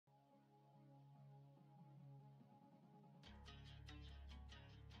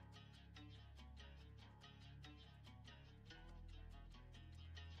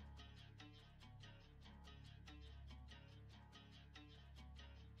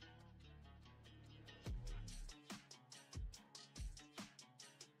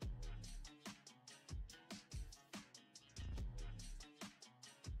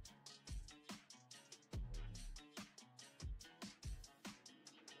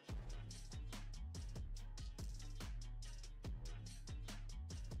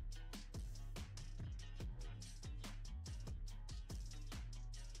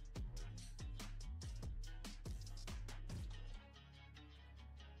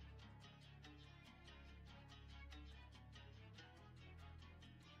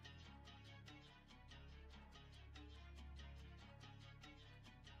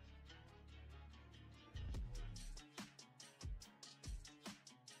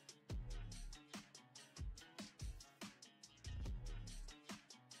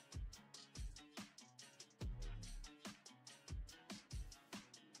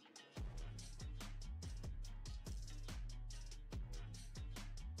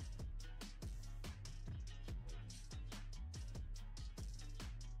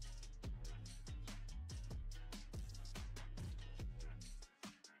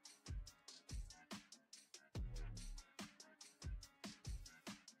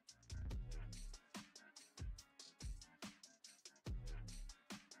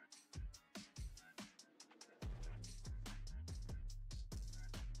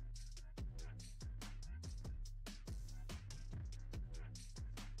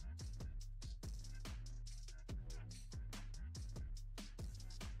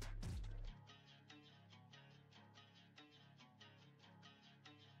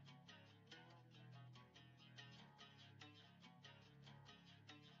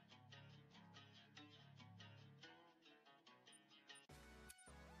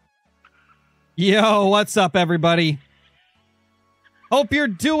Yo, what's up, everybody? Hope you're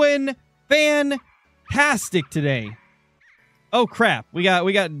doing fantastic today. Oh crap, we got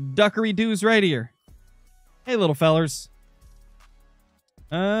duckery doos right here. Hey, little fellers.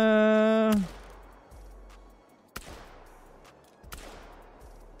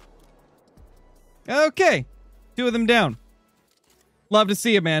 Okay, 2 of them down. Love to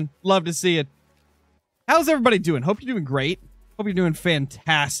see it, man. Love to see it. How's everybody doing? Hope you're doing great. Hope you're doing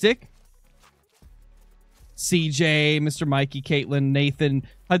fantastic. CJ, Mr. Mikey, Caitlin, Nathan,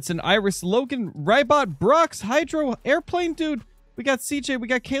 Hudson, Iris, Logan, Rybot, Brox, Hydro, Airplane Dude. We got CJ, we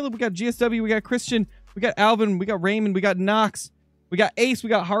got Caleb, we got GSW, we got Christian, we got Alvin, we got Raymond, we got Knox, we got Ace, we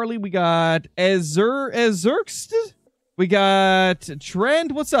got Harley, we got Ezerxt, we got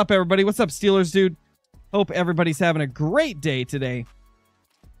Trend. What's up, everybody? What's up, Steelers, dude? Hope everybody's having a great day today.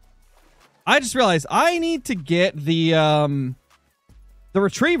 I just realized I need to get the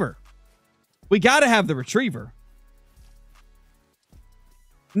retriever. We gotta have the retriever.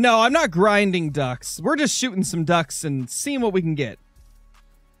 No, I'm not grinding ducks. We're just shooting some ducks and seeing what we can get.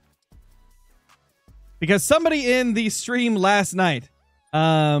 Because somebody in the stream last night,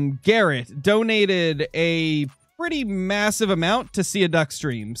 Garrett, donated a pretty massive amount to see a duck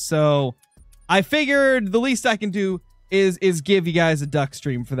stream. So I figured the least I can do is give you guys a duck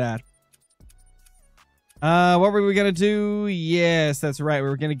stream for that. What were we gonna do? Yes, that's right. We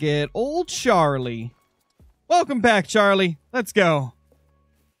were gonna get old Charlie. Welcome back, Charlie. Let's go.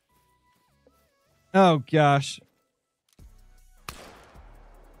 Oh, gosh.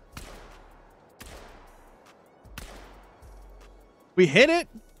 We hit it?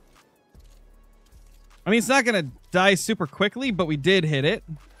 I mean, it's not gonna die super quickly, but we did hit it.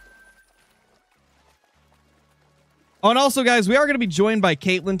 Oh, and also, guys, we are gonna be joined by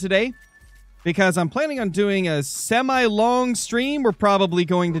Caitlin today, because I'm planning on doing a semi-long stream. We're probably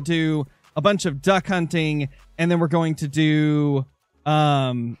going to do a bunch of duck hunting, and then we're going to do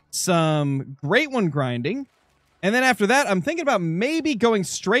some great one grinding. And then after that, I'm thinking about maybe going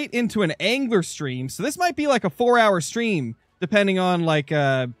straight into an angler stream. So this might be like a 4-hour stream, depending on like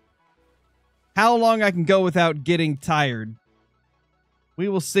how long I can go without getting tired. We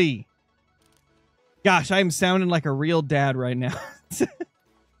will see. Gosh, I'm sounding like a real dad right now.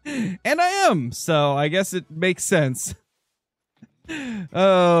 And I am, so I guess it makes sense.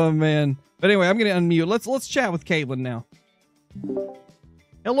 Oh man. But anyway, I'm gonna unmute. Let's chat with Caitlin now.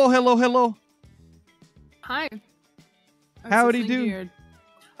 Hello, hello, hello. Hi. Howdy do.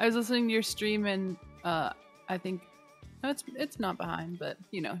 I was listening to your stream, and I think it's not behind, but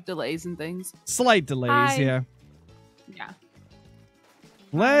you know, delays and things. Slight delays, Hi. Yeah. Yeah.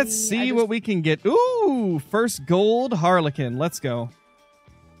 Let's see what we can get. Ooh, first gold Harlequin. Let's go.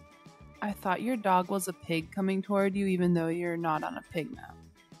 I thought your dog was a pig coming toward you, even though you're not on a pig map.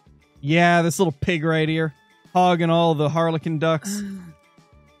 Yeah, this little pig right here, hogging all the Harlequin ducks.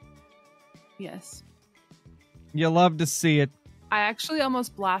 Yes. You love to see it. I actually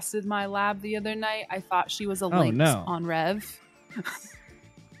almost blasted my lab the other night. I thought she was a lynx on Rev.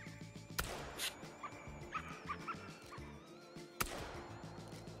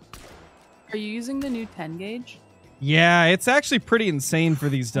 Are you using the new 10 gauge? Yeah, it's actually pretty insane for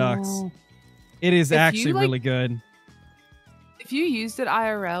these ducks. Oh. It is actually really good. If you used it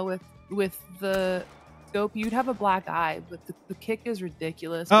IRL with the scope, you'd have a black eye, but the kick is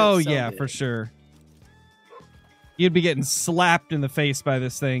ridiculous. Oh, yeah, for sure. You'd be getting slapped in the face by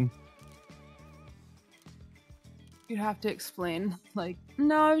this thing. You'd have to explain, like,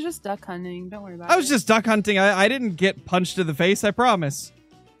 no, I was just duck hunting. Don't worry about it. I was just duck hunting. I didn't get punched in the face, I promise.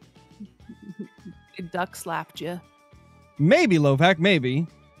 A duck slapped you. Maybe, Lovac, maybe.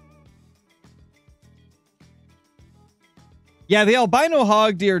 Yeah, the albino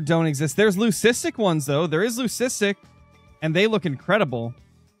hog deer don't exist. There's leucistic ones, though. There is leucistic, and they look incredible.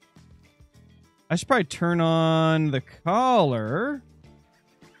 I should probably turn on the collar.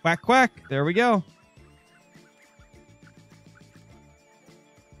 Quack, quack. There we go.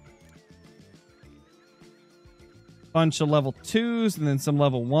 Bunch of level 2s and then some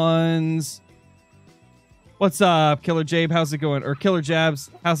level 1s. What's up, Killer Jabe? How's it going? Or Killer Jabs?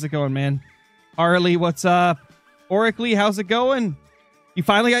 How's it going, man? Harley, what's up? Orically, how's it going? You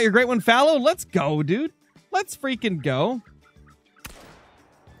finally got your great one fallow? Let's go, dude. Let's freaking go.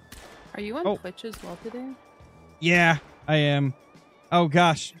 Are you on Twitch as well today? Yeah, I am. Oh,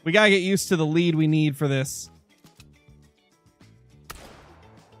 gosh. We gotta get used to the lead we need for this.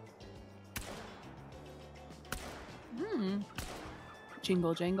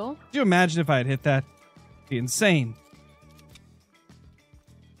 Jingle jangle. Could you imagine if I had hit that? It'd be insane.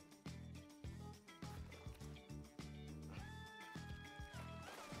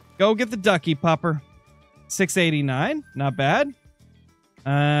 Go get the ducky pupper. 689. Not bad.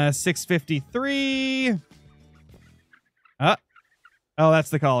 653. Oh,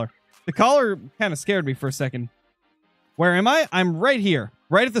 that's the collar. The collar kind of scared me for a second. Where am I? I'm right here.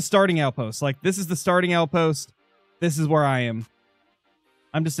 Right at the starting outpost. Like, this is the starting outpost. This is where I am.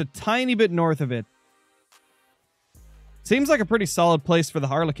 I'm just a tiny bit north of it. Seems like a pretty solid place for the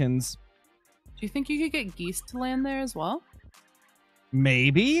Harlequins. Do you think you could get geese to land there as well?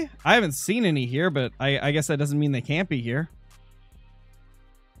 Maybe. I haven't seen any here, but I guess that doesn't mean they can't be here.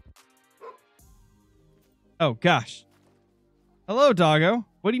 Oh, gosh. Hello, doggo.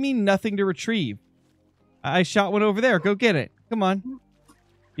 What do you mean nothing to retrieve? I shot one over there. Go get it. Come on.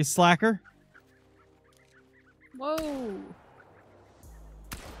 You slacker. Whoa.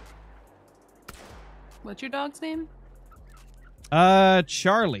 What's your dog's name?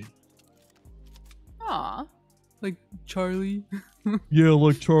 Charlie. Aw. Like Charlie? Yeah,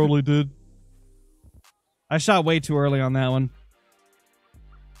 like Charlie did. I shot way too early on that one.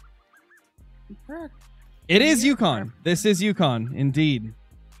 It is Yukon. This is Yukon, indeed.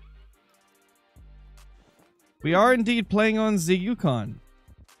 We are indeed playing on the Yukon.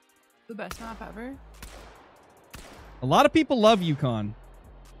 The best map ever. A lot of people love Yukon.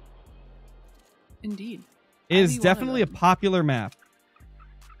 Indeed. It is definitely a popular map.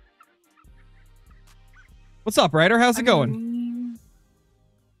 What's up, Ryder? How's it going?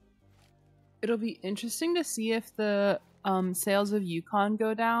 It'll be interesting to see if the sales of Yukon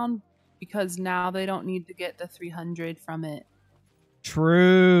go down, because now they don't need to get the 300 from it.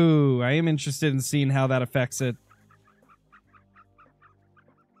 True. I am interested in seeing how that affects it.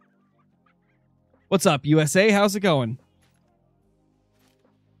 What's up, USA? How's it going?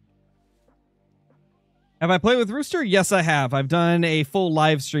 Have I played with Rooster? Yes, I have. I've done a full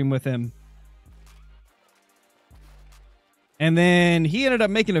live stream with him. And then he ended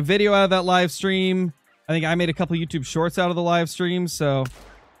up making a video out of that live stream. I think I made a couple YouTube shorts out of the live stream. So,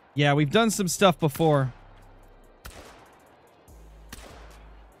 yeah, we've done some stuff before.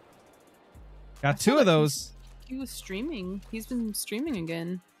 Got two of those. He was streaming. He's been streaming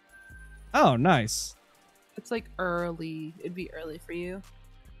again. Oh, nice. It's like early. It'd be early for you.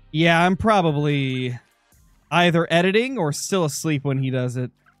 Yeah, I'm probably either editing or still asleep when he does it.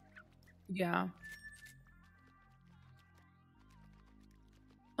 Yeah.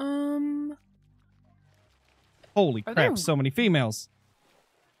 Holy crap, so many females.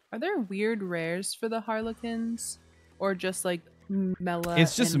 Are there weird rares for the Harlequins? Or just like Mela?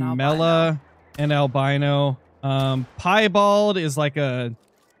 It's just and Mela and Albino. Piebald is like an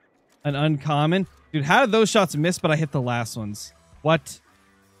uncommon. Dude, how did those shots miss, but I hit the last ones? What?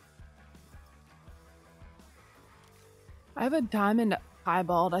 I have a diamond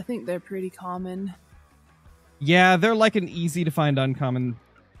piebald. I think they're pretty common. Yeah, they're like an easy to find uncommon.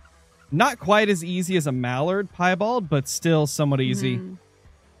 Not quite as easy as a mallard piebald, but still somewhat easy.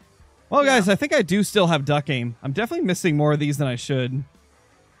 Well, guys, I think I do still have duck aim. I'm definitely missing more of these than I should.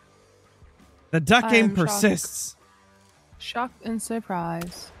 The duck aim persists. Shocked and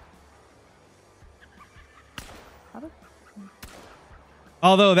surprised.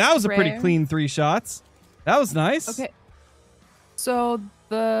 Although that was a pretty clean 3 shots. That was nice. Okay. So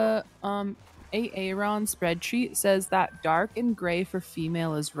the Aaron spreadsheet says that dark and gray for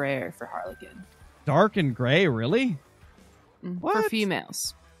female is rare for Harlequin. Dark and gray, really? For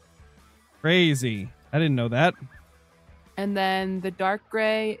females. Crazy. I didn't know that. And then the dark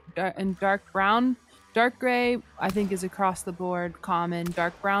gray and dark brown. Dark gray, I think, is across the board common.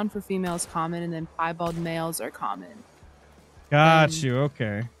 Dark brown for females common, and then piebald males are common. Got you.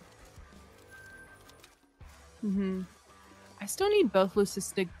 Okay. I still need both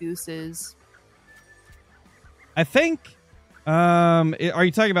leucistic gooses. I think. Are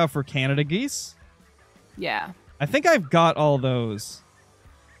you talking about for Canada geese? Yeah. I think I've got all those.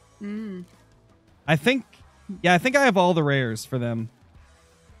 I think. Yeah, I think I have all the rares for them.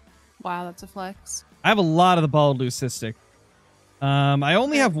 Wow, that's a flex. I have a lot of the bald leucistic. I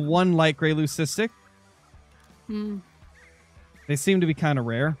only have one light gray leucistic. They seem to be kind of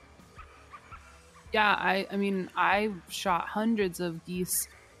rare. Yeah, I mean, I shot hundreds of geese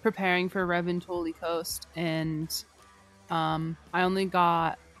preparing for Reventoli Coast, and I only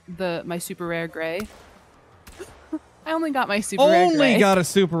got my super rare gray. I only got my super rare gray. Only got a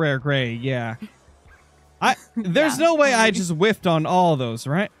super rare gray, yeah. There's no way I just whiffed on all of those,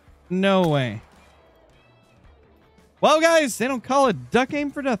 right? No way. Well, guys, they don't call it duck aim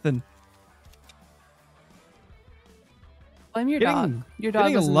for nothing. Blame your dog. Your dog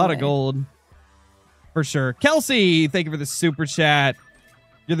getting a lot of gold. For sure. Kelsey, thank you for the super chat.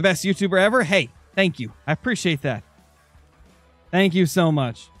 You're the best YouTuber ever. Hey, thank you. I appreciate that. Thank you so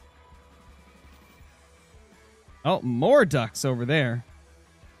much. Oh, more ducks over there.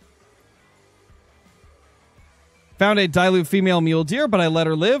 Found a dilute female mule deer, but I let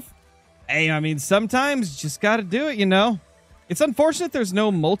her live. Hey, I mean, sometimes you just got to do it, you know? It's unfortunate there's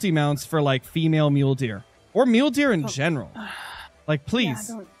no multi-mounts for, like, female mule deer. Or mule deer in general. Like,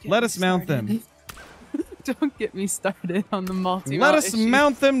 please, let us mount them. Don't get me started on the multi-mount Let us issue.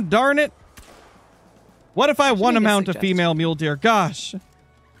 mount them, darn it. What if I want to mount a female mule deer? Gosh.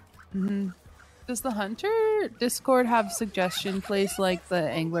 Does the Hunter Discord have suggestion place like the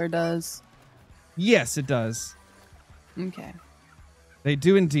Angler does? Yes, it does. Okay. They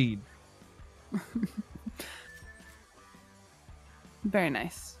do indeed. Very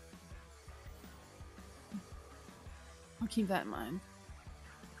nice. I'll keep that in mind.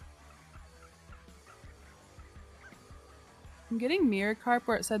 I'm getting mirror carp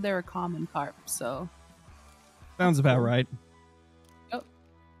where it said they were common carp, so... Sounds about right. Oh.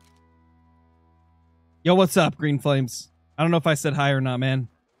 Yo, what's up, Green Flames? I don't know if I said hi or not, man.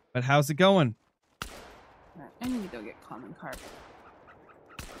 But how's it going? Alright, I need to go get common carp.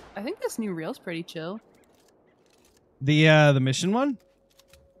 I think this new reel's pretty chill. The mission one?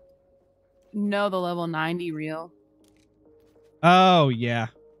 No, the level 90 reel. Oh, yeah.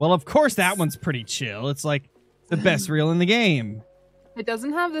 Well, of course that one's pretty chill. It's like the best reel in the game. It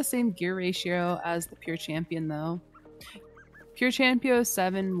doesn't have the same gear ratio as the Pure Champion, though. Pure Champion is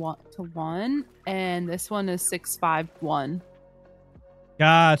 7-1, and this one is 6-5-1.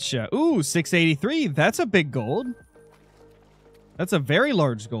 Gotcha. Ooh, 683. That's a big gold. That's a very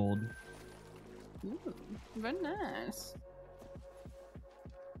large gold. Ooh, very nice.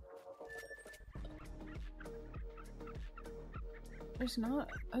 There's not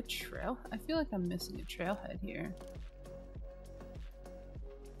a trail. I feel like I'm missing a trailhead here.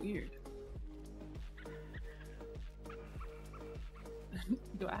 Weird.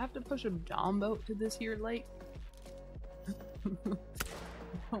 Do I have to push a John boat to this here lake?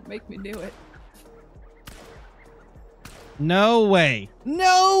 Don't make me do it. No way.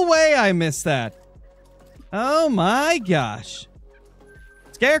 No way I missed that. Oh my gosh.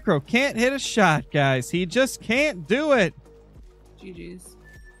 Scarecrow can't hit a shot, guys. He just can't do it. GG's.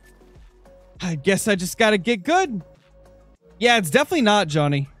 I guess I just gotta get good. Yeah, it's definitely not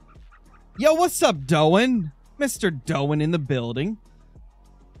Johnny. Yo, what's up, Doan? Mr. Doan in the building.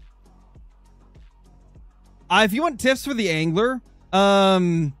 If you want tips for the angler,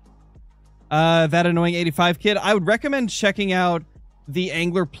 that annoying 85 kid, I would recommend checking out the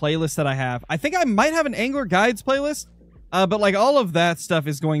angler playlist that I have. I think I might have an angler guides playlist, but like all of that stuff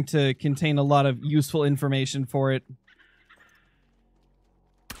is going to contain a lot of useful information for it.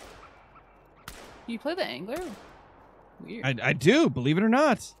 You play the angler? Weird. I do, believe it or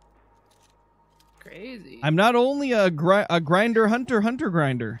not. Crazy. I'm not only a grinder hunter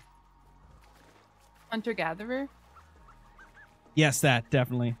grinder. Hunter-gatherer? Yes, that,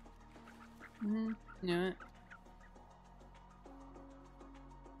 definitely. Mm-hmm. Knew it.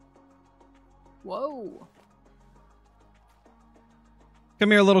 Whoa.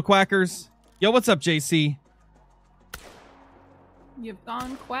 Come here, little quackers. Yo, what's up, JC? You've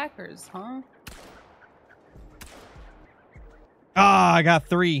gone quackers, huh? Ah, I got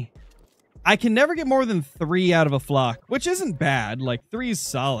 3. I can never get more than 3 out of a flock, which isn't bad. Like, 3 is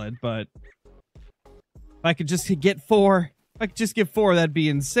solid, but if I could just get 4, if I could just get 4, that'd be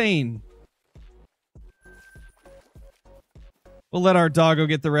insane. We'll let our doggo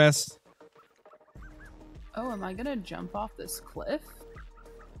get the rest. Oh, am I gonna jump off this cliff?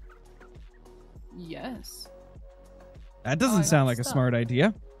 Yes. That doesn't sound like a smart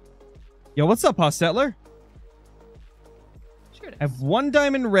idea. Yo, what's up, Hostetler? Sure it is. I have 1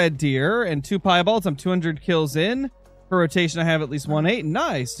 diamond red deer and 2 piebalds. I'm 200 kills in. Per rotation, I have at least 1-8.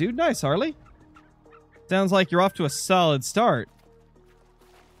 Nice, dude. Nice, Harley. Sounds like you're off to a solid start.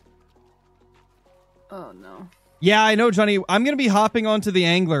 Oh, no. Yeah, I know, Johnny. I'm going to be hopping onto the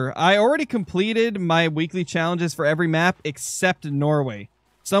angler. I already completed my weekly challenges for every map except Norway.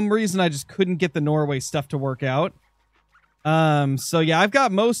 Some reason I just couldn't get the Norway stuff to work out. So yeah, I've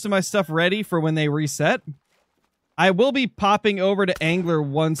got most of my stuff ready for when they reset. I will be popping over to angler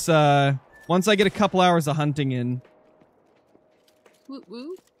once I get a couple hours of hunting in. Woo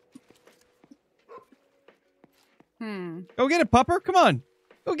woo. Go get it, pupper. Come on.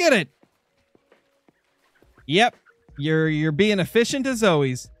 Go get it. Yep. You're being efficient as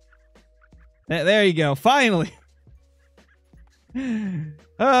always. There you go. Finally.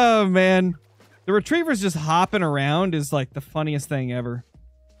 Oh, man. The retrievers just hopping around is like the funniest thing ever.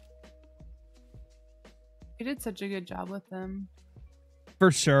 You did such a good job with them.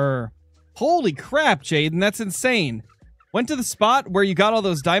 For sure. Holy crap, Jaden. That's insane. Went to the spot where you got all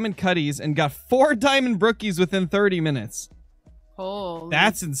those diamond cutties and got 4 diamond brookies within 30 minutes. Holy.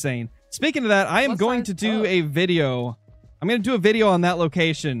 That's insane. Speaking of that, I am going to do a video. I'm going to do a video on that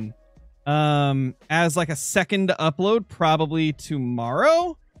location as like a second upload, probably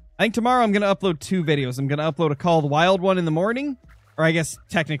tomorrow. I think tomorrow I'm going to upload 2 videos. I'm going to upload a Call of the Wild one in the morning, or I guess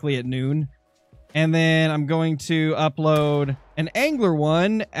technically at noon. And then I'm going to upload an angler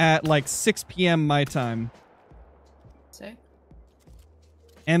one at like 6 p.m. my time. Sick.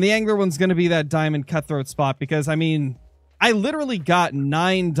 And the angler one's going to be that diamond cutthroat spot because, I mean, I literally got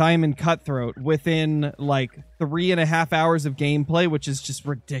 9 diamond cutthroat within like 3.5 hours of gameplay, which is just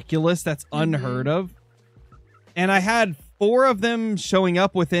ridiculous. That's unheard of. And I had 4 of them showing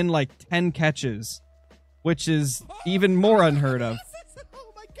up within like 10 catches, which is even more unheard of.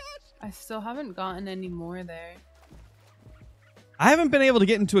 Oh my gosh! I still haven't gotten any more there. I haven't been able to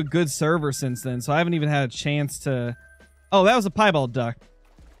get into a good server since then, so I haven't even had a chance to... Oh, that was a piebald duck.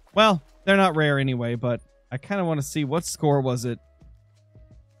 Well, they're not rare anyway, but I kind of want to see what score was it.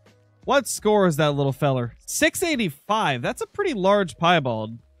 What score is that little feller? 685. That's a pretty large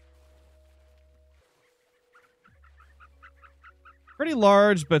piebald. Pretty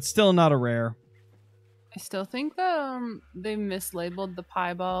large, but still not a rare. I still think that they mislabeled the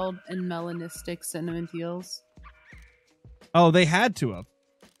piebald and melanistic cinnamon teals. Oh, they had to have.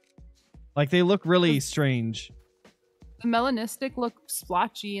 Like, they look really strange. The melanistic look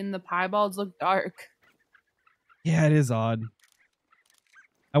splotchy and the piebalds look dark. Yeah, it is odd.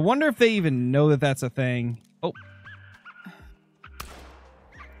 I wonder if they even know that that's a thing. Oh.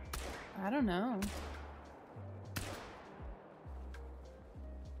 I don't know.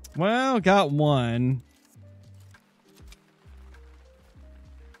 Well, got one.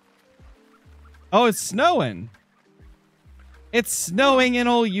 Oh, it's snowing. It's snowing in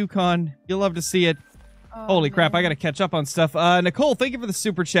old Yukon. You'll love to see it. Oh, Holy crap, man. I gotta catch up on stuff. Nicole, thank you for the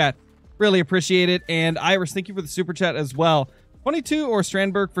super chat. Really appreciate it. And Iris, thank you for the super chat as well. 22 or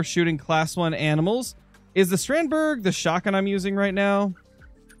Strandberg for shooting class 1 animals. Is the Strandberg the shotgun I'm using right now?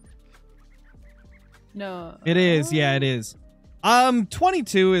 No. It is. Yeah, it is.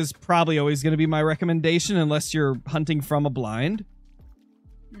 22 is probably always going to be my recommendation unless you're hunting from a blind.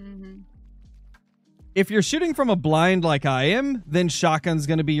 If you're shooting from a blind like I am, then shotgun's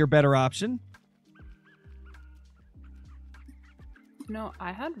going to be your better option. No,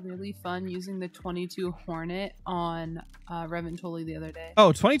 I had really fun using the 22 Hornet on Reventoli the other day.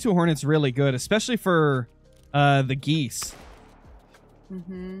 Oh, 22 Hornet's really good, especially for the geese.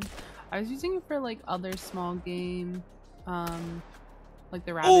 I was using it for like other small game, like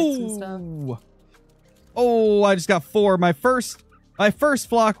the rabbits and stuff. Oh, I just got 4. My first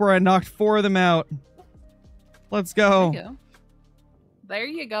flock where I knocked 4 of them out. Let's go. There you go. There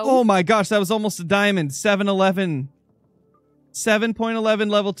you go. Oh my gosh, that was almost a diamond. 711. 7.11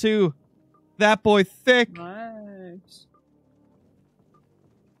 level 2. That boy thick. Nice.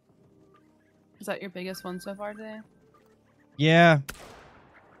 Is that your biggest one so far today? Yeah.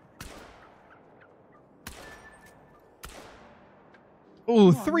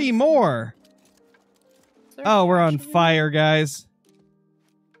 Ooh, 3 more. Oh, we're on fire, guys.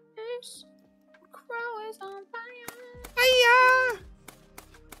 This crow is on fire. Hiya!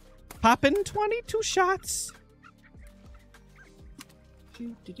 Popping 22 shots.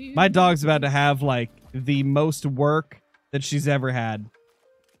 My dog's about to have, like, the most work that she's ever had.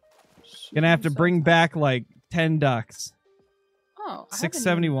 Gonna have to bring back, like, 10 ducks. Oh,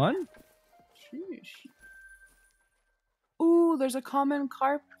 671? Sheesh. Ooh, there's a common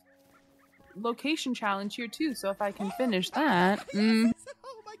carp location challenge here, too. So if I can finish that.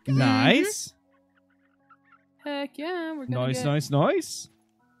 Nice. Heck yeah. We're gonna Nice.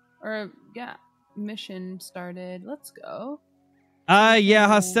 Or, yeah, mission started. Let's go. Yeah,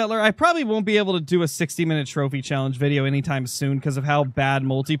 Hostetler, I probably won't be able to do a 60-minute trophy challenge video anytime soon because of how bad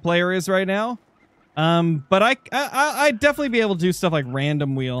multiplayer is right now. But I'd definitely be able to do stuff like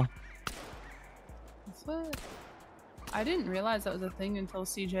random wheel. That's what... I didn't realize that was a thing until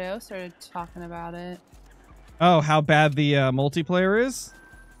CJO started talking about it. Oh, how bad the multiplayer is?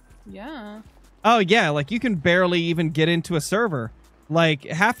 Yeah. Oh, yeah, like you can barely even get into a server. Like,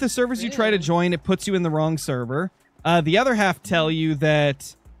 half the servers you try to join, it puts you in the wrong server. The other half tell you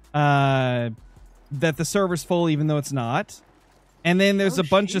that that the server's full even though it's not. And then there's a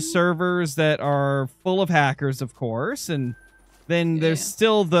bunch of servers that are full of hackers, of course. And then there's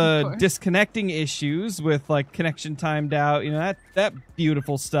still the disconnecting issues with, like, connection timed out. You know, that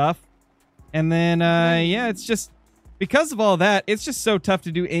beautiful stuff. And then, yeah, it's just... Because of all that, it's just so tough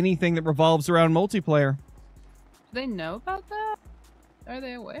to do anything that revolves around multiplayer. Do they know about that? Are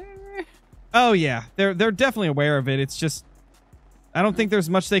they aware? Oh yeah, they're definitely aware of it. It's just I don't think there's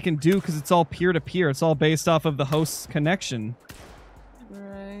much they can do because it's all peer-to-peer. It's all based off of the host's connection.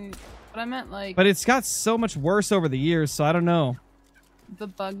 Right. But I meant like... But it's got so much worse over the years, so I don't know. The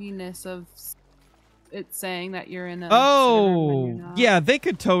bugginess of it saying that you're in a... Oh, yeah, they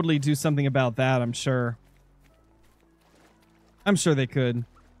could totally do something about that, I'm sure. I'm sure they could.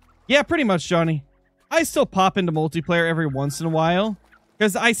 Yeah, pretty much, Johnny. I still pop into multiplayer every once in a while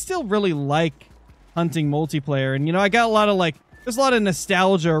because I still really like hunting multiplayer. And, you know, I got a lot of, like, there's a lot of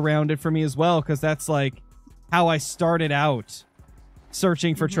nostalgia around it for me as well because that's, like, how I started out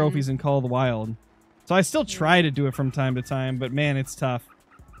searching for trophies in Call of the Wild. So I still try to do it from time to time, but, man, it's tough.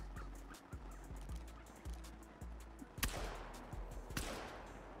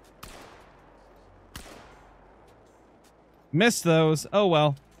 Missed those. Oh,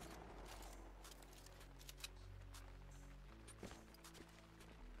 well.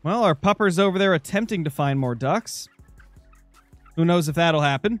 Well, our pupper's over there attempting to find more ducks. Who knows if that'll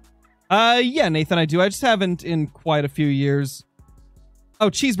happen? Yeah, Nathan, I do. I just haven't in quite a few years. Oh,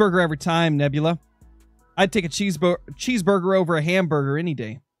 cheeseburger every time, Nebula. I'd take a cheeseburger over a hamburger any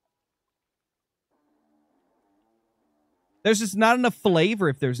day. There's just not enough flavor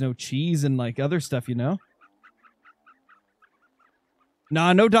if there's no cheese and, like, other stuff, you know?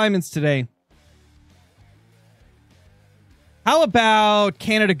 Nah, no diamonds today. How about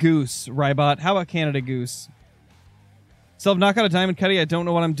Canada Goose, Rybot? How about Canada Goose? Still have not got a diamond, Cuddy. I don't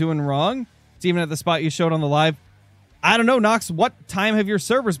know what I'm doing wrong. It's even at the spot you showed on the live. I don't know, Nox. What time have your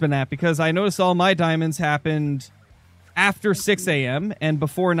servers been at? Because I noticed all my diamonds happened after 6 a.m. and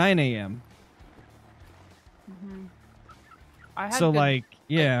before 9 a.m. So, like,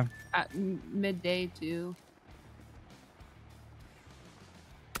 yeah. At midday, too.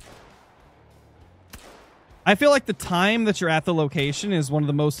 I feel like the time that you're at the location is one of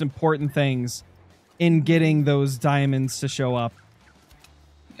the most important things in getting those diamonds to show up.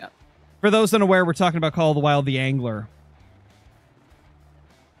 Yep. For those unaware, we're talking about Call of the Wild, the Angler.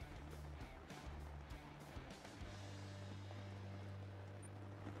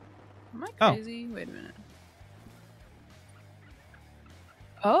 Am I crazy? Oh. Wait a minute.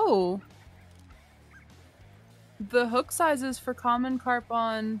 Oh. The hook sizes for common carp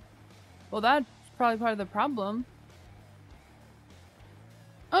on... Well, that's probably part of the problem.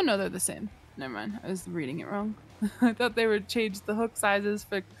 Oh, no, they're the same. Never mind. I was reading it wrong. I thought they would change the hook sizes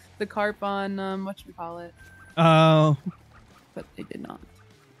for the carp on, whatchamacallit. Oh. But they did not.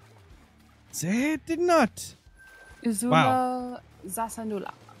 They did not. Izula Wow.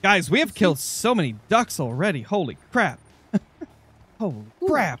 Zasandula. Guys, we have killed so many ducks already. Holy crap. Holy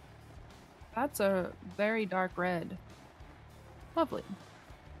crap. That's a very dark red. Lovely.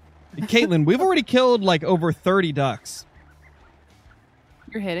 Caitlin, we've already killed like over 30 ducks.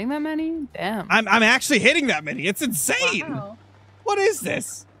 You're hitting that many? Damn. I'm actually hitting that many. It's insane. Wow. What is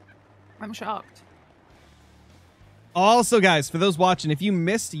this? I'm shocked. Also, guys, for those watching, if you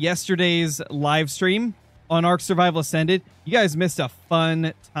missed yesterday's live stream on Ark Survival Ascended, you guys missed a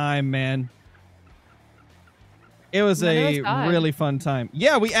fun time, man. It was a really fun time.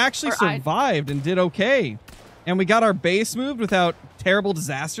 Yeah, we actually survived and did okay. And we got our base moved without terrible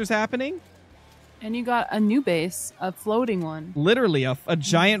disasters happening. And you got a new base, a floating one. Literally, a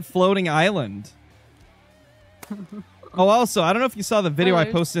giant floating island. Oh, also, I don't know if you saw the video I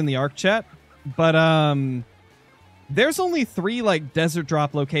posted in the Ark chat, but there's only 3 like desert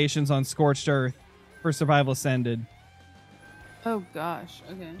drop locations on Scorched Earth for Survival Ascended. Oh gosh,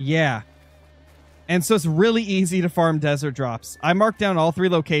 okay. Yeah. And so it's really easy to farm desert drops. I marked down all 3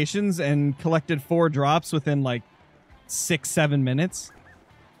 locations and collected 4 drops within like 6-7 minutes.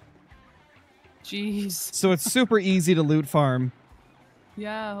 Jeez. So it's super easy to loot farm.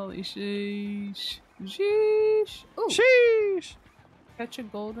 Yeah, holy sheesh. Sheesh. Ooh. Sheesh. Catch a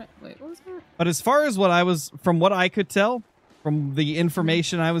gold ring. Wait, what was that? But as far as from what I could tell, from the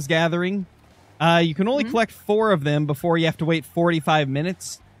information I was gathering, you can only collect 4 of them before you have to wait 45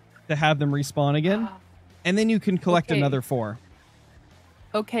 minutes to have them respawn again. And then you can collect another 4.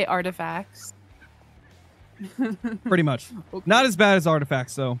 Okay, artifacts. Pretty much. Okay. Not as bad as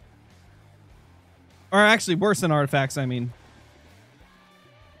artifacts, though. Or actually, worse than artifacts, I mean.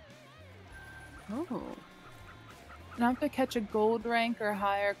 Oh. And I have to catch a gold rank or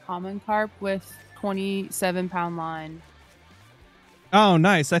higher common carp with 27-pound line. Oh,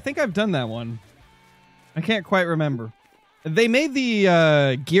 nice. I think I've done that one. I can't quite remember. They made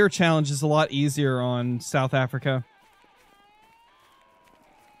the gear challenges a lot easier on South Africa.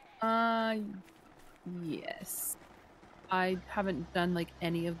 Yes. I haven't done like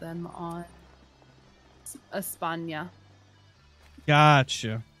any of them on España.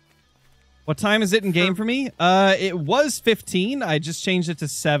 Gotcha. What time is it in game for me? It was 15. I just changed it to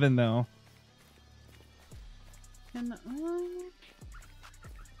 7 though. And,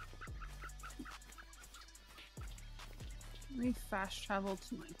 let me fast travel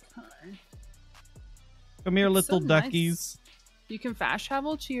to my car. Come here, It's little so duckies. nice. You can fast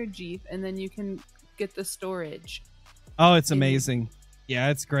travel to your Jeep, and then you can get the storage. Oh, it's amazing. Yeah,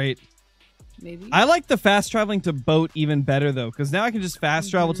 it's great. Maybe. I like the fast traveling to boat even better though, because now I can just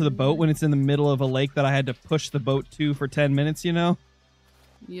fast travel to the boat when it's in the middle of a lake that I had to push the boat to for 10 minutes, you know?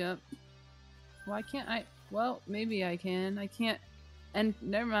 Yep. Why can't I? Well, maybe I can. I can't. And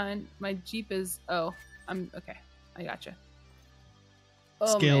never mind. My Jeep is. Oh, I'm okay. I gotcha.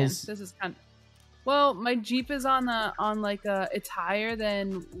 Oh Skills. man, this is kind of. Well, my Jeep is on like it's higher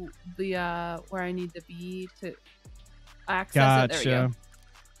than the where I need to be to access it. There we go.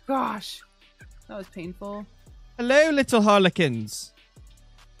 Gosh, that was painful. Hello, little harlequins.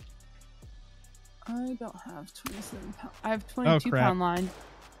 I don't have 27 pound. I have 22-pound line.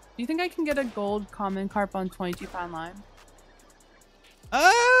 Do you think I can get a gold common carp on 22-pound line?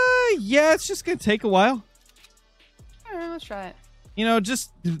 Yeah, it's just gonna take a while. Alright, let's try it. You know,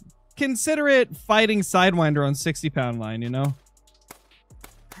 just consider it fighting Sidewinder on 60-pound line, you know?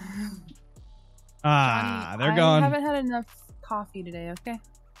 Johnny, They're gone. I haven't had enough coffee today, okay?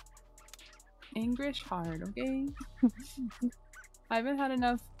 English hard, okay? I haven't had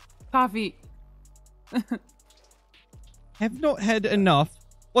enough coffee. Have not had enough.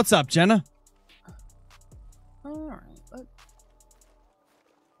 What's up, Jenna? Alright, let's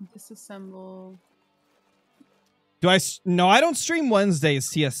disassemble. No, I don't stream Wednesdays,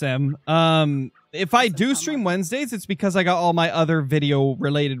 TSM. If I do stream Wednesdays, it's because I got all my other video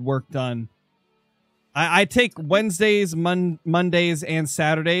related work done. I take Wednesdays, Mondays, and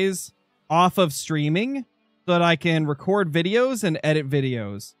Saturdays off of streaming so that I can record videos and edit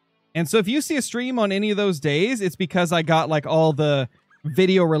videos. And so if you see a stream on any of those days, it's because I got like all the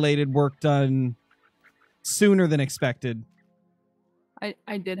video related work done sooner than expected.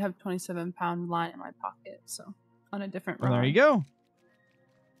 I did have 27-pound line in my pocket, so on a different Well, rod. there you go.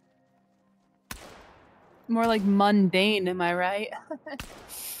 More like mundane, am I right?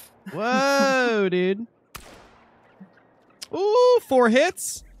 Whoa, dude. Ooh, 4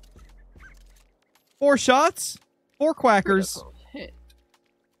 hits. 4 shots. 4 quackers. Critical hit.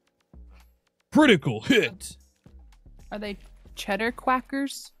 Critical hit. Are they cheddar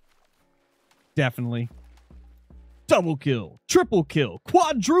quackers? Definitely. Double kill. Triple kill.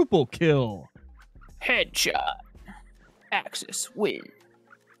 Quadruple kill. Headshot. Access win.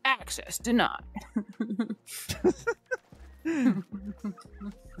 Access denied.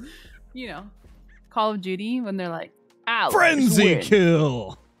 You know, Call of Duty when they're like, "Allies Frenzy win."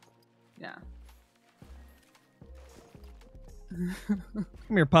 kill. Yeah. Come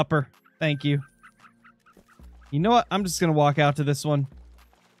here, pupper. Thank you. You know what? I'm just going to walk out to this one.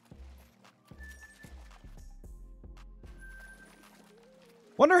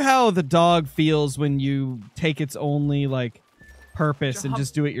 Wonder how the dog feels when you take its only, like, purpose and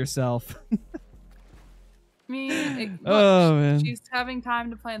just do it yourself. Look, man. She's having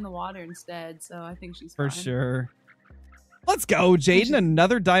time to play in the water instead, so I think she's For fine. sure. Let's go, Jaden.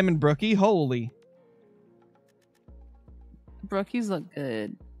 Another diamond brookie. Holy. Brookies look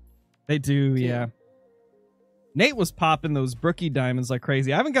good. They do, yeah. Nate was popping those brookie diamonds like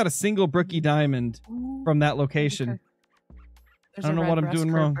crazy. I haven't got a single brookie diamond from that location. There's I don't know what I'm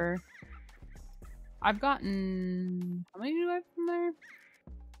doing wrong. I've gotten... How many do I have from there?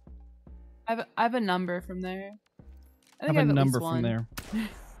 I have a number from there. I think I have a number from there.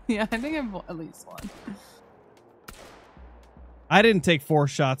 Yeah, I think I have at least one. I didn't take 4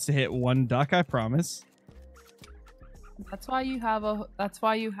 shots to hit 1 duck, I promise. That's why you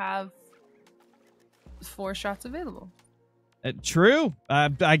have 4 shots available. True.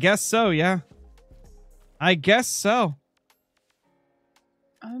 I guess so, yeah. I guess so.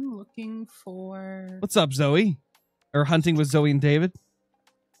 I'm looking for... What's up, Zoe? Or hunting with Zoe and David?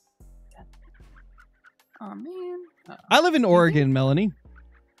 Oh, man. I live in Oregon, Melanie.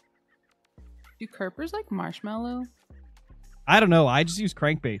 Do Kerpers like marshmallow? I don't know. I just use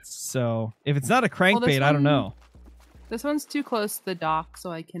crankbaits. So if it's not a crankbait, I don't know. This one's too close to the dock,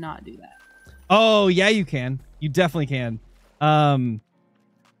 so I cannot do that. Oh, yeah, you can. You definitely can.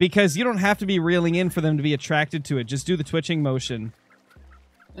 Because you don't have to be reeling in for them to be attracted to it. Just do the twitching motion.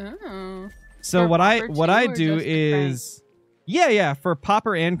 Oh. So For what popper I too, or do just the crank? is... Yeah, for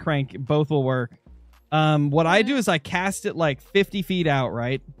popper and crank, both will work. What I do is I cast it like 50 feet out,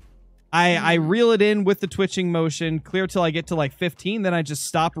 right? I reel it in with the twitching motion, clear till I get to like 15, then I just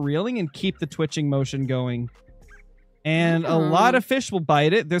stop reeling and keep the twitching motion going. And a lot of fish will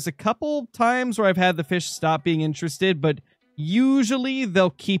bite it. There's a couple times where I've had the fish stop being interested, but usually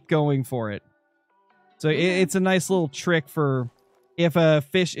they'll keep going for it. So it's a nice little trick for if a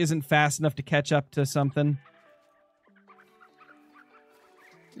fish isn't fast enough to catch up to something.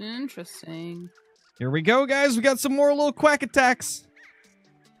 Interesting. Here we go, guys. We got some more little quack attacks.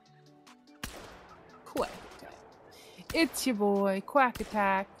 Quack attack. It's your boy, Quack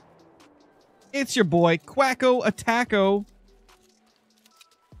Attack. It's your boy, Quacko Attacko.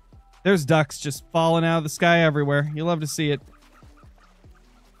 There's ducks just falling out of the sky everywhere. You love to see it.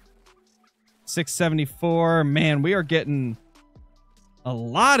 674. Man, we are getting a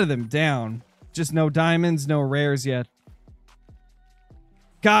lot of them down. Just no diamonds, no rares yet.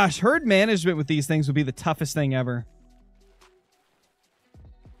 Gosh, herd management with these things would be the toughest thing ever.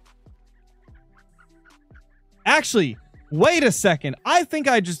 Actually, wait a second. I think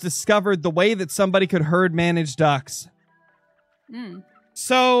I just discovered the way that somebody could herd manage ducks.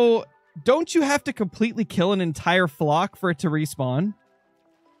 So, don't you have to completely kill an entire flock for it to respawn?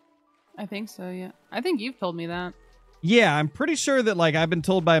 I think so, yeah. I think you've told me that. Yeah, I'm pretty sure that, like, I've been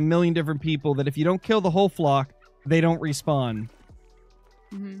told by a million different people that if you don't kill the whole flock, they don't respawn.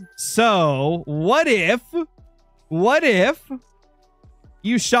 So, what if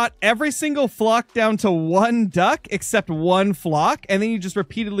you shot every single flock down to one duck except one flock, and then you just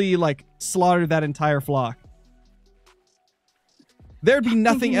repeatedly, like, slaughtered that entire flock? There'd be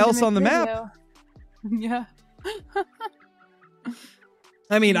nothing else on the map. Yeah.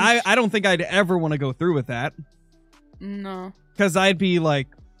 I mean, I don't think I'd ever want to go through with that. No. Because I'd be, like,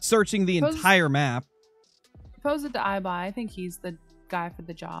 searching the entire map. Pose it to iBuy. I think he's the guy for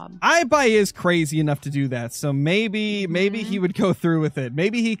the job. iBuy is crazy enough to do that, so maybe he would go through with it.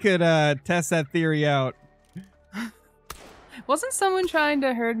 Maybe he could test that theory out. Wasn't someone trying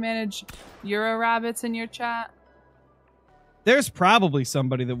to herd manage Euro rabbits in your chat? There's probably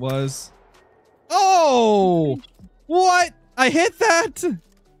somebody that was. Oh! What? I hit that?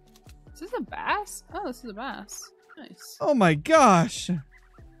 Is this a bass? Oh, this is a bass. Nice. Oh my gosh.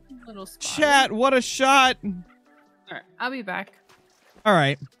 Little spot. Chat, what a shot. Alright, I'll be back.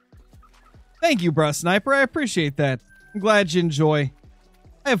 Alright. Thank you, Bruh Sniper. I appreciate that. I'm glad you enjoy.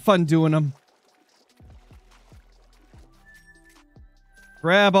 I have fun doing them.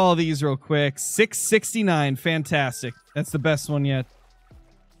 Grab all these real quick. 669. Fantastic. That's the best one yet.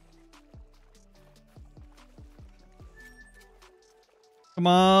 Come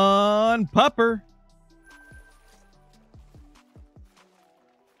on, pupper.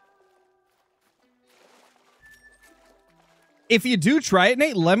 If you do try it,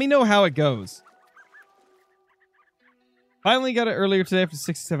 Nate, let me know how it goes. Finally got it earlier today after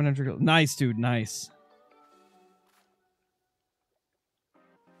 6,700. Nice, dude. Nice.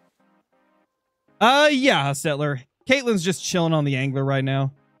 Yeah, Settler. Caitlin's just chilling on the angler right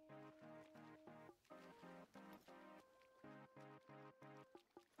now.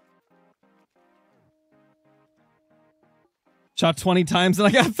 Shot 20 times and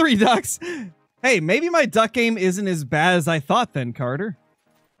I got 3 ducks. Hey, maybe my duck game isn't as bad as I thought then, Carter.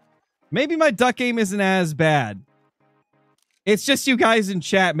 Maybe my duck game isn't as bad. It's just you guys in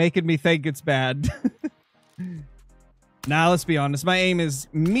chat making me think it's bad. Nah, let's be honest. My aim is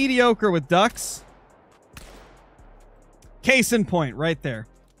mediocre with ducks. Case in point, right there.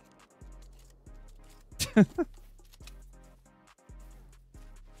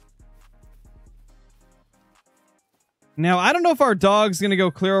 Now, I don't know if our dog's going to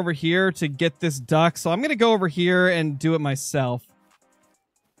go clear over here to get this duck, so I'm going to go over here and do it myself.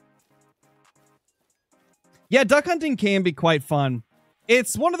 Yeah, duck hunting can be quite fun.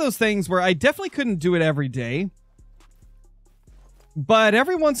 It's one of those things where I definitely couldn't do it every day. But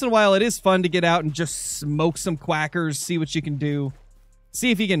every once in a while, it is fun to get out and just smoke some quackers, see what you can do.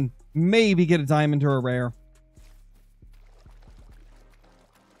 See if you can maybe get a diamond or a rare.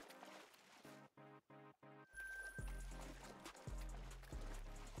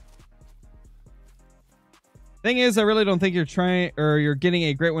 Thing is, I really don't think you're trying or you're getting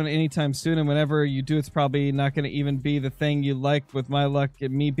a great one anytime soon, and whenever you do, it's probably not going to even be the thing you like. With my luck,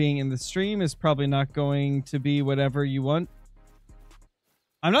 me being in the stream is probably not going to be whatever you want.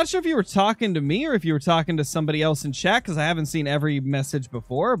 I'm not sure if you were talking to me or if you were talking to somebody else in chat, because I haven't seen every message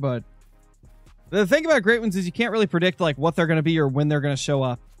before, but the thing about great ones is you can't really predict like what they're going to be or when they're going to show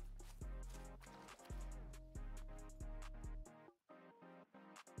up.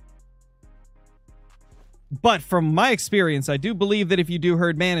 But from my experience, I do believe that if you do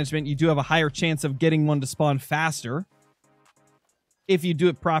herd management, you do have a higher chance of getting one to spawn faster. If you do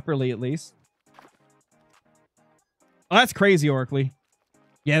it properly, at least. Oh, that's crazy, Orkley.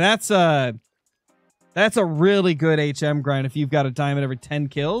 Yeah, that's That's a really good HM grind if you've got a diamond every 10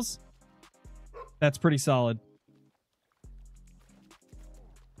 kills. That's pretty solid.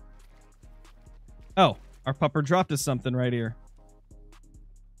 Oh, our pupper dropped us something right here.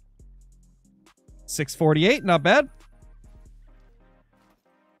 648, not bad.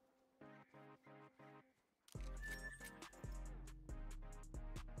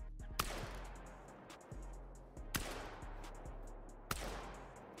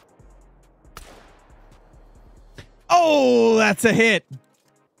 Oh, that's a hit.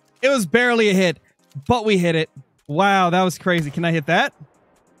 It was barely a hit, but we hit it. Wow, that was crazy. Can I hit that?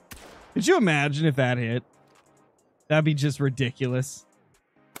 Could you imagine if that hit? That'd be just ridiculous.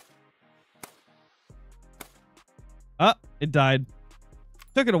 Oh, it died.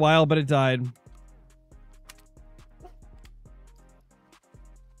 Took it a while, but it died.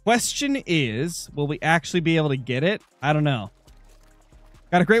 Question is, will we actually be able to get it? I don't know.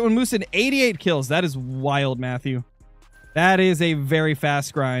 Got a great one, Moose, and 88 kills. That is wild, Matthew. That is a very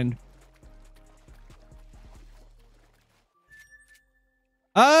fast grind.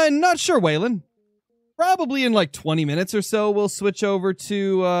 Not sure, Waylon. Probably in like 20 minutes or so, we'll switch over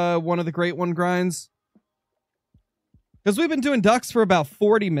to one of the Great One grinds. Because we've been doing ducks for about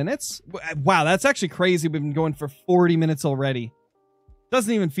 40 minutes. Wow, that's actually crazy. We've been going for 40 minutes already.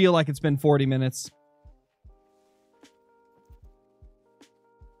 Doesn't even feel like it's been 40 minutes.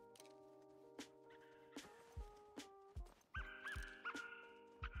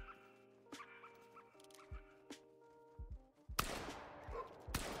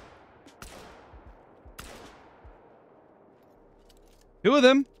 Two of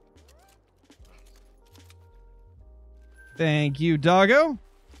them. Thank you, doggo.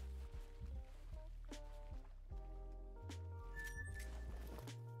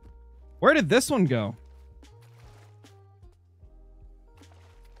 Where did this one go?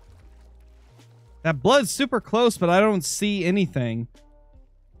 That blood's super close, but I don't see anything.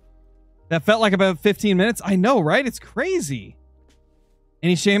 That felt like about 15 minutes. I know, right? It's crazy.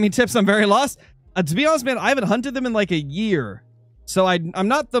 Any chamois tips? I'm very lost. To be honest, man, I haven't hunted them in like a year. So I'm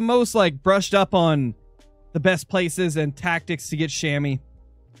not the most like brushed up on the best places and tactics to get chamois.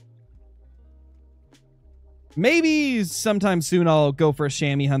 Maybe sometime soon I'll go for a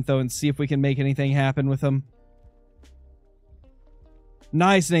chamois hunt though and see if we can make anything happen with them.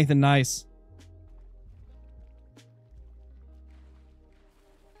 Nice, Nathan, nice.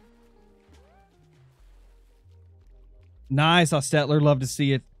 Nice, Ostetler, love to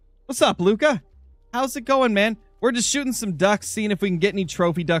see it. What's up, Luca? How's it going, man? We're just shooting some ducks, seeing if we can get any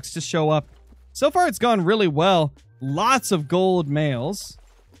trophy ducks to show up. So far, it's gone really well. Lots of gold males.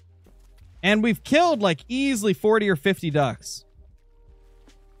 And we've killed, like, easily 40 or 50 ducks.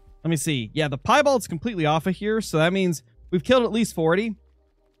 Let me see. Yeah, the piebald's completely off of here, so that means we've killed at least 40.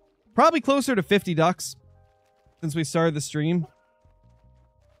 Probably closer to 50 ducks since we started the stream.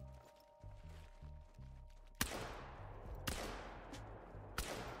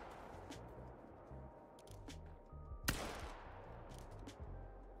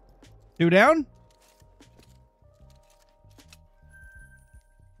 Two down.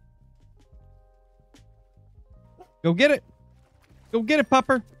 Go get it. Go get it,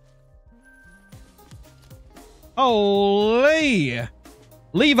 pupper. Holy.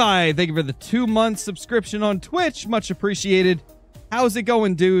 Levi, thank you for the 2-month subscription on Twitch. Much appreciated. How's it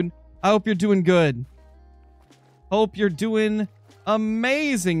going, dude? I hope you're doing good. Hope you're doing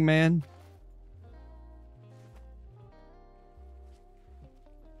amazing, man.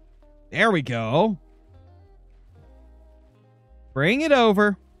 There we go. Bring it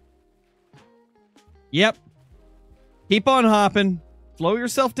over. Yep. Keep on hopping. Slow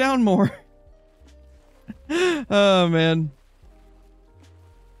yourself down more. Oh, man.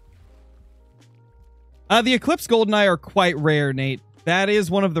 The Eclipse Goldeneye are quite rare, Nate. That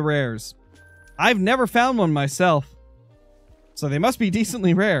is one of the rares. I've never found one myself. So they must be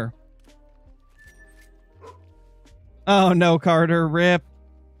decently rare. Oh, no, Carter. Rip.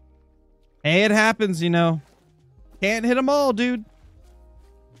 Hey, it happens, you know. Can't hit them all, dude.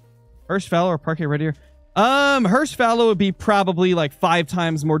 Hirsch Fallow or Parquet Red Deer? Hirsch Fallow would be probably like 5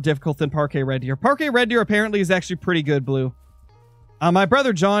 times more difficult than Parquet Red Deer. Parquet Red Deer apparently is actually pretty good, Blue. My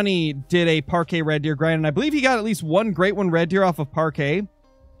brother Johnny did a Parquet Red Deer grind, and I believe he got at least one Great One Red Deer off of Parquet.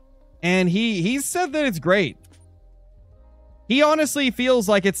 And he said that it's great. He honestly feels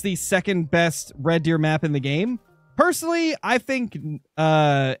like it's the second best Red Deer map in the game. Personally, I think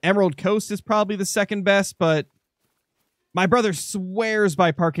Emerald Coast is probably the second best, but my brother swears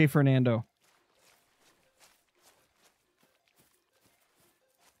by Parquet Fernando.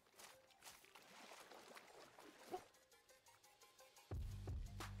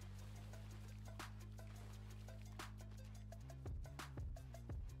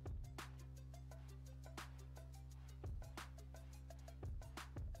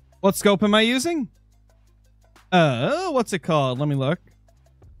 What scope am I using? What's it called? Let me look.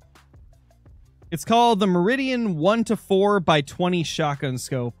 It's called the Meridian 1-4 by 20 shotgun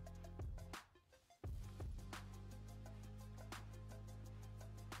scope.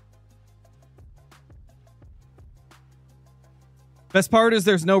 Best part is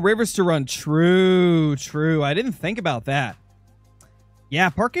there's no rivers to run. True, true. I didn't think about that. Yeah,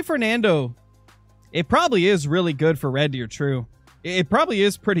 Parque Fernando. It probably is really good for red deer, true. It probably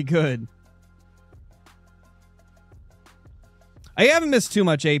is pretty good. I haven't missed too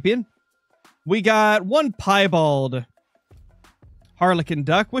much, Apian. We got one piebald harlequin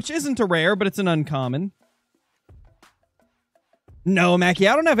duck, which isn't a rare, but it's an uncommon. No, Mackie,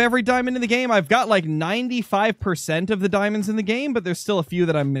 I don't have every diamond in the game. I've got like 95% of the diamonds in the game, but there's still a few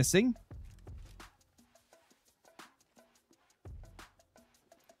that I'm missing.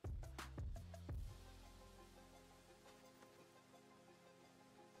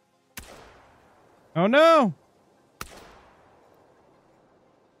 Oh no!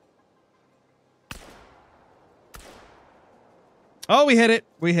 Oh, we hit it.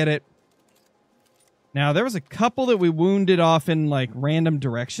 We hit it. Now, there was a couple that we wounded off in, like, random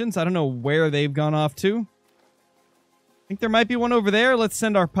directions. I don't know where they've gone off to. I think there might be one over there. Let's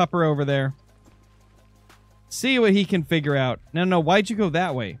send our pupper over there. See what he can figure out. No, no, why'd you go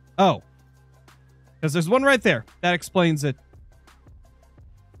that way? Oh. Because there's one right there. That explains it.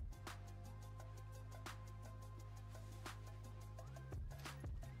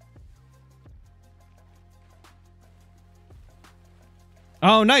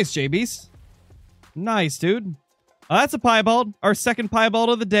 Oh, nice, JBs. Nice, dude. Oh, that's a piebald. Our second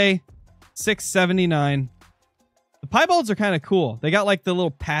piebald of the day. 679. The piebalds are kind of cool. They got like the little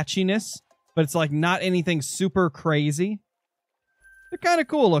patchiness, but it's like not anything super crazy. They're kind of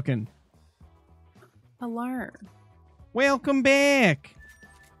cool looking. Hello. Welcome back.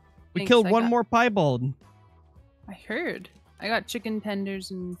 We Thanks, killed one more piebald. I heard. I got chicken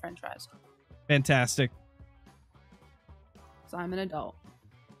tenders and french fries. Fantastic. So I'm an adult.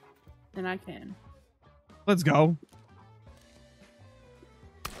 And I can. Let's go.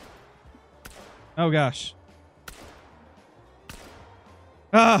 Oh, gosh.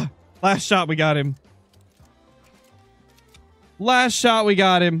 Ah, last shot we got him. Last shot we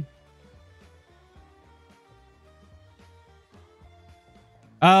got him.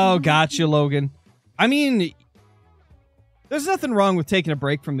 Oh, gotcha, Logan. I mean, there's nothing wrong with taking a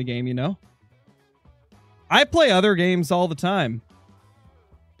break from the game, you know? I play other games all the time.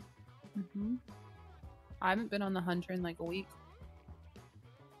 Mm-hmm. I haven't been on the hunter in like a week.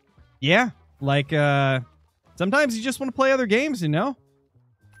 Yeah, like, sometimes you just want to play other games, you know?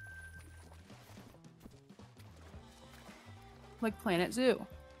 Like Planet Zoo.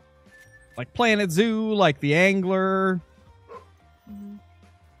 Like Planet Zoo, like The Angler. Mm-hmm.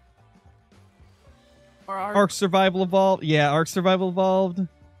 Or Ark Survival Evolved. Yeah, Ark Survival Evolved.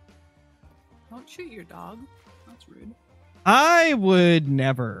 Don't shoot your dog. That's rude. I would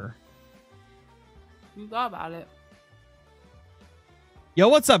never. You thought about it. Yo,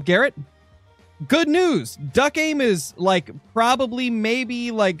 what's up, Garrett? Good news. Duck aim is like probably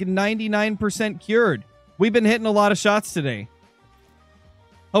maybe like 99% cured. We've been hitting a lot of shots today.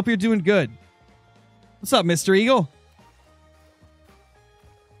 Hope you're doing good. What's up, Mr. Eagle?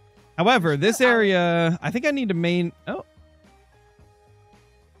 However, this area, I think I need to main... Oh.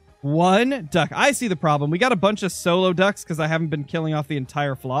 One duck. I see the problem. We got a bunch of solo ducks because I haven't been killing off the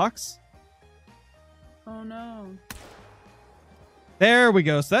entire flocks. Oh, no. There we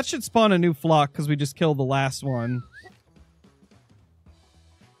go. So that should spawn a new flock because we just killed the last one.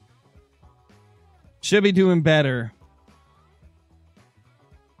 Should be doing better.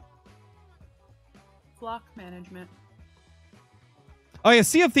 Flock management. Oh, yeah.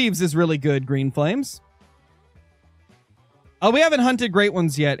 Sea of Thieves is really good, Green Flames. Oh, we haven't hunted great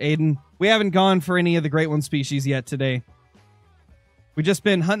ones yet, Aiden. We haven't gone for any of the great one species yet today. We've just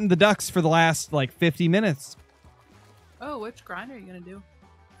been hunting the ducks for the last, like, 50 minutes. Oh, which grind are you going to do?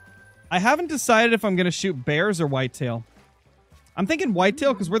 I haven't decided if I'm going to shoot bears or whitetail. I'm thinking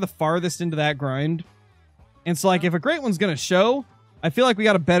whitetail because we're the farthest into that grind. And so, like, if a great one's going to show, I feel like we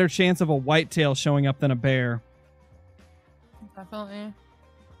got a better chance of a whitetail showing up than a bear. Definitely.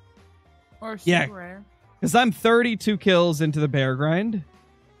 Or super rare. Because I'm 32 kills into the bear grind.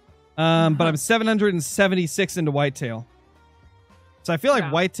 But I'm 776 into whitetail. So I feel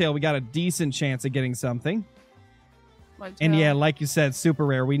like whitetail, we got a decent chance of getting something. Whitetail. And yeah, like you said, super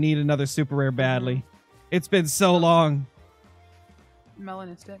rare. We need another super rare badly. It's been so long.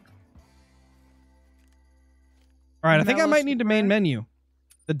 Melanistic. All right, I think I might need to main menu.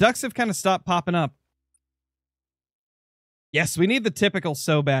 The ducks have kind of stopped popping up. Yes, we need the typical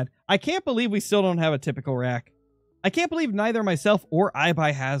so bad. I can't believe we still don't have a typical rack. I can't believe neither myself or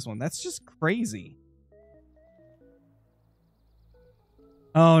iBuy has one. That's just crazy.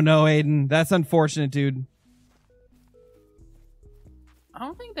 Oh no, Aiden. That's unfortunate, dude. I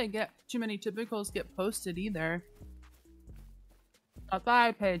don't think they get too many typicals get posted either. Not that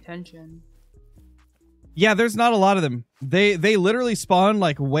I pay attention. Yeah, there's not a lot of them. They literally spawn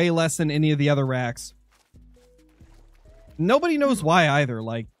like way less than any of the other racks. Nobody knows why either.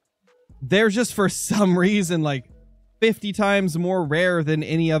 Like, they're just for some reason like 50 times more rare than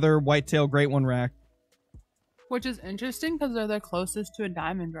any other Whitetail Great One rack. Which is interesting because they're the closest to a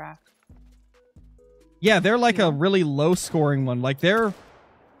diamond rack. Yeah, they're like a really low scoring one. Like they're,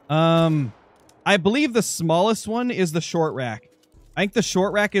 I believe the smallest one is the short rack. I think the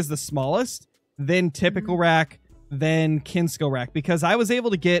short rack is the smallest, then typical rack, then Kinsko rack. Because I was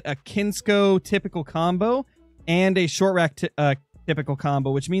able to get a Kinsko typical combo and a short rack typical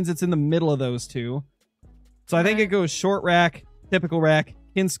combo, which means it's in the middle of those two. So I think it goes short rack, typical rack,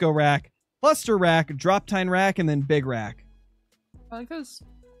 Kinsko rack, cluster rack, drop tine rack, and then big rack. I like this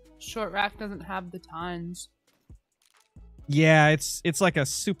short rack doesn't have the tines. Yeah, it's like a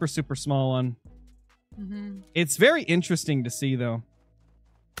super small one. It's very interesting to see though.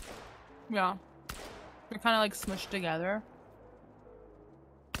 Yeah, they're kind of like smushed together.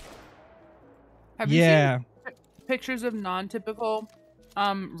 Have you seen pictures of non-typical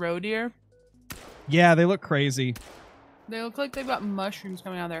roe deer? Yeah, they look crazy. They look like they've got mushrooms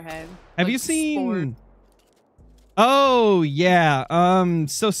coming out of their head. Have like you seen? sport. Oh yeah.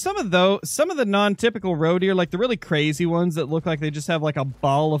 So some of the non-typical roe deer, like the really crazy ones that look like they just have like a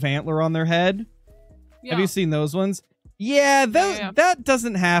ball of antler on their head. Yeah. Have you seen those ones? Yeah, that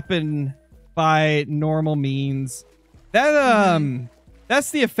doesn't happen by normal means. That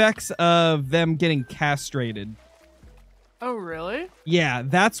that's the effects of them getting castrated. Oh really? Yeah,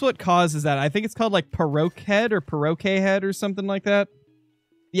 that's what causes that. I think it's called like Paroque head or Paroque head or something like that.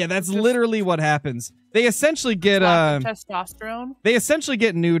 Yeah, that's just literally what happens. They essentially get testosterone. They essentially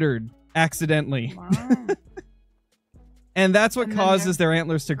get neutered accidentally. Wow. And that's what causes their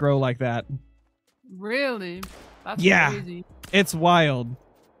antlers to grow like that. Really? That's crazy. It's wild.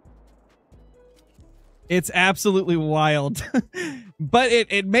 It's absolutely wild. But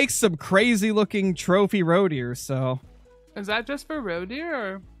it makes some crazy looking trophy roe deer, so. Is that just for roe deer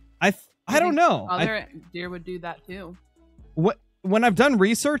or I don't know. Other deer would do that too. When I've done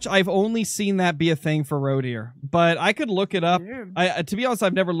research, I've only seen that be a thing for roe deer. But I could look it up. To be honest,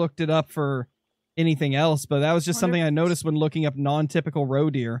 I've never looked it up for anything else, but that was just something I noticed when looking up non-typical roe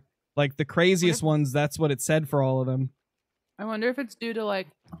deer. Like the craziest ones, that's what it said for all of them. I wonder if it's due to like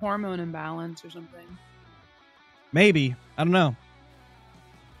hormone imbalance or something. Maybe. I don't know.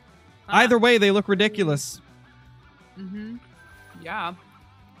 Either way, they look ridiculous. Yeah.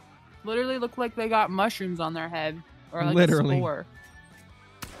 Literally look like they got mushrooms on their head. Or like literally. A spore.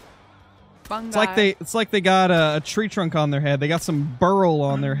 Fungi. It's like they got a tree trunk on their head. They got some burl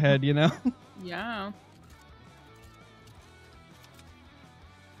on their head, you know? Yeah.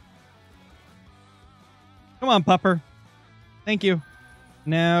 Come on, pupper. Thank you.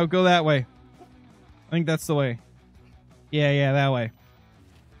 Now go that way. I think that's the way. Yeah, that way.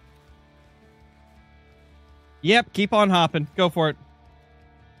 Yep, keep on hopping. Go for it.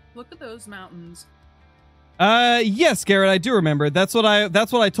 Look at those mountains. Yes, Garrett, I do remember. That's what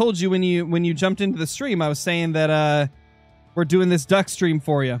I told you when you jumped into the stream. I was saying that we're doing this duck stream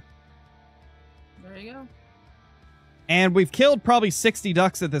for you. There you go. And we've killed probably 60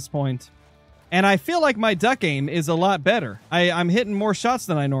 ducks at this point. And I feel like my duck aim is a lot better. I'm hitting more shots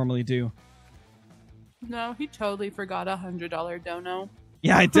than I normally do. No, he totally forgot $100 dono.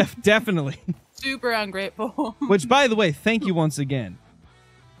 Yeah, I definitely. Super ungrateful. Which, by the way, thank you once again.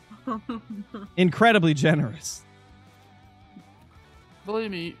 Incredibly generous. Believe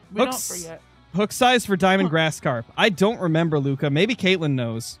me, we don't forget. Hook size for diamond grass carp. I don't remember, Luca. Maybe Caitlin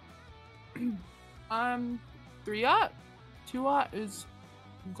knows. 3-aught. 2-aught is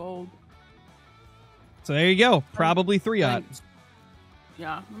gold. So there you go. Probably 3-aught.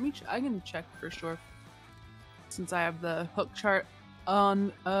 Yeah, I'm gonna check for sure. Since I have the hook chart on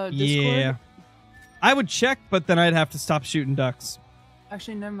Discord. Yeah. I would check, but then I'd have to stop shooting ducks.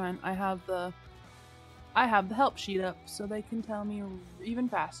 Actually, never mind. I have the help sheet up, so they can tell me even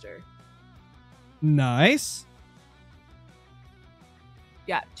faster. Nice.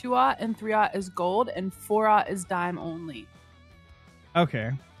 Yeah, 2-aught and 3-aught is gold, and 4-aught is dime only.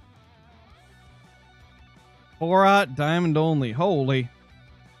 Okay. 4-aught, diamond only. Holy.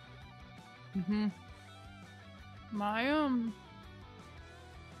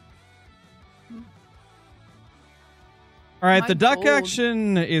 All right, My the duck gold.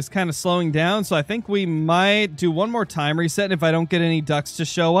 action is kind of slowing down, so I think we might do one more time reset, and if I don't get any ducks to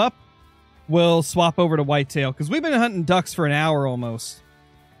show up, we'll swap over to whitetail, because we've been hunting ducks for an hour almost.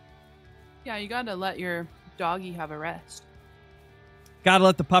 Yeah, you gotta let your doggy have a rest. Gotta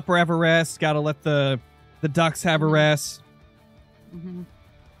let the pupper have a rest, gotta let the ducks have a rest. Mm-hmm.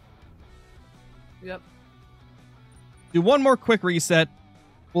 Yep. Do one more quick reset.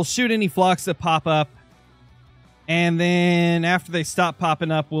 We'll shoot any flocks that pop up. And then after they stop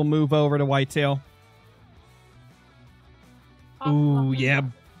popping up, we'll move over to whitetail. Ooh, yeah.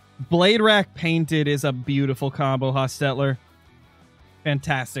 Blade Rack Painted is a beautiful combo, Hostetler.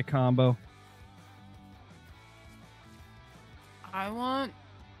 Fantastic combo. I want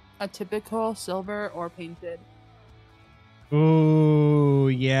a typical silver or painted. Ooh,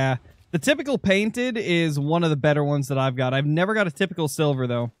 yeah. The typical painted is one of the better ones that I've got. I've never got a typical silver,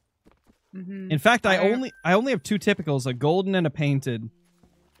 though. Mm-hmm. In fact, I only have two typicals, a golden and a painted.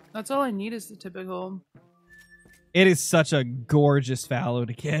 That's all I need is the typical. It is such a gorgeous fallow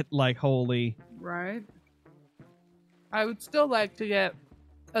to get, like, holy. Right? I would still like to get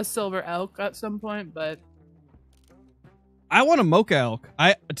a silver elk at some point, but... I want a mocha elk.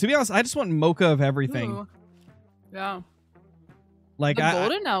 To be honest, I just want mocha of everything. Ooh. Yeah. Like the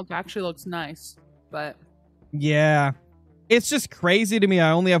golden elk actually looks nice, but... Yeah. It's just crazy to me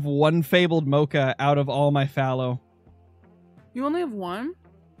I only have one fabled mocha out of all my fallow. You only have one?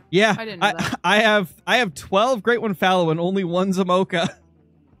 Yeah. I didn't know that. I have 12 Great One fallow and only one's a mocha.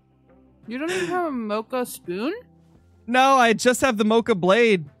 You don't even have a mocha spoon? No, I just have the mocha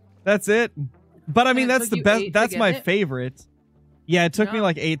blade. That's it. But I mean, that's the best. That's my favorite. Yeah, it took me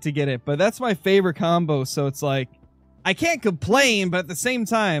like 8 to get it, but that's my favorite combo. So it's like, I can't complain, but at the same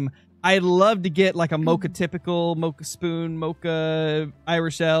time, I'd love to get like a mocha typical, mocha spoon, mocha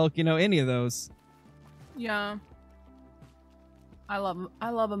Irish elk, you know, any of those. Yeah. I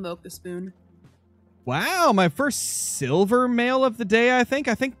love a mocha spoon. Wow, my first silver male of the day, I think.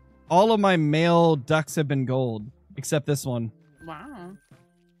 I think all of my male ducks have been gold, except this one. Wow.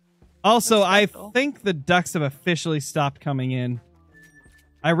 Also, I think the ducks have officially stopped coming in.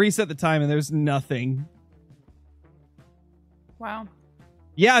 I reset the time and there's nothing. Wow.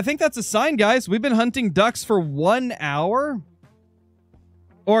 Yeah, I think that's a sign, guys. We've been hunting ducks for 1 hour.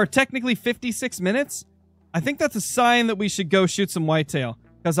 Or technically 56 minutes. I think that's a sign that we should go shoot some whitetail.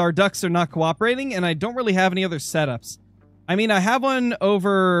 Because our ducks are not cooperating and I don't really have any other setups. I mean, I have one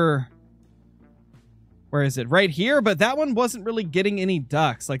over... Where is it? Right here, but that one wasn't really getting any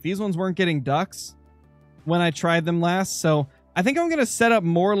ducks. Like, these ones weren't getting ducks when I tried them last. So, I think I'm going to set up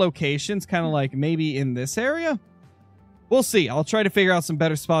more locations, kind of like maybe in this area. We'll see. I'll try to figure out some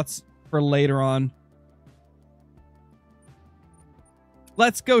better spots for later on.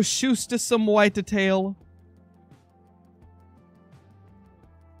 Let's go shoot some whitetail.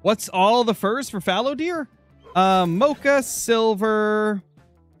 What's all the furs for fallow deer? Mocha, silver,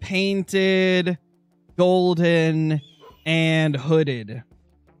 painted... golden, and hooded.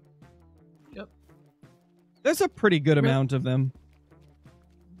 Yep. There's a pretty good amount of them.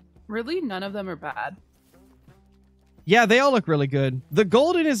 Really? None of them are bad? Yeah, they all look really good. The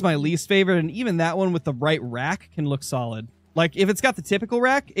golden is my least favorite, and even that one with the right rack can look solid. Like, if it's got the typical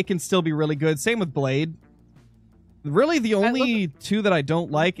rack, it can still be really good. Same with blade. Really, the only two that I don't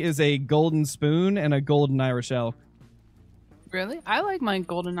like is a golden spoon and a golden Irish elk. Really? I like my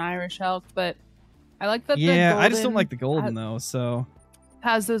golden Irish elk, but... I like that. Yeah, I just don't like the golden though. So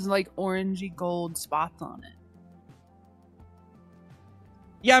has those like orangey gold spots on it.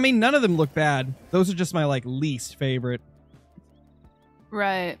 Yeah, I mean none of them look bad. Those are just my like least favorite.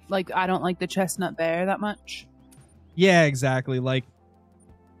 Right, like I don't like the chestnut bear that much. Yeah, exactly. Like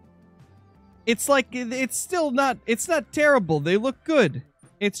it's like it's still not. It's not terrible. They look good.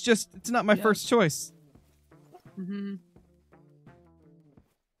 It's not my first choice. Mm-hmm.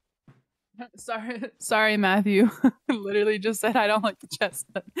 Sorry, Matthew. Literally just said I don't like the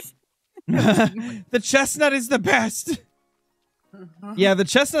chestnut. The chestnut is the best. Yeah, the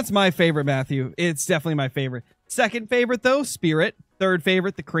chestnut's my favorite, Matthew. It's definitely my favorite. Second favorite, though, Spirit. Third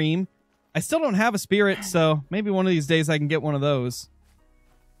favorite, the Cream. I still don't have a Spirit, so maybe one of these days I can get one of those.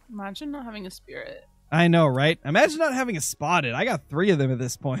 Imagine not having a Spirit. I know, right? Imagine not having a Spotted. I got 3 of them at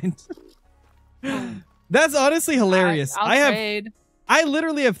this point. That's honestly hilarious. I'll trade. I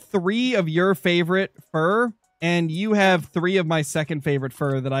literally have 3 of your favorite fur, and you have 3 of my second favorite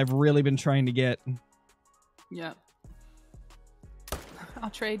fur that I've really been trying to get. Yep. I'll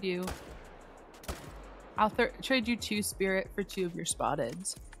trade you. I'll trade you 2 Spirit for 2 of your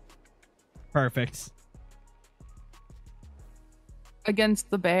Spotteds. Perfect. Against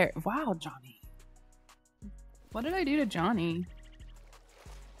the bear. Wow, Johnny. What did I do to Johnny?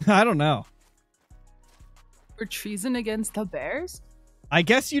 I don't know. For treason against the Bears? I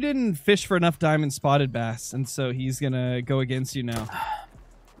guess you didn't fish for enough diamond spotted bass, and so he's gonna go against you now.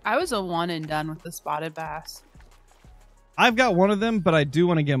 I was a one and done with the spotted bass. I've got one of them, but I do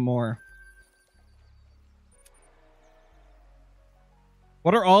want to get more.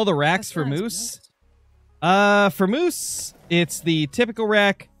 What are all the racks for moose? For moose, it's the typical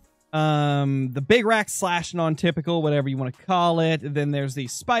rack, the big rack / non-typical, whatever you want to call it. Then there's the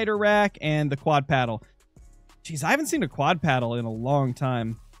spider rack and the quad paddle. Jeez, I haven't seen a quad paddle in a long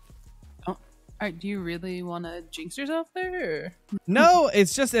time. Oh, all right, do you really want to jinx yourself there? No,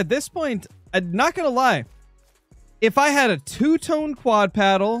 it's just at this point, I'm not going to lie. If I had a two-tone quad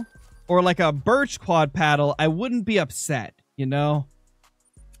paddle or like a birch quad paddle, I wouldn't be upset, you know?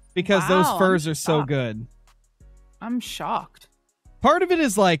 Because those furs are so good. I'm shocked. Part of it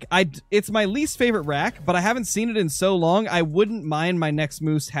is like, it's my least favorite rack, but I haven't seen it in so long, I wouldn't mind my next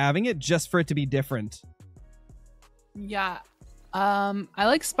moose having it just for it to be different. Yeah. I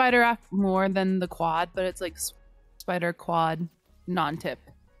like spider rack more than the quad, but it's like spider quad non-tip.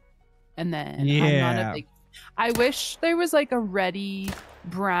 And then I'm not a big... I wish there was like a reddy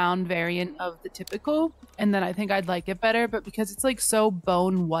brown variant of the typical, and then I think I'd like it better, but because it's like so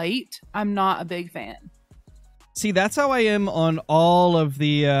bone white, I'm not a big fan. See, that's how I am on all of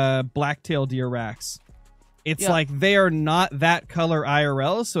the blacktail deer racks. It's like they are not that color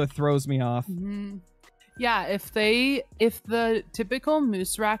IRL, so it throws me off. Mm-hmm. Yeah, if the typical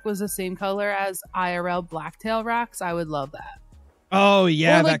moose rack was the same color as IRL blacktail racks, I would love that. Oh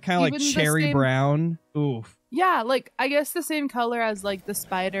yeah, or, like, that kind of like cherry brown. Oof. Yeah, like I guess the same color as like the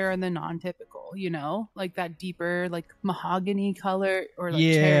spider and the non-typical, you know, like that deeper like mahogany color or like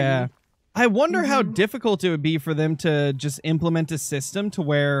cherry. I wonder how difficult it would be for them to just implement a system to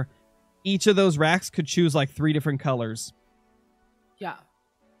where each of those racks could choose like 3 different colors. Yeah.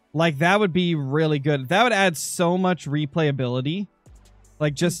 Like that would be really good. That would add so much replayability.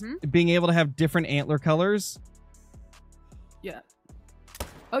 Like just being able to have different antler colors. Yeah.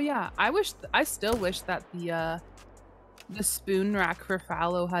 Oh yeah, I still wish that the spoon rack for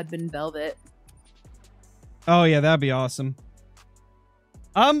fallow had been velvet. Oh yeah, that'd be awesome.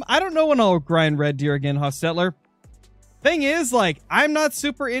 I don't know when I'll grind red deer again, Hostetler. Thing is, like, I'm not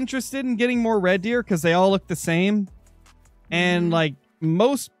super interested in getting more red deer because they all look the same. And like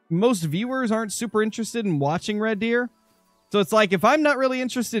most viewers aren't super interested in watching red deer. So it's like if I'm not really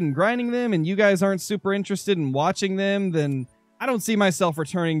interested in grinding them and you guys aren't super interested in watching them, then I don't see myself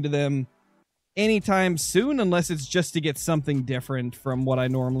returning to them anytime soon unless it's just to get something different from what I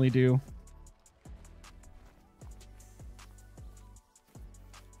normally do.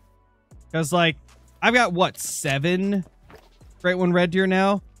 Because, like, I've got, what, 7 Great One Red Deer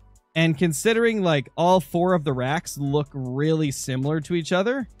now? And considering, like, all 4 of the racks look really similar to each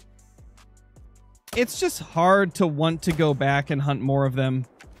other, it's just hard to want to go back and hunt more of them.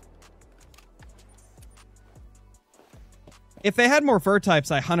 If they had more fur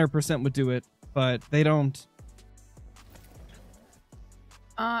types, I 100% would do it, but they don't.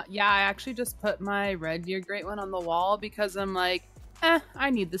 Yeah, I actually just put my red deer Great One on the wall because I'm like, I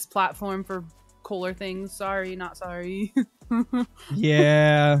need this platform for cooler things. Sorry, not sorry.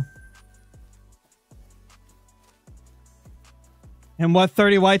 Yeah. And what,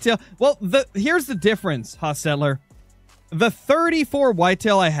 30 whitetail? Well, here's the difference, Hostetler. The 34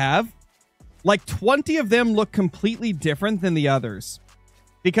 whitetail I have, like 20 of them look completely different than the others.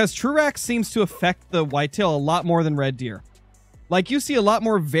 Because True Rack seems to affect the whitetail a lot more than red deer. Like, you see a lot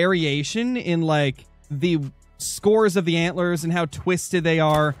more variation in, like, the scores of the antlers and how twisted they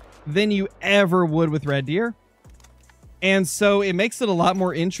are than you ever would with red deer. And so it makes it a lot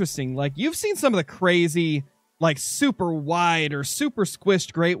more interesting. Like, you've seen some of the crazy, like, super wide or super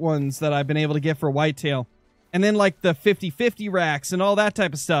squished great ones that I've been able to get for whitetail. And then, like, the 50-50 racks and all that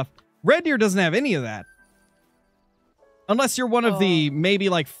type of stuff. Red deer doesn't have any of that. Unless you're one of the maybe,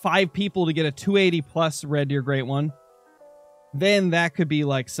 like, 5 people to get a 280 plus red deer great one. Then that could be,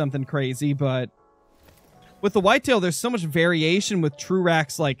 like, something crazy, but with the whitetail, there's so much variation with True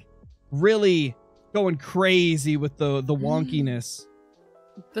Racks, like, really going crazy with the wonkiness.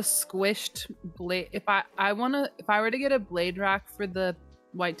 The squished blade. If I were to get a blade rack for the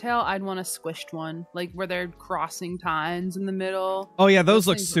whitetail, I'd want a squished one, like where they're crossing tines in the middle. Oh yeah, those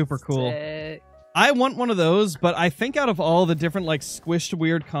look super cool. Sick. I want one of those, but I think out of all the different, like, squished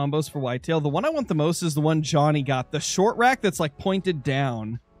weird combos for whitetail, the one I want the most is the one Johnny got. The short rack that's, like, pointed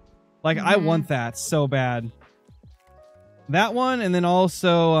down. Like, I want that so bad. That one, and then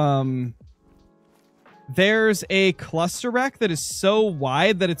also, There's a cluster rack that is so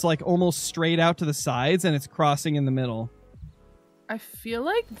wide that it's like almost straight out to the sides and it's crossing in the middle. I feel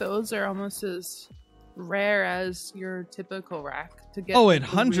like those are almost as rare as your typical rack to get. Oh, it the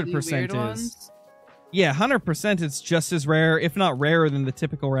 100% weird is. ones. Yeah, 100% it's just as rare, if not rarer than the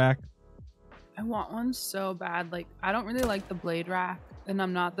typical rack. I want one so bad. Like, I don't really like the blade rack, and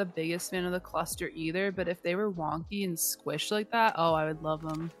I'm not the biggest fan of the cluster either, but if they were wonky and squished like that, oh, I would love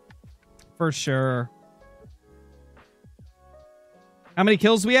them. For sure. How many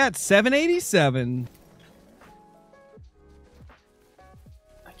kills we at? 787.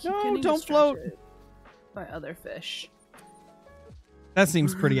 I keep No, getting don't float. distracted by other fish. That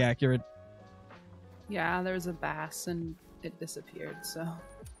seems pretty accurate. Yeah, there was a bass and it disappeared, so.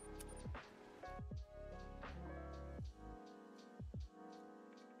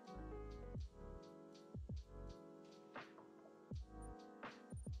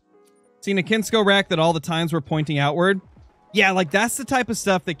 Seen a Kinsko rack that all the times we're pointing outward. Yeah, like that's the type of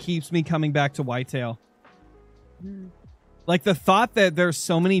stuff that keeps me coming back to whitetail. Like the thought that there's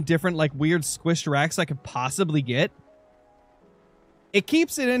so many different like weird squished racks I could possibly get. It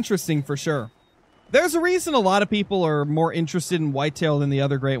keeps it interesting for sure. There's a reason a lot of people are more interested in whitetail than the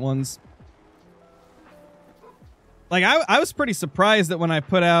other great ones. Like I was pretty surprised that when I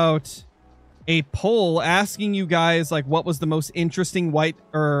put out a poll asking you guys like what was the most interesting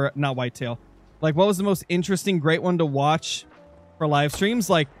not whitetail. Like what was the most interesting great one to watch for live streams?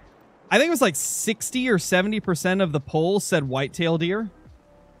 Like I think it was like 60 or 70% of the poll said whitetail deer.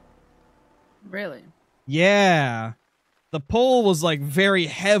 Really? Yeah. The poll was like very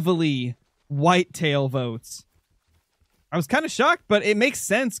heavily whitetail votes. I was kind of shocked, but it makes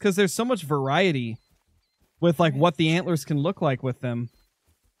sense because there's so much variety with like what the antlers can look like with them.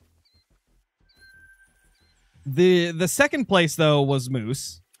 The second place though was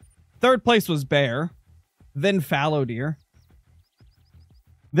moose. Third place was bear. Then fallow deer.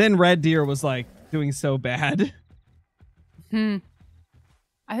 Then red deer was like doing so bad. I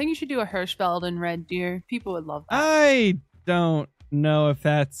think you should do a Hirschfeld and red deer. People would love that. I don't know if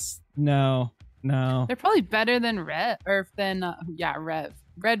that's no. They're probably better than red red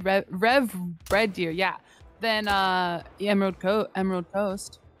deer. Yeah, than Emerald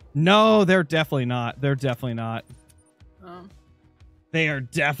Coast. No, they're definitely not. They're definitely not. Oh. They are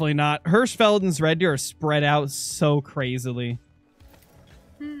definitely not. Hirschfelden's red deer are spread out so crazily.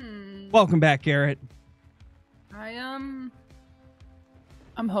 Welcome back, Garrett. I'm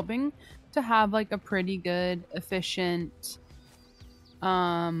hoping to have like a pretty good, efficient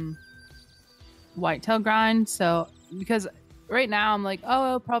whitetail grind. So because right now I'm like, oh,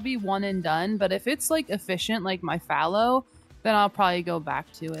 it'll probably one and done. But if it's like efficient, like my fallow, then I'll probably go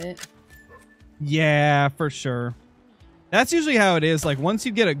back to it. Yeah, for sure. That's usually how it is. Like once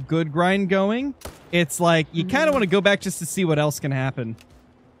you get a good grind going, it's like you kind of want to go back just to see what else can happen.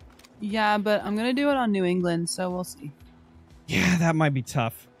 Yeah, but I'm gonna do it on New England, so we'll see. Yeah, that might be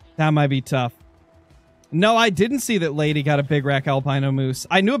tough. That might be tough. No, I didn't see that Lady got a big rack albino moose.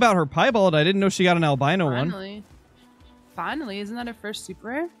 I knew about her piebald. I didn't know she got an albino one. Finally, isn't that her first super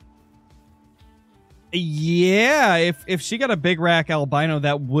rare? Yeah, if she got a big rack albino,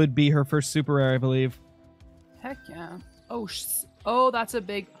 that would be her first super rare, I believe. Heck yeah. Oh, that's a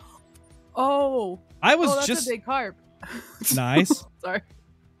big. Oh, that's a big carp. Nice. Sorry.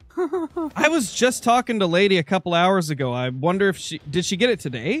 I was just talking to Lady a couple hours ago. I wonder if did she get it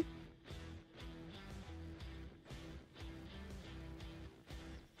today?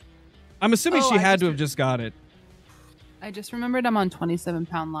 I'm assuming she had to have just got it. I just remembered I'm on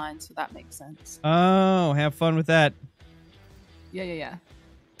 27-pound line, so that makes sense. Oh, have fun with that. Yeah.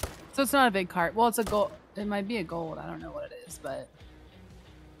 So it's not a big carp. Well, it's a gold. It might be a gold. I don't know what it is, but.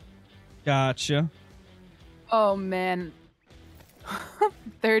 Gotcha. Oh man.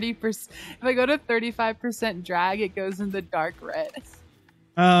 30%. If I go to 35% drag, it goes into dark red.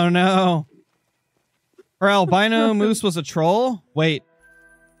 Oh no. Her albino moose was a troll? Wait.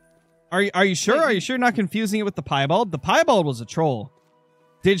 Are you sure? Are you sure you're not confusing it with the piebald? The piebald was a troll.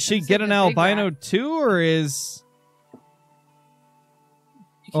 Did she get an albino too, or is?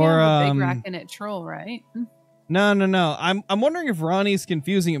 You can't have a big rack in it troll, right? No. I'm wondering if Ronnie's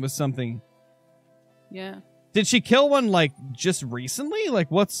confusing it with something. Yeah. Did she kill one like just recently?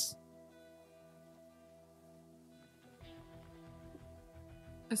 Like what's?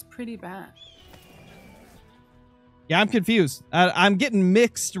 It's pretty bad. Yeah, I'm confused. I'm getting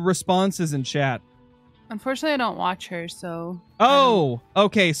mixed responses in chat. Unfortunately, I don't watch her, so... Oh,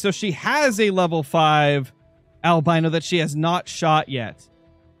 okay. So she has a level 5 albino that she has not shot yet.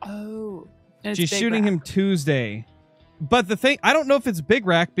 Oh. She's shooting him Tuesday. But the thing... I don't know if it's big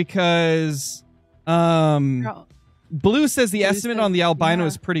rack because Girl, Blue says the Blue estimate says- on the albino yeah.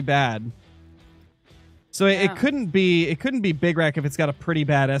 is pretty bad. So Yeah. it couldn't be Big Rack if it's got a pretty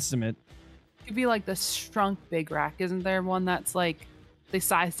bad estimate. It could be like the shrunk big rack. Isn't there one that's like they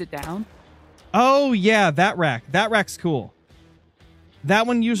sized it down? Oh yeah, that rack. That rack's cool. That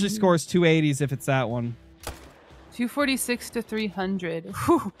one usually scores 280s if it's that one. 246 to 300.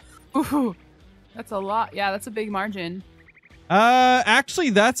 Whew. Whew. That's a lot. Yeah, that's a big margin.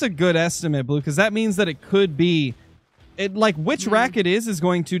 Actually, that's a good estimate, Blue, because that means that it could be, like which rack it is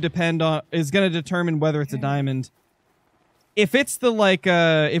going to determine whether it's a diamond. If it's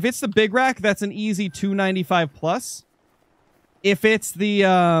the big rack, that's an easy 295 plus. If it's the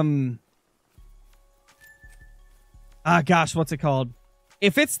gosh, what's it called?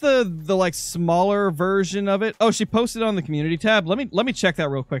 If it's the like smaller version of it. Oh, she posted on the community tab. Let me check that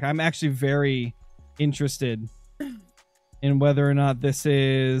real quick. I'm actually very interested in whether or not this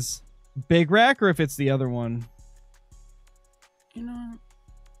is big rack or if it's the other one. You know.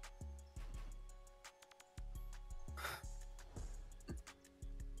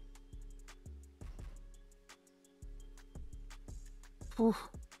 Oof,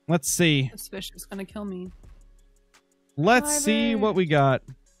 Let's see. this fish is gonna kill me. Let's see what we got.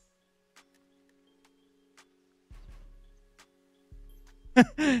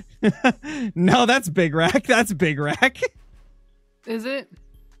 No, that's big rack. That's big rack. Is it?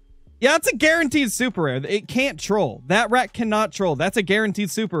 Yeah, it's a guaranteed super rare. It can't troll. That rack cannot troll. That's a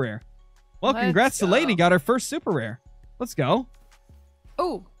guaranteed super rare. Well, Let's congrats to go. Lady. Got her first super rare. Let's go.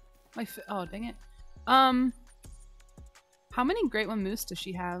 Oh, oh, dang it. How many Great One Moose does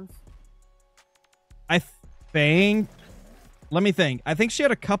she have? I think. Let me think. I think she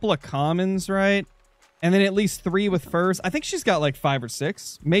had a couple of commons, right? And then at least 3 with furs. I think she's got like 5 or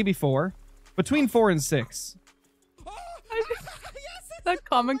 6, maybe 4. Between 4 and 6. That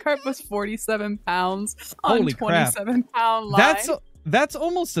common carp was 47 pounds on Holy crap. 27-pound line. That's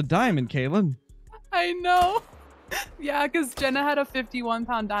almost a diamond, Caitlin. I know. Yeah, because Jenna had a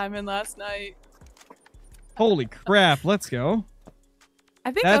 51-pound diamond last night. Holy crap. Let's go.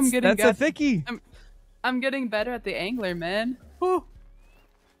 I think I'm getting That's a thickie. I'm getting better at the angler, man. Whew.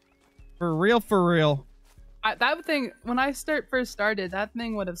 For real, for real. That thing, when I first started, that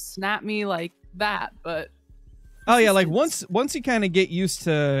thing would have snapped me like that, but... Oh yeah, like once you kind of get used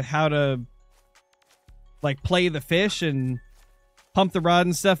to how to like play the fish and pump the rod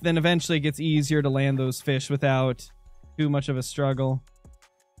and stuff, then eventually it gets easier to land those fish without too much of a struggle.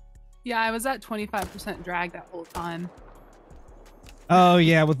 Yeah, I was at 25% drag that whole time. Oh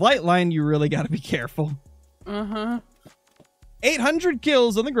yeah, with light line you really got to be careful. 800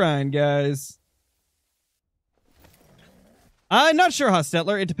 kills on the grind, guys. I'm not sure,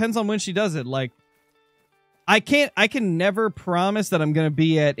 Hostetler. It depends on when she does it. Like, I can never promise that I'm going to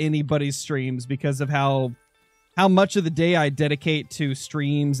be at anybody's streams because of how much of the day I dedicate to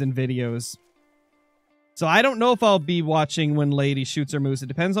streams and videos. So I don't know if I'll be watching when Lady shoots her moose. It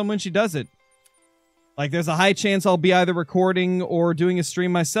depends on when she does it. Like, there's a high chance I'll be either recording or doing a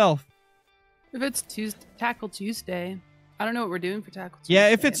stream myself. If it's Tackle Tuesday, I don't know what we're doing for Tackle Tuesday. Yeah,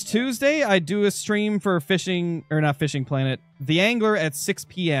 if it's Tuesday, I do a stream for Fishing, or not Fishing Planet, The Angler at 6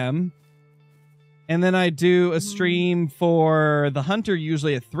 p.m. And then I do a stream for The Hunter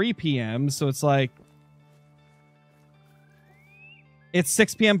usually at 3 p.m. So it's like... It's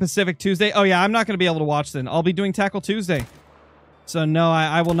 6 p.m. Pacific Tuesday. Oh yeah, I'm not going to be able to watch then. I'll be doing Tackle Tuesday. So no,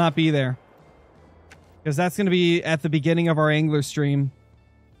 I will not be there. Because that's going to be at the beginning of our Angler stream.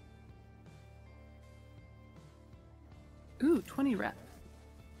 Ooh, 20 rep.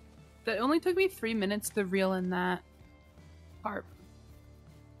 That only took me 3 minutes to reel in that carp.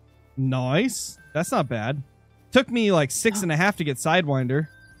 Nice. That's not bad. Took me like 6.5 to get Sidewinder.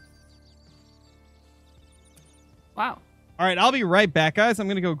 Wow. All right, I'll be right back, guys. I'm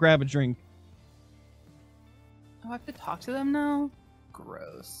going to go grab a drink. Oh, I have to talk to them now?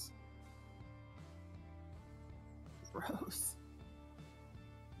 Gross. Gross.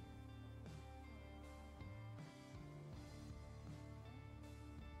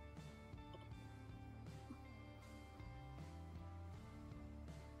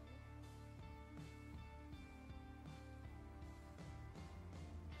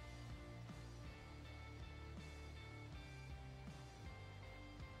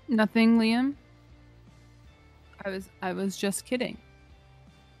 Nothing, Liam. I was just kidding.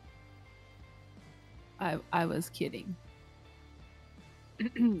 I was kidding.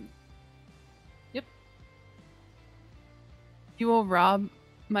 Yep. You will rob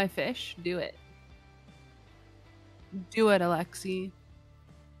my fish? Do it. Do it, Alexi.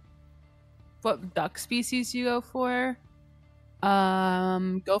 What duck species you go for?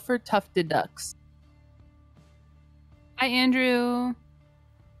 Go for tufted ducks. Hi, Andrew.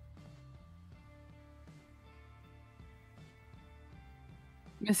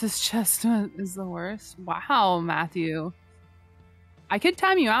 Mrs. Chestnut is the worst. Wow, Matthew. I could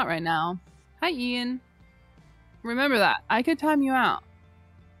time you out right now. Hi, Ian. Remember that. I could time you out.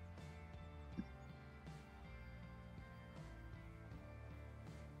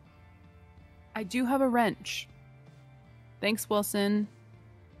 I do have a wrench. Thanks, Wilson.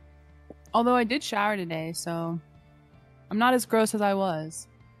 Although I did shower today, so I'm not as gross as I was.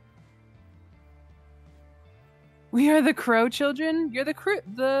 We are the crow children. You're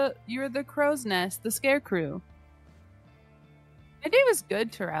the crow's nest, the scare crew. My day was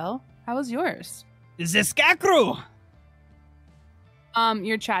good, Terrell. How was yours? The scarecrow.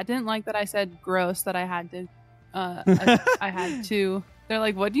 Your chat didn't like that I said gross, that I had to I had to. They're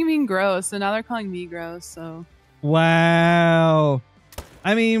like, what do you mean gross? So now they're calling me gross, so Wow.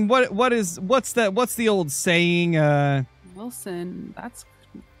 I mean, what's the old saying? Wilson, that's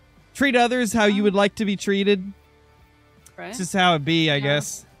Treat others how you would like to be treated. right. It's just how it be, I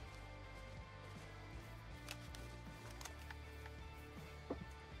guess.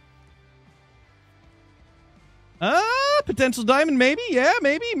 Potential diamond, maybe. Yeah,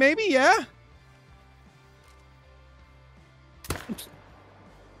 maybe, yeah.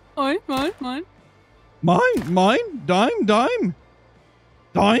 Mine. Mine, dime.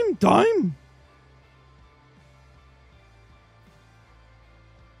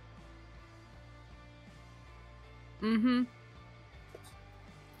 Mm-hmm.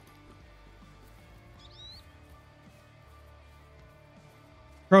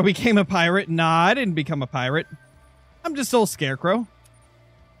 Crow became a pirate. Nah, I didn't become a pirate. I'm just old Scarecrow.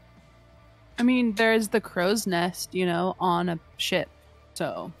 I mean, there's the crow's nest, on a ship.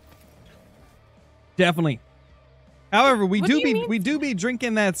 So Definitely. However, we What do do you mean? be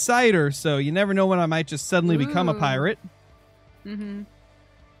drinking that cider, so you never know when I might just suddenly become a Ooh. pirate. Mm-hmm.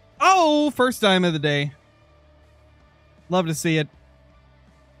 Oh, first time of the day. Love to see it.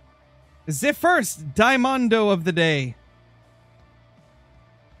 The first Diamondo of the day.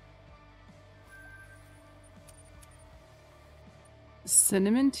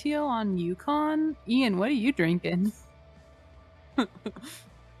 Cinnamon teal on Yukon? Ian, what are you drinking?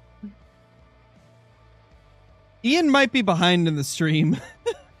 Ian might be behind in the stream.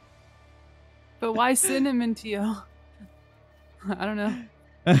 But why cinnamon teal? I don't know.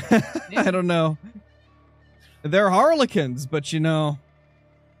 I don't know. They're harlequins, but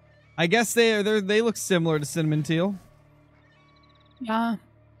I guess they look similar to cinnamon teal. Yeah.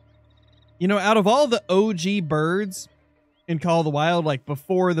 Out of all the OG birds in Call of the Wild, like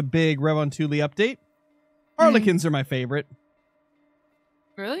before the big Revontuli update, harlequins are my favorite.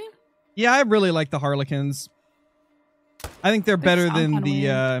 Really? Yeah, I really like the harlequins. I think they're better sound than kinda the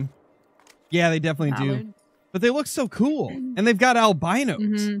weird. yeah, they definitely do. Mallard. But they look so cool. And they've got albinos.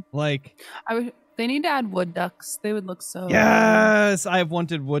 Mhm. Like, They need to add wood ducks. They would look so yes, I have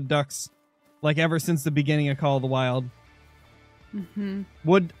wanted wood ducks like ever since the beginning of Call of the Wild. Mm-hmm.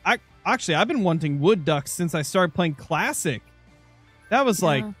 Actually, I've been wanting wood ducks since I started playing Classic. That was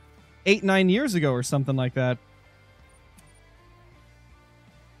like 8-9 years ago or something like that.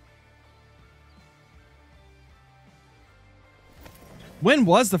 When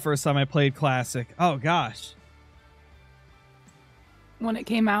was the first time I played Classic? Oh gosh. When it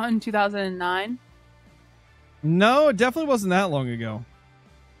came out in 2009. No, it definitely wasn't that long ago.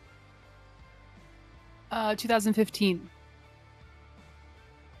 2015.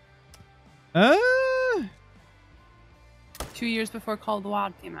 2 years before Call of the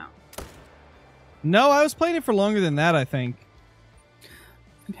Wild came out. No, I was playing it for longer than that, I think.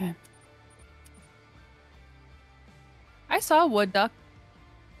 Okay. I saw a wood duck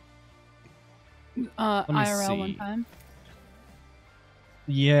IRL one time.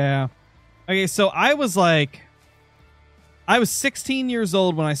 Yeah. Okay, so I was 16 years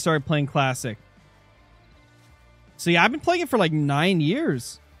old when I started playing Classic. So yeah, I've been playing it for like 9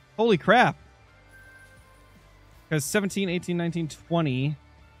 years. Holy crap. Because 17, 18, 19, 20.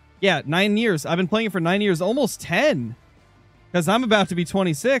 Yeah, 9 years. I've been playing it for 9 years, almost 10. Because I'm about to be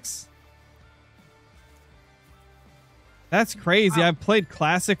 26. That's crazy. Wow. I've played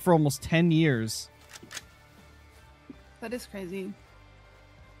Classic for almost 10 years. That is crazy.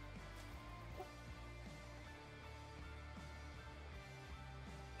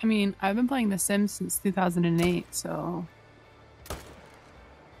 I mean, I've been playing The Sims since 2008, so...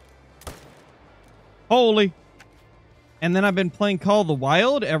 Holy. And then I've been playing Call of the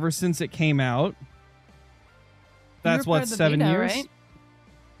Wild ever since it came out. That's You were part what, of the 7 beta, years? right?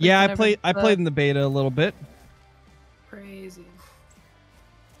 Yeah, I whenever played in the beta a little bit. Crazy.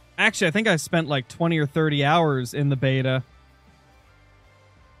 Actually, I think I spent like 20 or 30 hours in the beta.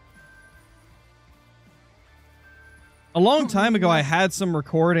 A long time ago, I had some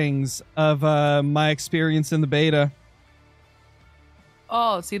recordings of my experience in the beta.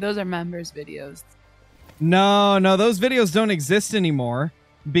 Oh, see, those are members' videos. No, those videos don't exist anymore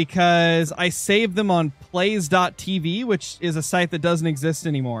because I saved them on plays.tv, which is a site that doesn't exist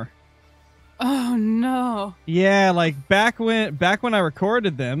anymore. Oh, no. Yeah, like back when I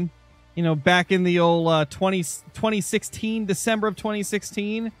recorded them, you know, back in the old 2016, December of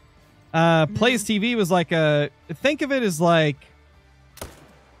 2016, Plays TV was like think of it as like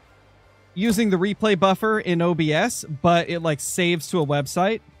using the replay buffer in OBS, but it like saves to a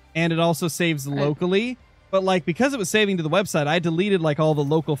website and it also saves locally. But like because it was saving to the website, I deleted like all the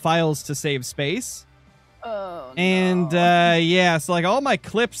local files to save space. Oh, and yeah, so like all my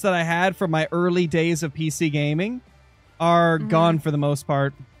clips that I had from my early days of PC gaming are gone for the most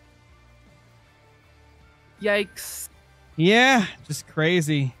part. Yikes. Yeah, just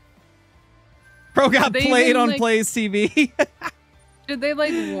crazy. Pro got played on Plays TV. Did they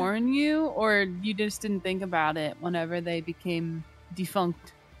like warn you, or you just didn't think about it whenever they became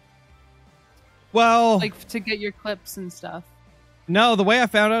defunct? Well, like to get your clips and stuff. No, the way I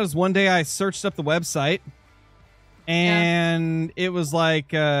found out is one day I searched up the website, and it was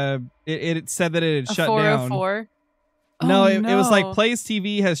like it said that it had shut down. 404? No, it was like Plays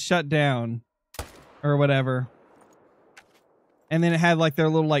TV has shut down, or whatever. And then it had like their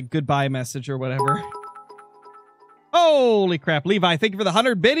little like goodbye message or whatever. Holy crap, Levi! Thank you for the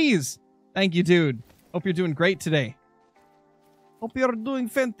 100 biddies. Thank you, dude. Hope you're doing great today. Hope you're doing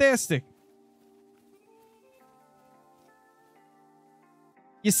fantastic.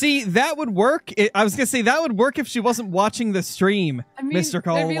 You see, that would work. I was going to say that would work if she wasn't watching the stream, I mean, Mr.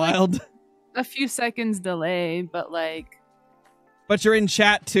 Call Wild. Like a few seconds delay, but like... But you're in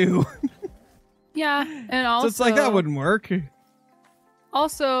chat, too. Yeah, and also... So it's like, that wouldn't work.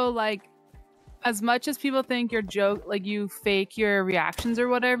 Also, like, as much as people think you're like you fake your reactions or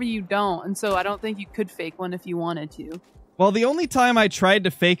whatever, you don't. And so I don't think you could fake one if you wanted to. Well, the only time I tried to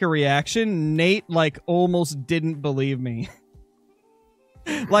fake a reaction, Nate, like, almost didn't believe me.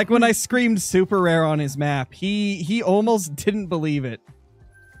 Like when I screamed super rare on his map, he almost didn't believe it.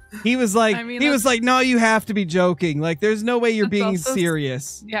 He was like, no, you have to be joking. Like, there's no way you're being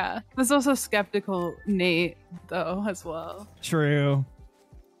serious. Yeah, there's also skeptical Nate though as well. True.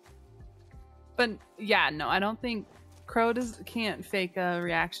 But yeah, no, I don't think Crow can't fake a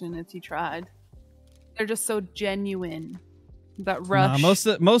reaction if he tried. They're just so genuine. That rush.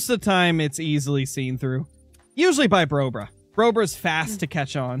 Nah, most of the time it's easily seen through. Usually by Brobra. Brobra's fast to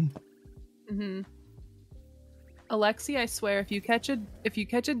catch on. Alexi, I swear, if you catch a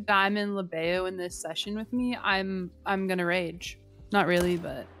diamond Labeo in this session with me, I'm gonna rage. Not really,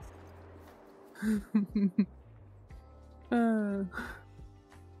 but.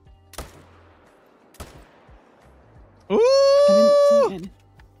 Ooh!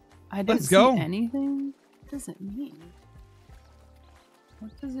 I didn't see anything. What does it mean?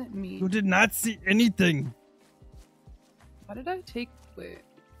 What does it mean? You did not see anything. What did I take? Wait.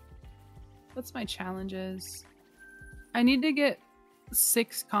 What's my challenges? I need to get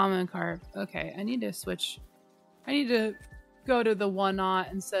 6 common carp. Okay, I need to switch. I need to go to the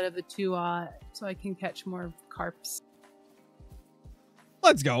 1-aught instead of the 2-aught so I can catch more carps.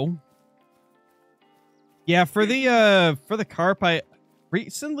 Let's go. Yeah, for the carp, I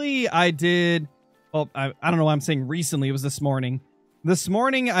did. Well, I don't know why I'm saying recently. It was this morning. This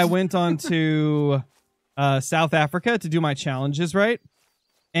morning I went on to South Africa to do my challenges, right?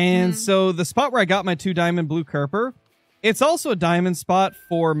 And so the spot where I got my 2 diamond blue carper, it's also a diamond spot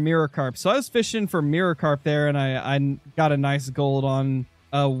for mirror carp. So I was fishing for mirror carp there, and I got a nice gold on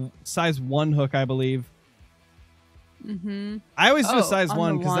a size 1 hook, I believe. I always do a size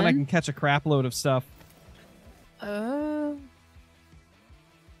 1 because then I can catch a crap load of stuff. Yeah,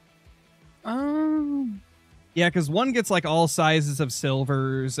 because 1 gets like all sizes of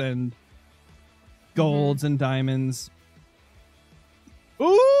silvers and golds and diamonds.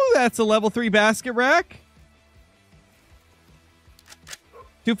 Ooh, that's a level 3 basket rack.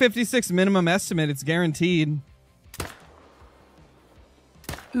 256 minimum estimate. It's guaranteed.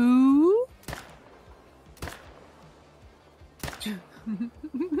 Ooh.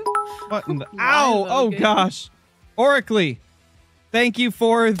 What in the... Ow! Oh, gosh. Oracly, thank you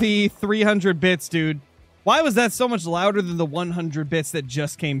for the 300 bits, dude. Why was that so much louder than the 100 bits that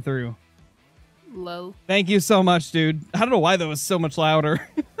just came through? Low. Thank you so much, dude. I don't know why that was so much louder.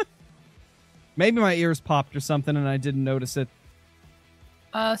 Maybe my ears popped or something and I didn't notice it.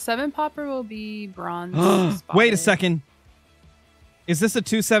 7 popper will be bronze. Wait a second. Is this a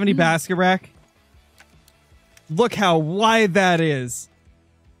 270 basket rack? Look how wide that is.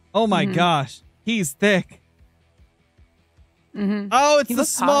 Oh my gosh. He's thick. Oh, it's the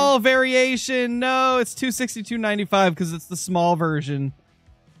small variation. No, it's 262.95 because it's the small version.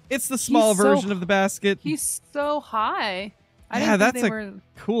 It's the small version of the basket. He's so high. Yeah, that's a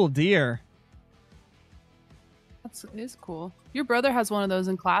cool deer. That is cool. Your brother has one of those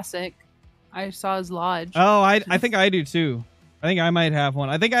in Classic. I saw his lodge. Oh, I think I do too. I think I might have one.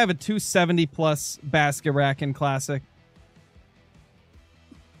 I think I have a 270 plus basket rack in Classic.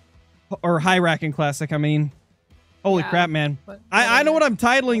 Or high rack in Classic, I mean. Holy crap, man. I know what I'm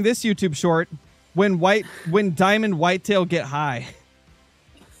titling this YouTube short. When Diamond Whitetail Get High.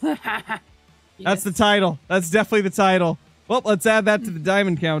 That's the title. That's definitely the title. Well, let's add that to the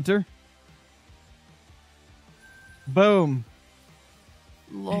diamond counter. Boom.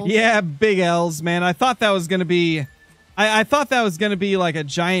 Lol. Yeah, big L's, man. I thought that was gonna be I thought that was gonna be like a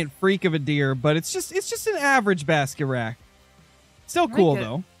giant freak of a deer, but it's just an average basket rack. Still cool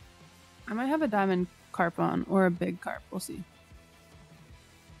though. I might have a diamond carp on or a big carp. We'll see.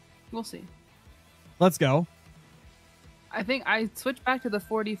 We'll see. Let's go. I think I switched back to the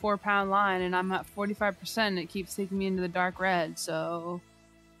 44-pound line, and I'm at 45%, and it keeps taking me into the dark red, so...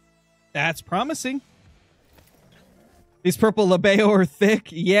 That's promising. These purple Labeo are thick.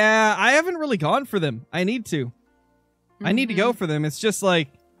 Yeah, I haven't really gone for them. I need to. I need to go for them. It's just like...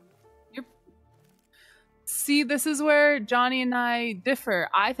 See, this is where Johnny and I differ.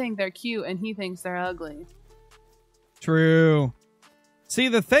 I think they're cute, and he thinks they're ugly. True. See,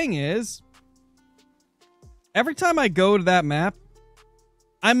 the thing is... Every time I go to that map,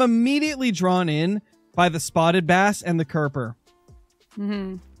 I'm immediately drawn in by the spotted bass and the kerper.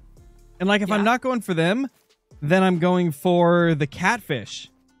 And like, if I'm not going for them, then I'm going for the catfish.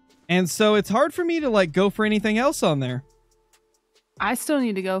 And so it's hard for me to like go for anything else on there. I still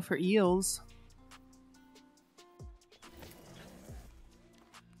need to go for eels.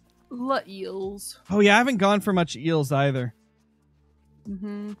 Eels. Oh yeah, I haven't gone for much eels either.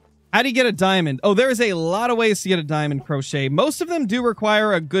 How do you get a diamond? Oh, there is a lot of ways to get a diamond, Crochet. Most of them do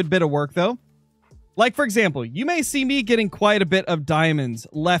require a good bit of work, though. Like, for example, you may see me getting quite a bit of diamonds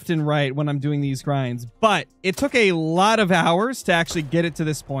left and right when I'm doing these grinds, but it took a lot of hours to actually get it to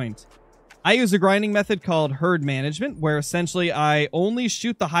this point. I use a grinding method called herd management, where essentially I only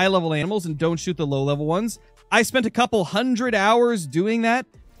shoot the high-level animals and don't shoot the low-level ones. I spent a couple 100 hours doing that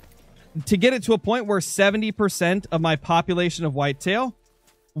to get it to a point where 70% of my population of whitetail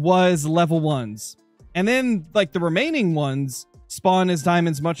was level 1s. And then, like, the remaining ones spawn as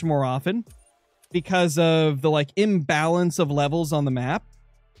diamonds much more often because of the, like, imbalance of levels on the map.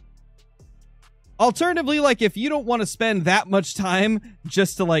 Alternatively, like, if you don't want to spend that much time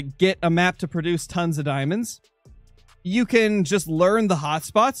just to, like, get a map to produce tons of diamonds, you can just learn the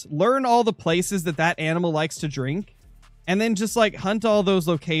hotspots, learn all the places that that animal likes to drink, and then just, like, hunt all those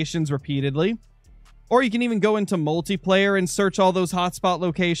locations repeatedly. Or you can even go into multiplayer and search all those hotspot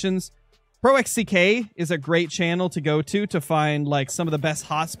locations. ProXCK is a great channel to go to find, like, some of the best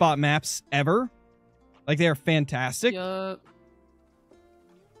hotspot maps ever. Like, they are fantastic. Yup.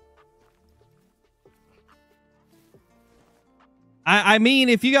 I mean,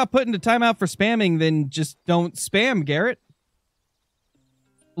 if you got put into timeout for spamming, then just don't spam, Garrett.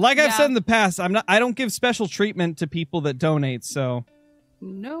 Like I've said in the past, I don't give special treatment to people that donate, so...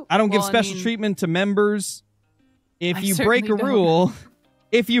 Nope. I don't give special treatment to members. If you break a rule,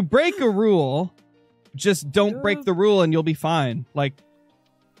 just don't break the rule and you'll be fine. Like,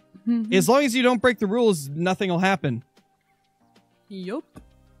 as long as you don't break the rules, nothing will happen. Yup.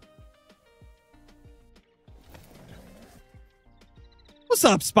 What's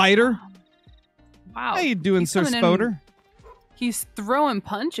up, Spider? Wow. How you doing, Sir Spoder? He's throwing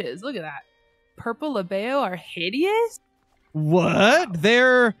punches. Look at that. Purple Labeo are hideous? What?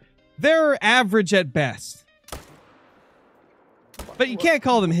 They're average at best. But you can't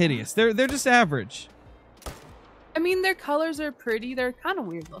call them hideous. They're just average. I mean, their colors are pretty. They're kind of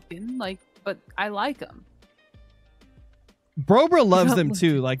weird looking, like, but I like them. Brobra loves them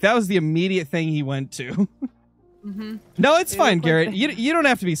too. Like, that was the immediate thing he went to. No, it's fine, Garrett. You don't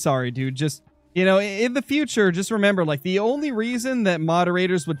have to be sorry, dude. Just, you know, in the future, just remember, like, the only reason that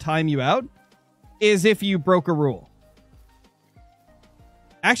moderators would time you out is if you broke a rule.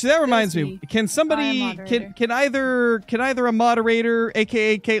 Actually, that reminds me. Can somebody can either a moderator,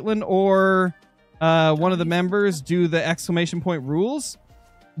 aka Caitlin, or one of the members do the exclamation point rules,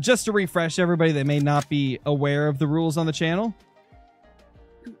 just to refresh everybody that may not be aware of the rules on the channel?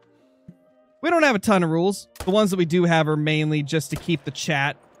 We don't have a ton of rules. The ones that we do have are mainly just to keep the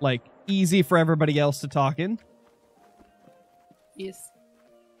chat like easy for everybody else to talk in. Yes.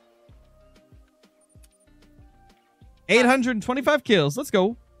 825 kills. Let's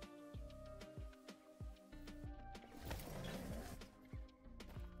go.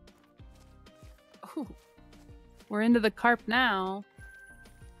 Ooh. We're into the carp now.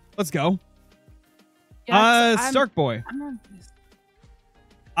 Let's go. Yeah, Stark Boy. I'm on this.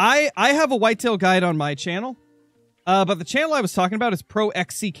 I have a whitetail guide on my channel. But the channel I was talking about is Pro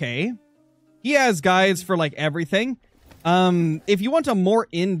XCK. He has guides for like everything. If you want a more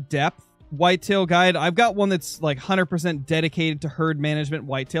in-depth whitetail guide, I've got one that's like 100% dedicated to herd management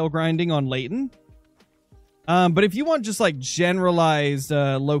whitetail grinding on Layton. But if you want just like generalized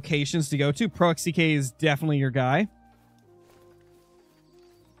locations to go to, Pro XCK is definitely your guy.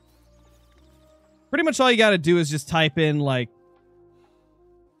 Pretty much all you got to do is just type in like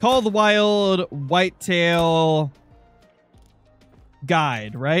Call of the Wild whitetail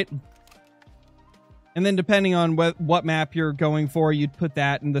guide, right? And then depending on what map you're going for, you'd put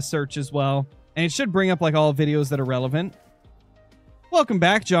that in the search as well. And it should bring up like all videos that are relevant. Welcome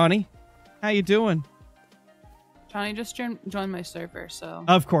back, Johnny. How you doing? Johnny just joined my server, so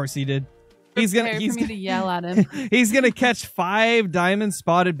Of course he did. He's prepare for me to yell at him. He's gonna catch 5 diamond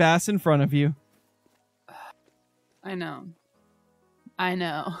spotted bass in front of you. I know. I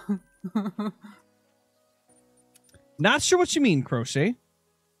know. Not sure what you mean, Crochet.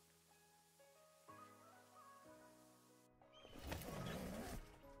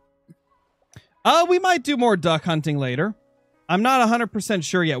 We might do more duck hunting later. I'm not 100%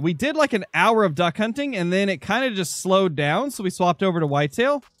 sure yet. We did like an hour of duck hunting, and then it kind of just slowed down, so we swapped over to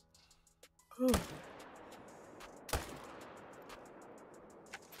whitetail.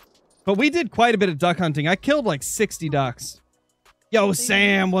 But we did quite a bit of duck hunting. I killed like 60 ducks. Yo,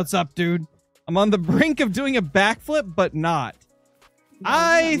 Sam, what's up, dude? I'm on the brink of doing a backflip, but not.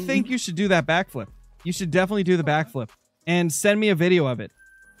 I think you should do that backflip. You should definitely do the backflip. And send me a video of it.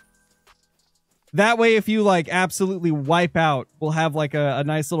 That way, if you, like, absolutely wipe out, we'll have, like, a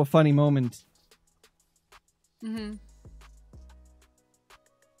nice little funny moment. Mm-hmm.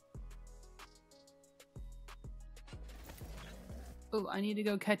 Oh, I need to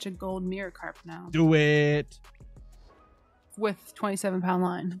go catch a gold mirror carp now. Do it. With 27-pound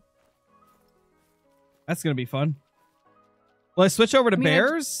line. That's going to be fun. Will I switch over to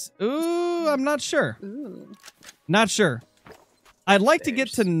bears? Ooh, I'm not sure. Ooh. Not sure. I'd like to get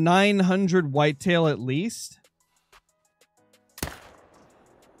to 900 whitetail at least.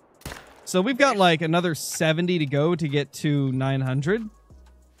 So we've got like another 70 to go to get to 900.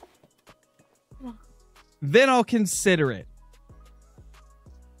 Then I'll consider it.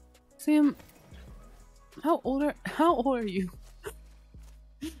 Sam, how old are you?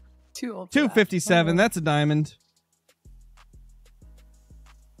 Too old. 257. That's a diamond.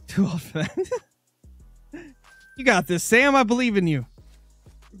 Too old for that. You got this, Sam. I believe in you.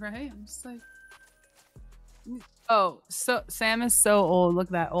 Right? I'm just like, oh, so Sam is so old. Look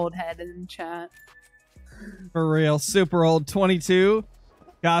at that old head in chat. For real, super old. 22.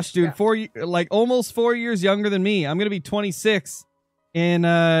 Gosh, dude, Yeah. like almost 4 years younger than me. I'm gonna be 26 in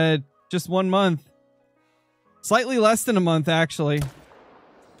just 1 month. Slightly less than a month, actually.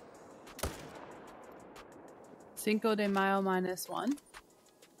 Cinco de Mayo -1.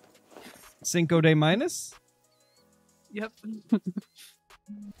 Cinco de minus. Yep.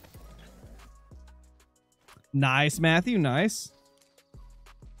 Nice, Matthew. Nice.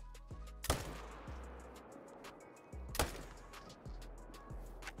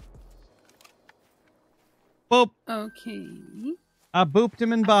 Boop. Okay. I booped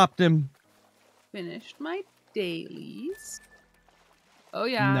him and bopped him. Finished my dailies. Oh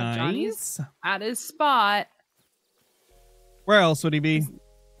yeah, Nice. Johnny's at his spot. Where else would he be?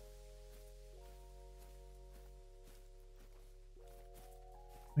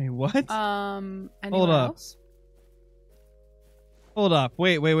 Wait, what? Anywhere Hold up. else? Hold up.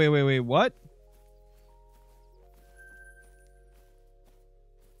 Wait. What?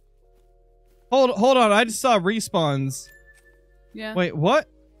 Hold on. I just saw respawns. Yeah. Wait, what?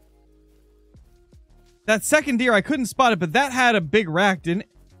 That second deer, I couldn't spot it, but that had a big rack, didn't it?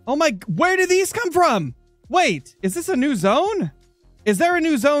 Oh my, where did these come from? Wait, is this a new zone? Is there a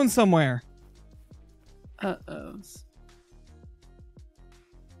new zone somewhere? Uh-oh.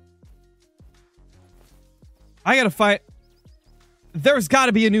 I gotta find... There's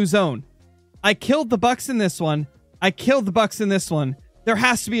gotta be a new zone. I killed the bucks in this one. I killed the bucks in this one. There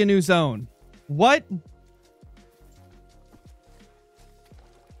has to be a new zone. What?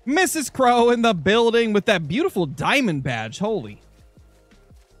 Mrs. Crow in the building with that beautiful diamond badge. Holy.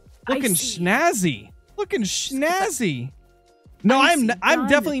 Looking snazzy. Looking snazzy. No, I'm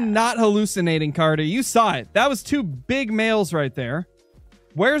definitely not hallucinating, Carter. You saw it. That was 2 big males right there.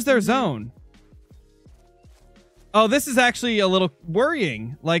 Where's their zone? Oh, this is actually a little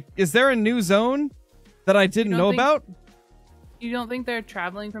worrying. Like, is there a new zone that I didn't know about? You don't think they're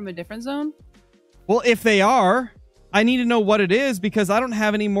traveling from a different zone? Well, if they are, I need to know what it is because I don't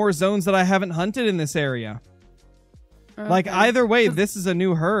have any more zones that I haven't hunted in this area. Okay. Like, either way, this is a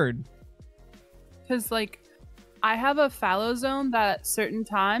new herd. Because, like, I have a fallow zone that at certain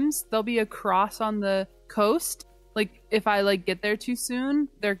times there'll be a cross on the coast. Like, if I, like, get there too soon,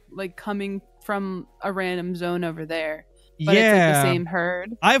 they're, like, coming from a random zone over there. But it's like the same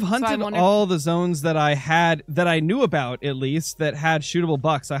herd. I've hunted all the zones that I had, that I knew about at least, that had shootable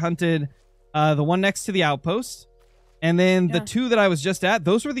bucks. I hunted the one next to the outpost, and then the 2 that I was just at.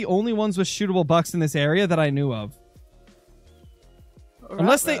 Those were the only ones with shootable bucks in this area that I knew of.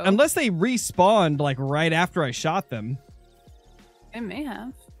 Unless they respawned like right after I shot them. They may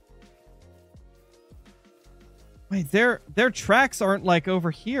have. Wait, their tracks aren't like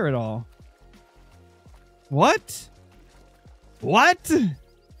over here at all. What? What?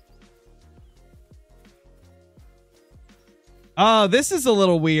 Oh, this is a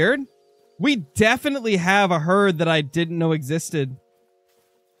little weird. We definitely have a herd that I didn't know existed.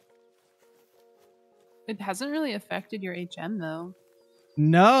 It hasn't really affected your HM though.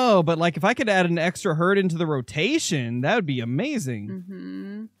 No, but like if I could add an extra herd into the rotation, that would be amazing.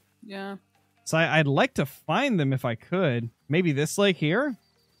 Mm-hmm. Yeah. So I'd like to find them if I could. Maybe this lake here?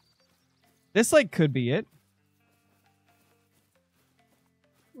 This lake could be it.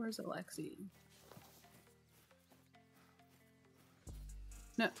 Where's Alexi?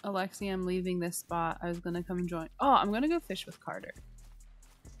 No, Alexi, I'm leaving this spot. I was gonna come join. Oh, I'm gonna go fish with Carter.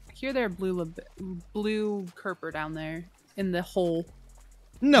 I hear there blue Kerper down there in the hole.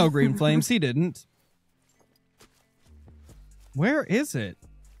 No, Green Flames, he didn't. Where is it?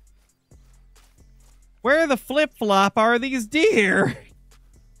 Where the flip-flop are these deer?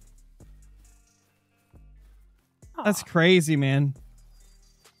 That's crazy, man.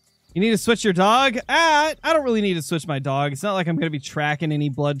 You need to switch your dog? I don't really need to switch my dog. It's not like I'm going to be tracking any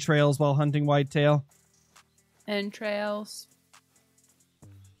blood trails while hunting whitetail. Entrails.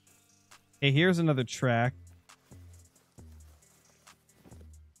 Hey, here's another track.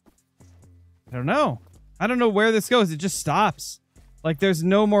 I don't know. I don't know where this goes. It just stops. Like, there's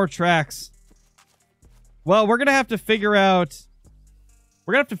no more tracks. Well, we're going to have to figure out...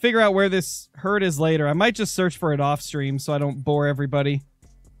 We're going to have to figure out where this herd is later. I might just search for it off stream so I don't bore everybody.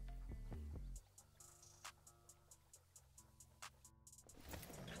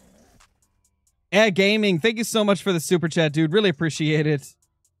 Gaming, thank you so much for the super chat, dude. Really appreciate it.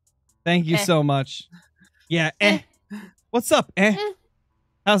 Thank you so much. Yeah, What's up,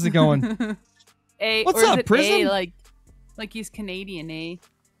 How's it going? What's up, Prism? Like he's Canadian,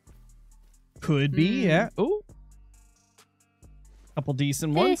 Could be, yeah. Ooh. Couple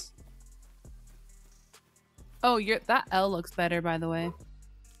decent ones. Oh, that L looks better, by the way.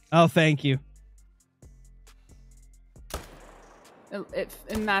 Oh, thank you.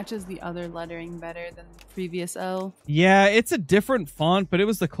 It matches the other lettering better than the previous L. Yeah, it's a different font, but it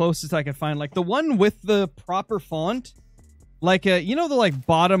was the closest I could find. Like the one with the proper font, like you know the like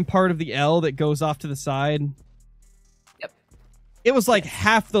bottom part of the L that goes off to the side. Yep. It was like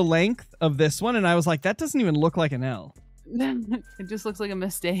half the length of this one, and I was like, that doesn't even look like an L. It just looks like a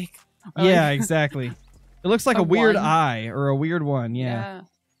mistake. Yeah, exactly. It looks like a weird I or a weird one. Yeah.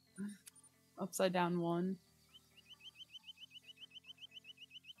 Upside down one.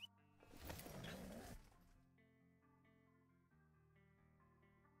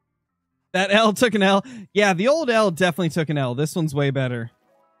 That L took an L. Yeah, the old L definitely took an L. This one's way better.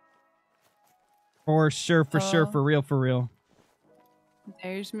 For sure, for sure, for real, for real.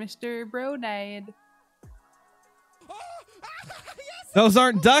 There's Mr. Brodade. Those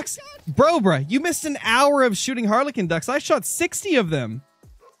aren't ducks? Bruh, you missed an hour of shooting harlequin ducks. I shot 60 of them.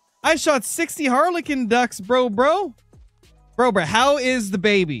 I shot 60 harlequin ducks, bro. How is the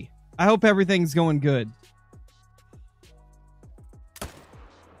baby? I hope everything's going good.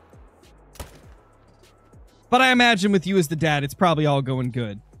 But I imagine with you as the dad, it's probably all going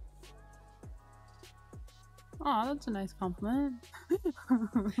good. Oh, that's a nice compliment.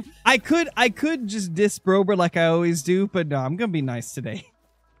 I could just diss Brober like I always do, but no, I'm gonna be nice today.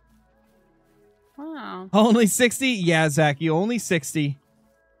 Wow. Only 60? Yeah, Zach, you only 60.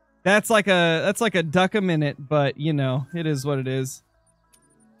 That's like a duck a minute, but you know, it is what it is.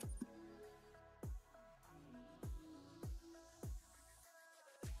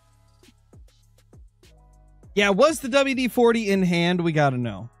 Yeah, was the WD-40 in hand? We gotta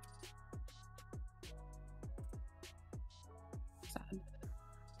know.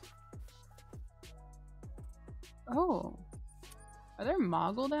 Oh. Are there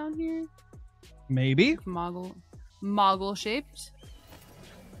Moggle down here? Maybe. Moggle shaped?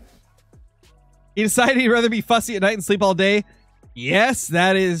 You decided he'd rather be fussy at night and sleep all day? Yes,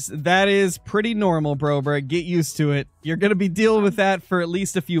 that is pretty normal, bro. Get used to it. You're gonna be dealing with that for at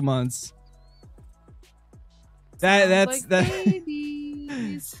least a few months. That's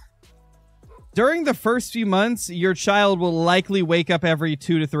babies. During the first few months, your child will likely wake up every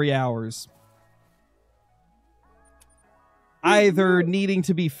 2 to 3 hours. Either needing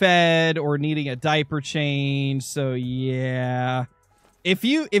to be fed or needing a diaper change. So yeah. If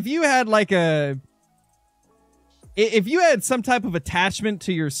you had like if you had some type of attachment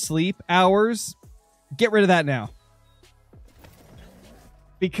to your sleep hours, get rid of that now.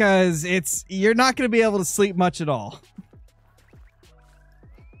 Because you're not going to be able to sleep much at all.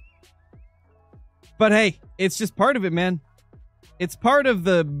 But hey, it's just part of it, man. It's part of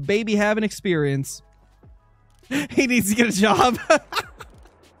the baby having experience. He needs to get a job.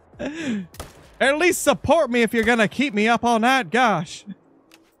 At least support me if you're going to keep me up all night. Gosh.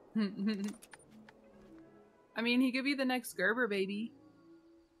 I mean, he could be the next Gerber baby.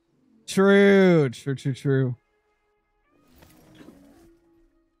 True.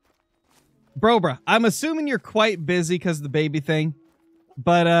 Bro, I'm assuming you're quite busy because of the baby thing.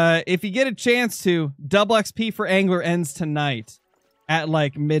 But if you get a chance to, double XP for Angler ends tonight at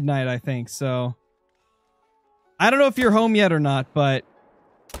like midnight, I think. So I don't know if you're home yet or not, but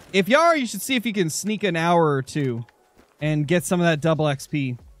if you are, you should see if you can sneak an hour or two and get some of that double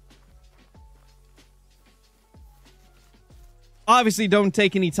XP. Obviously, don't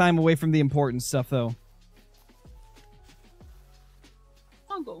take any time away from the important stuff, though.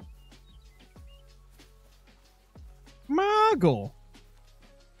 Moggle.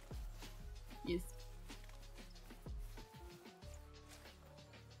 Yes.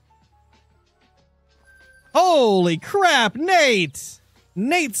 Holy crap, Nate!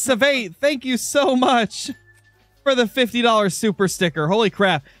 Nate Savate, thank you so much for the $50 super sticker. Holy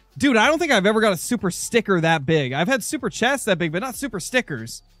crap. Dude, I don't think I've ever got a super sticker that big. I've had super chats that big, but not super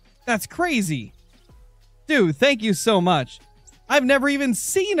stickers. That's crazy. Dude, thank you so much. I've never even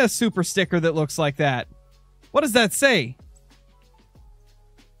seen a super sticker that looks like that. What does that say?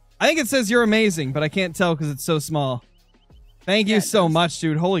 I think it says you're amazing, but I can't tell because it's so small. Thank you so much,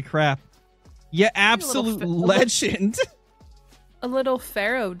 dude. Holy crap. Yeah, absolute legend. A little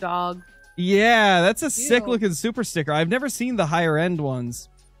pharaoh dog. Yeah, that's a sick looking super sticker. I've never seen the higher end ones.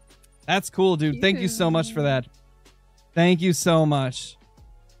 That's cool, dude. Thank you so much for that. Thank you so much.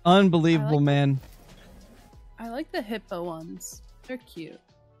 Unbelievable, man. I like the hippo ones. They're cute.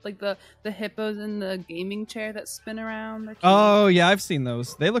 Like the hippos in the gaming chair that spin around. They're cute. Oh, yeah, I've seen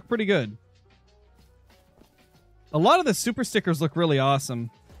those. They look pretty good. A lot of the super stickers look really awesome.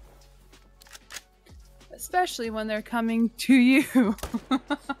 Especially when they're coming to you.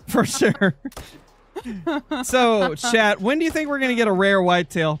 For sure. So, chat, when do you think we're going to get a rare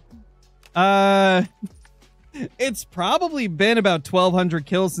whitetail? It's probably been about 1,200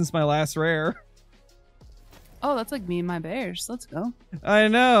 kills since my last rare. Oh, that's like me and my bears. Let's go. I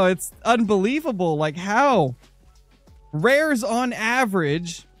know. It's unbelievable. Like, how? Rares on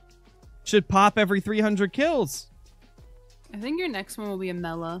average should pop every 300 kills. I think your next one will be a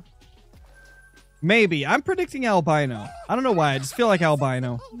Mela. Maybe. I'm predicting albino. I don't know why. I just feel like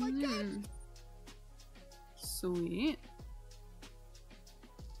albino. Oh my God. Sweet.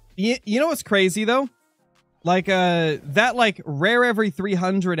 You know what's crazy, though? Like, that, like, rare every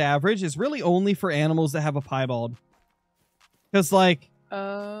 300 average is really only for animals that have a piebald. Because, like,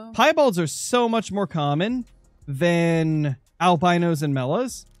 piebalds are so much more common than albinos and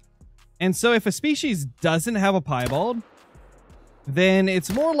melas. And so if a species doesn't have a piebald, then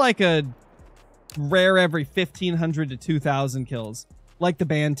it's more like a rare every 1,500 to 2,000 kills. Like the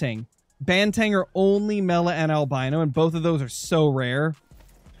Bantang. Bantang are only mela and albino, and both of those are so rare.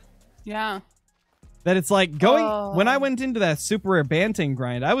 Yeah. That it's like going... When I went into that super rare Bantang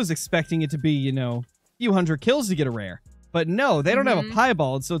grind, I was expecting it to be, you know, a few hundred kills to get a rare. But no, they don't have a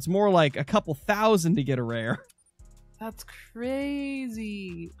piebald, so it's more like a couple thousand to get a rare. That's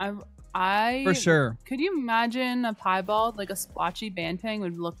crazy. For sure. Could you imagine a piebald, like a splotchy Bantang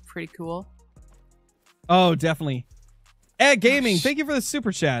would look pretty cool? Oh, definitely. Ed Gaming, thank you for the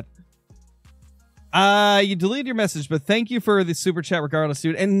super chat. You deleted your message, but thank you for the super chat regardless,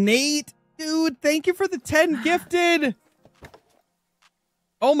 dude. And Nate, dude, thank you for the 10 gifted.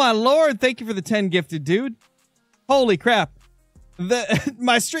 Oh my lord, thank you for the 10 gifted, dude. Holy crap.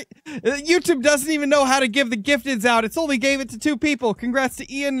 YouTube doesn't even know how to give the gifteds out. It's only gave it to 2 people. Congrats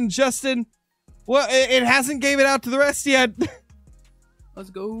to Ian and Justin. Well, it hasn't gave it out to the rest yet. Let's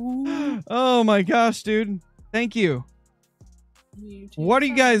go. Oh my gosh, dude. Thank you. You two What are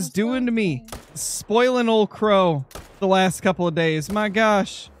you guys friends doing to me? walking. Spoiling old Crow the last couple of days. My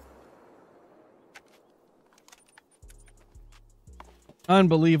gosh.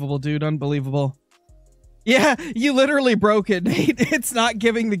 Unbelievable, dude. Unbelievable. Yeah, you literally broke it, Nate. It's not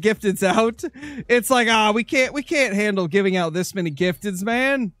giving the gifteds out. It's like, we can't handle giving out this many gifteds,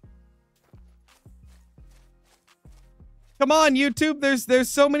 man. Come on, YouTube. There's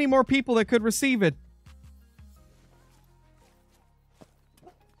so many more people that could receive it.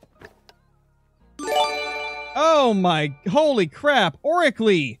 Oh my, holy crap.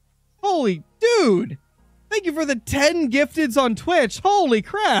 Oracly. Holy dude. Thank you for the 10 gifteds on Twitch. Holy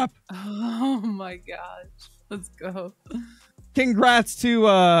crap. Oh my gosh. Let's go. Congrats to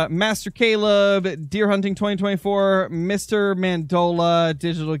Master Caleb, Deer Hunting 2024, Mr. Mandola,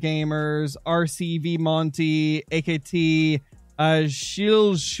 Digital Gamers, RCV Monty, AKT,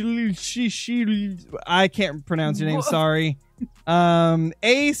 I can't pronounce your name, sorry.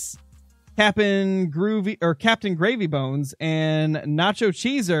 Ace, Captain Gravy Bones, and Nacho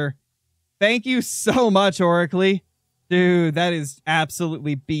Cheeser. Thank you so much, Oracly. Dude, that is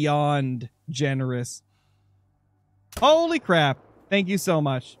absolutely beyond generous. Holy crap. Thank you so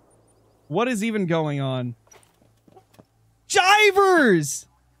much. What is even going on? Jivers!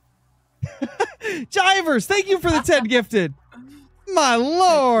 Jivers, thank you for the 10 gifted. My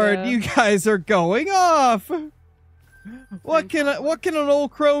lord, yeah. you guys are going off. What can an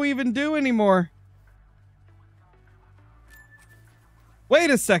old crow even do anymore? Wait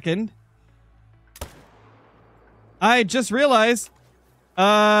a second. I just realized.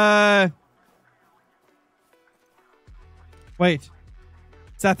 Wait.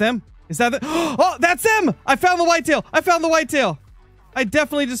 Is that them? Is that the? Oh, that's them! I found the whitetail. I found the whitetail. I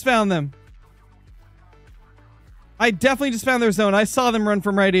definitely just found them. I definitely just found their zone. I saw them run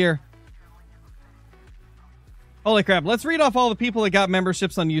from right here. Holy crap. Let's read off all the people that got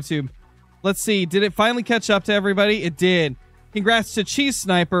memberships on YouTube. Let's see. Did it finally catch up to everybody? It did. Congrats to Cheese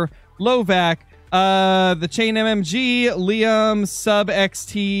Sniper, Lovac, the Chain MMG, Liam, Sub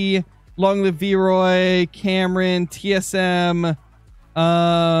XT, Long Live Vroy, Cameron, TSM,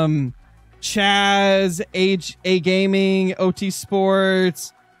 Chaz, A Gaming, OT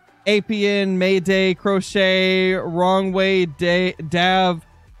Sports, Apian, Mayday, Crochet, Wrong Way, Dav,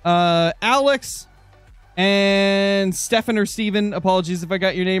 Alex, and Stefan or Steven. Apologies if I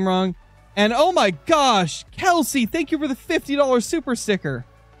got your name wrong. And oh my gosh, Kelsey, thank you for the $50 super sticker.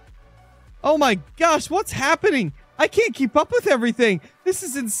 Oh my gosh, what's happening? I can't keep up with everything. This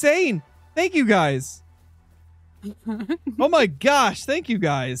is insane. Thank you guys. Oh my gosh, thank you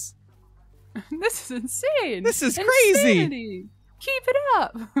guys. This is insane. This is crazy. Insanity. Keep it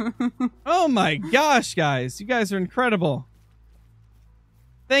up. Oh my gosh, guys. You guys are incredible.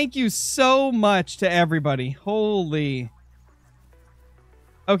 Thank you so much to everybody. Holy.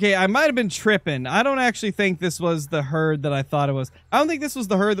 Okay, I might have been tripping. I don't actually think this was the herd that I thought it was. I don't think this was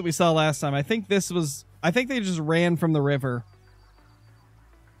the herd that we saw last time. I think they just ran from the river.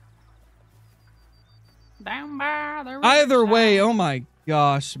 Down by the Either way, riverside. oh my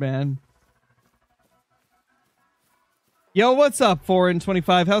gosh, man. Yo, what's up,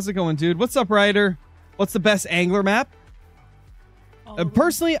 4in25? How's it going, dude? What's up, Ryder? What's the best angler map?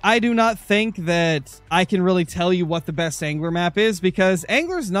 Personally, I do not think that I can really tell you what the best angler map is, because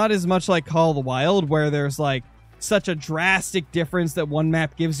angler's not as much like Call of the Wild, where there's like such a drastic difference that one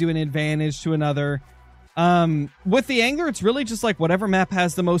map gives you an advantage to another. With the angler, it's really just like whatever map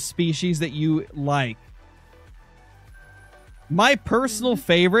has the most species that you like. My personal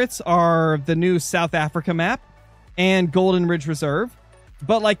favorites are the new South Africa map and Golden Ridge Reserve.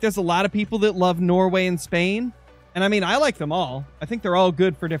 But like there's a lot of people that love Norway and Spain. And I mean, I like them all. I think they're all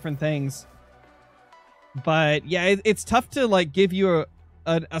good for different things. But yeah, it's tough to like give you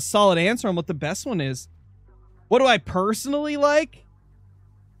a solid answer on what the best one is. What do I personally like?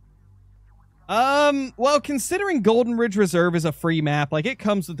 Well, considering Golden Ridge Reserve is a free map, like it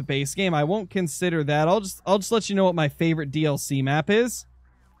comes with the base game, I won't consider that. I'll just let you know what my favorite DLC map is.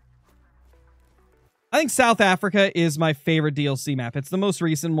 I think South Africa is my favorite DLC map. It's the most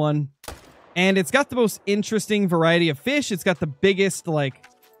recent one. And it's got the most interesting variety of fish. It's got the biggest, like,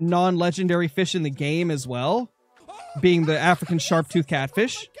 non-legendary fish in the game as well, being the African sharp-tooth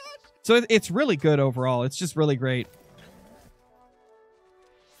catfish. So it's really good overall. It's just really great.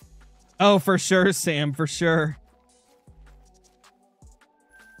 Oh, for sure, Sam, for sure.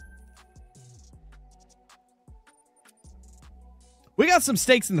 We got some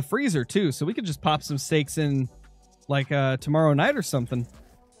steaks in the freezer, too, so we could just pop some steaks in, like, tomorrow night or something.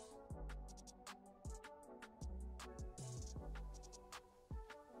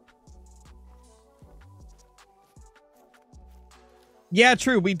 Yeah,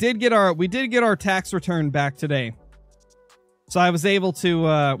 true. We did get our tax return back today. So I was able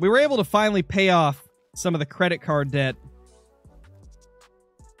to we were able to finally pay off some of the credit card debt.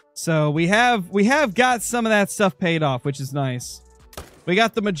 So we have got some of that stuff paid off, which is nice. We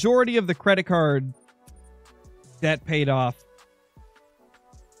got the majority of the credit card debt paid off.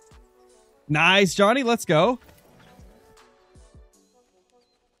 Nice, Johnny, let's go.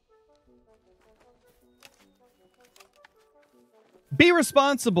 Be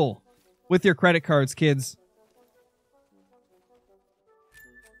responsible with your credit cards, kids.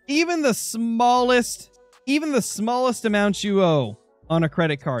 Even the smallest amount you owe on a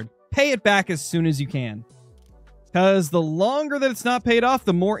credit card, pay it back as soon as you can. Because the longer that it's not paid off,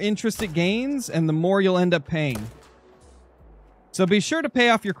 the more interest it gains and the more you'll end up paying. So be sure to pay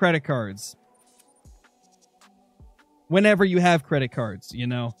off your credit cards. Whenever you have credit cards, you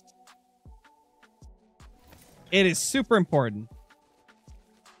know. It is super important.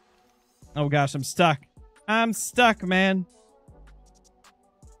 Oh gosh, I'm stuck. I'm stuck, man.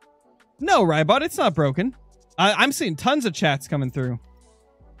 No, Rybot, it's not broken. I'm seeing tons of chats coming through.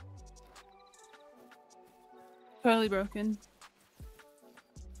 Totally broken.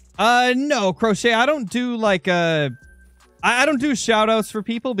 No, Crochet, I don't do like I don't do shout outs for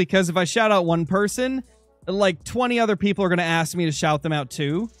people because if I shout out one person, like 20 other people are going to ask me to shout them out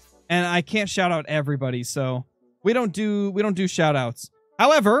too, and I can't shout out everybody, so we don't do shout outs.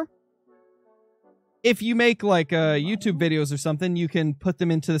 However, if you make like YouTube videos or something, you can put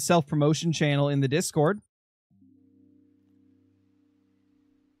them into the self-promotion channel in the Discord.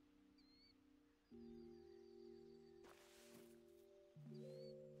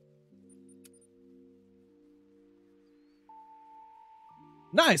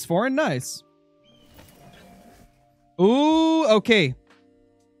 Nice, Foreign, nice. Ooh, okay.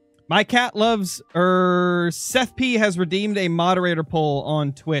 My cat loves, Seth P has redeemed a moderator poll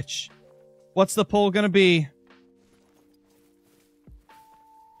on Twitch. What's the poll gonna be?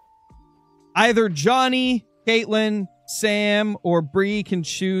 Either Johnny, Caitlin, Sam, or Bree can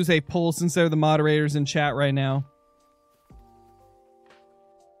choose a poll since they're the moderators in chat right now.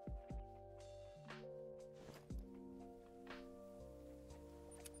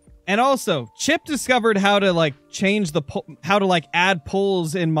 And also, Chip discovered how to like change the how to like add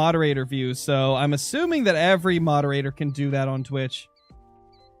polls in moderator views. So I'm assuming that every moderator can do that on Twitch.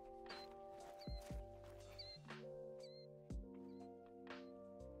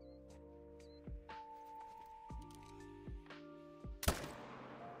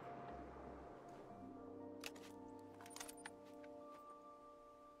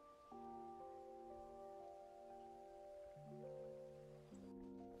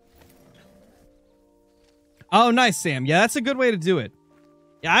 Oh, nice, Sam. Yeah, that's a good way to do it.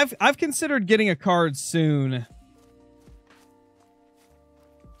 Yeah, I've considered getting a card soon.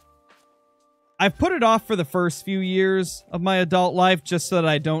 I've put it off for the first few years of my adult life just so that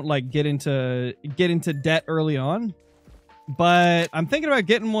I don't like get into debt early on. But I'm thinking about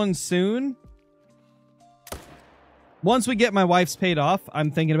getting one soon. Once we get my wife's paid off,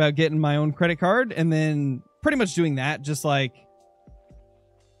 I'm thinking about getting my own credit card and then pretty much doing that, just like,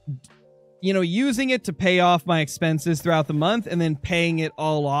 you know, using it to pay off my expenses throughout the month and then paying it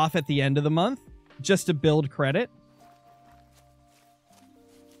all off at the end of the month just to build credit.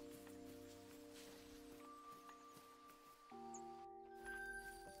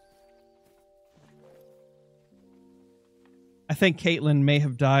 I think Caitlin may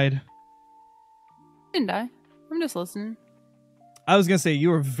have died. Didn't die. I'm just listening. I was going to say,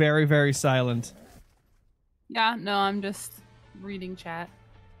 you were very, very silent. Yeah, no, I'm just reading chat.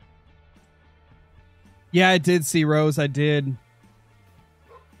 Yeah, I did see Rose. I did.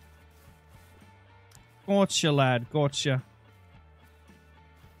 Gotcha, lad. Gotcha.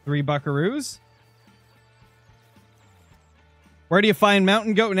 3 buckaroos. Where do you find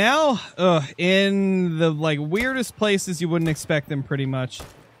Mountain Goat now? In the like weirdest places you wouldn't expect them, pretty much.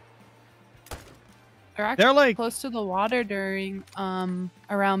 They're actually They're like close to the water during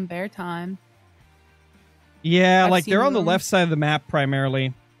around bear time. Yeah, I've like they're on the them. left side of the map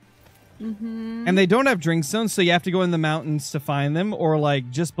primarily. Mm-hmm. And they don't have drink zones, so you have to go in the mountains to find them, or like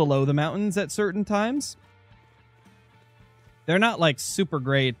just below the mountains at certain times. They're not like super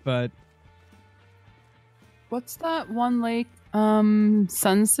great, but What's that one lake?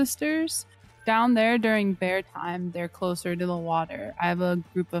 Sun Sisters? Down there during bear time, they're closer to the water. I have a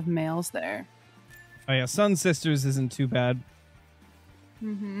group of males there. oh yeah, Sun Sisters isn't too bad.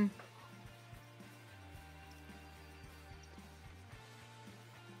 Mm-hmm.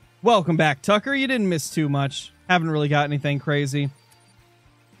 Welcome back, Tucker. You didn't miss too much. Haven't really got anything crazy.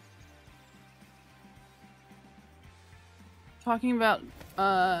 talking about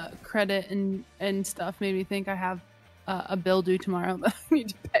credit and stuff made me think I have a bill due tomorrow that I need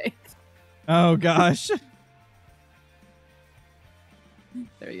to pay. Oh gosh.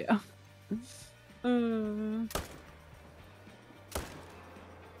 There you go.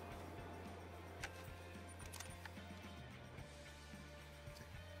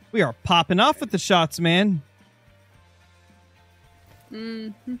 We are popping off with the shots, man.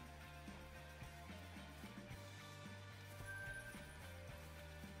 Mm-hmm.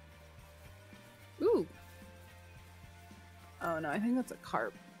 Ooh. Oh no, I think that's a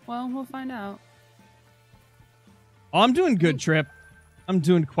carp. Well, we'll find out. Oh, I'm doing good, Trip. I'm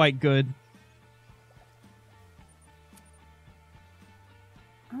doing quite good.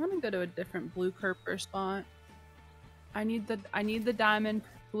 I want to go to a different blue Kerper spot. I need the diamond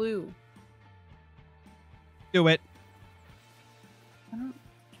blue. Do it. I don't...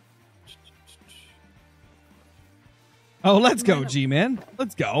 Oh, let's go, G-Man.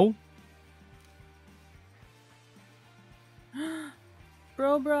 Let's go.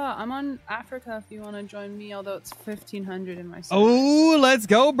 Bro, I'm on Africa if you want to join me, although it's 1,500 in my server. Oh, let's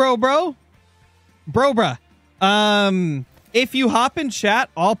go, bro. If you hop in chat,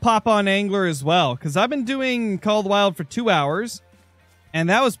 I'll pop on Angler as well, because I've been doing Call of the Wild for 2 hours, and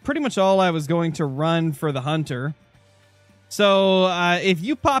that was pretty much all I was going to run for the Hunter. So if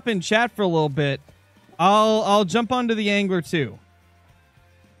you pop in chat for a little bit, I'll jump onto the Angler too.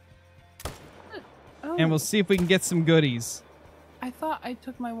 Oh. And we'll see if we can get some goodies. I thought I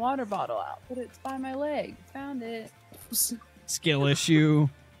took my water bottle out, but it's by my leg. Found it. Skill issue.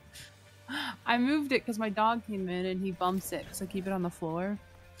 I moved it because my dog came in and he bumps it because I keep it on the floor.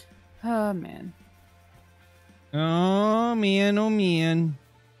 Oh, man. Oh, man.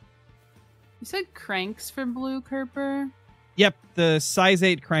 You said cranks for blue Kerper? Yep, the size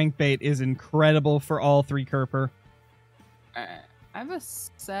 8 crankbait is incredible for all 3 Kerper. I have a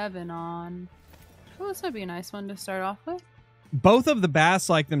 7 on. Oh, this might be a nice one to start off with. Both of the bass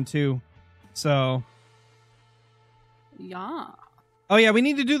like them too. So. Yeah. Oh, yeah, we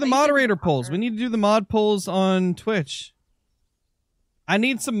need to do the moderator polls. We need to do the mod polls on Twitch. I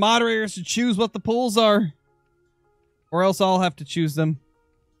need some moderators to choose what the polls are. Or else I'll have to choose them.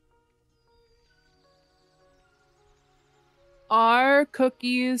 Are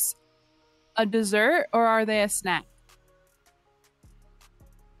cookies a dessert or are they a snack?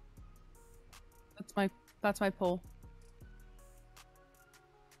 That's my poll.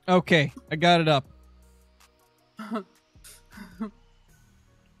 Okay, I got it up.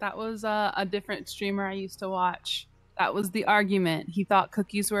 That was a different streamer I used to watch. That was the argument. He thought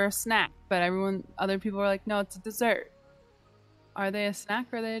cookies were a snack, but other people were like, no, it's a dessert. Are they a snack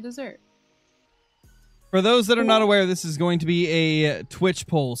or are they a dessert? For those that are not aware, this is going to be a Twitch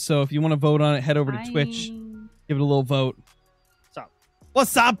poll. So if you want to vote on it, head over to Twitch. Give it a little vote. What's up?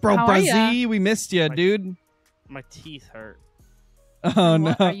 What's up, bro? Brazzy? We missed you, dude. My teeth hurt. Oh,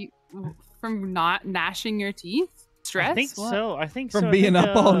 no. Are you from not gnashing your teeth? Stress? I think so. I think From so. being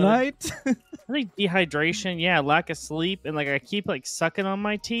up all night? I think dehydration. Yeah, lack of sleep, and like I keep like sucking on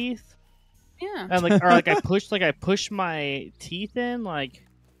my teeth. Yeah. And like, or like I push my teeth in. Like,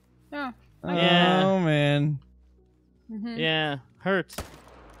 Yeah. Yeah. Oh, man. Mm-hmm. yeah, hurts.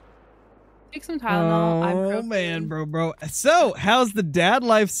 Take some Tylenol. Oh, man, bro. So, how's the dad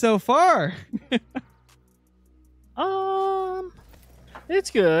life so far? It's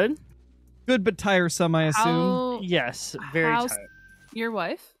good. Good but tiresome, I assume. Yes, very how's tired. your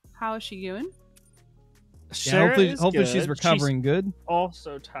wife? How is she doing? Yeah, Sarah is hopefully good. she's recovering good.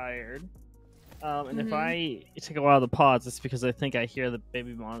 Also tired. And if Mhm. I take a while to pause, it's because I think I hear the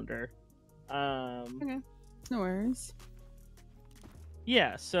baby monitor. Okay. No worries.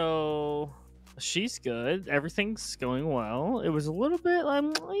 Yeah, so she's good. Everything's going well. It was a little bit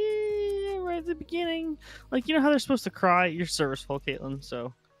right at the beginning. Like, you know how they're supposed to cry? Your server's full, Caitlin,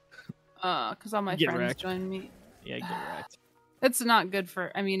 so. Because all my Get friends wrecked. joined me. Yeah, get wrecked. It's not good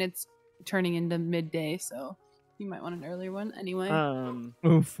for. I mean, it's turning into midday, so you might want an earlier one anyway.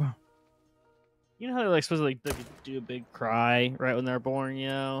 Oof. You know how they're like supposed to like they do a big cry right when they're born, you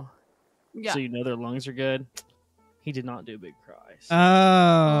know? Yeah. So you know their lungs are good. He did not do a big cry. So.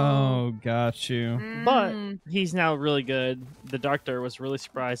 Oh, got you. But Mm. he's now really good. The doctor was really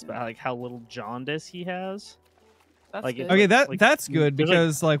surprised about like how little jaundice he has. That's like, good. it's Okay, like- that's good there's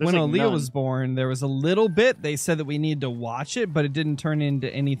because like there's when like Aaliyah none. was born, there was a little bit. They said that we need to watch it, but it didn't turn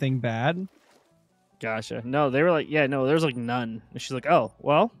into anything bad. Gotcha. No, they were like, yeah, no, there's like none. And she's like, oh,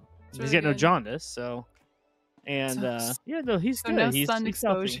 well, It's he's really got no good. jaundice, so. And So- yeah, no, he's So good. no he's sun he's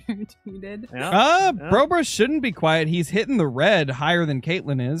healthy. exposure needed. Yeah. Yeah. Brobra shouldn't be quiet. He's hitting the red higher than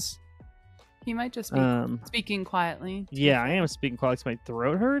Caitlyn is. He might just be speaking quietly. Yeah, I am speaking quietly because my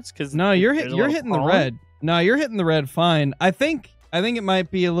throat hurts. Because no, you're hitting the red. No, you're hitting the red fine. I think it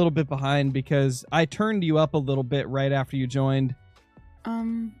might be a little bit behind because I turned you up a little bit right after you joined.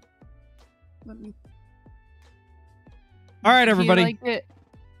 Let me. All right, everybody. Like it?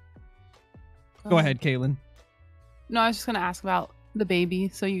 Go ahead, Caitlin. No, I was just gonna ask about the baby,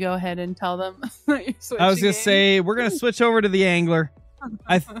 so you go ahead and tell them. That you're I was gonna say we're gonna switch over to the angler.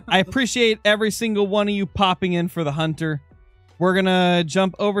 I appreciate every single one of you popping in for the hunter. We're gonna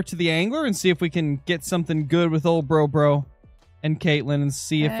jump over to the angler and see if we can get something good with old bro and Caitlin, and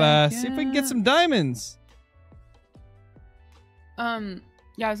see if we can get some diamonds.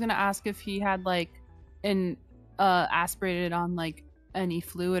 Yeah, I was gonna ask if he had like an aspirated on like any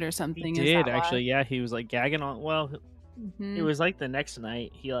fluid or something. He did actually. Yeah, he was like gagging on. Well, it was like the next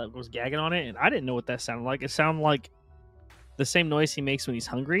night he was gagging on it, and I didn't know what that sounded like. It sounded like the same noise he makes when he's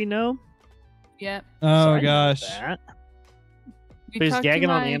hungry. No. Yep. Oh gosh. But he's gagging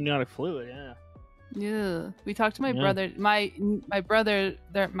on the amniotic fluid. Yeah. Yeah. We talked to my brother. My brother.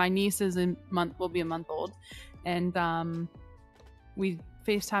 My niece is will be a month old, and we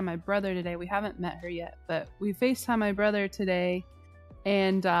FaceTime my brother today. We haven't met her yet, but we FaceTime my brother today,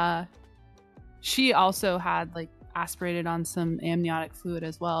 and she also had like aspirated on some amniotic fluid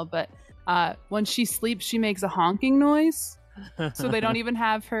as well. But when she sleeps, she makes a honking noise. So they don't even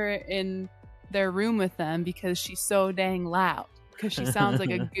have her in their room with them because she's so dang loud. Because she sounds like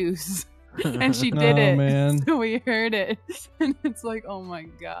a goose. And she did it. Man. So we heard it. And it's like, oh my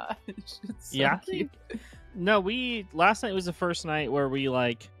gosh. It's so cute. No, last night was the first night where we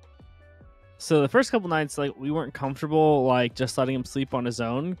like, so the first couple nights, like, we weren't comfortable, like, just letting him sleep on his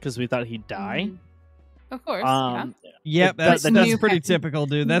own because we thought he'd die. Of course. Yep, that's pretty typical,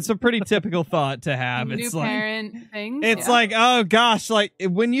 dude. That's a pretty typical thought to have. It's like parent things. It's like, oh gosh, like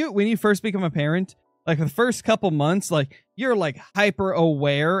when you first become a parent, like the first couple months, like you're like hyper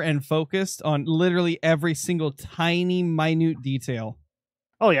aware and focused on literally every single tiny minute detail.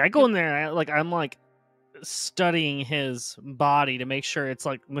 Oh yeah, I go in there, I'm like studying his body to make sure it's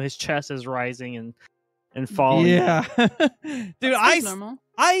like his chest is rising and falling. Yeah. Dude,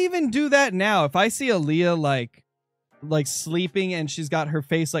 I even do that now. If I see Aaliyah like sleeping and she's got her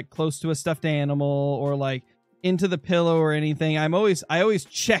face like close to a stuffed animal or like into the pillow or anything, I always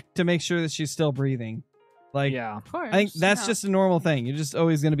check to make sure that she's still breathing. Like, yeah, of course. I think that's just a normal thing. You're just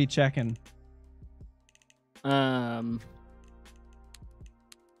always going to be checking.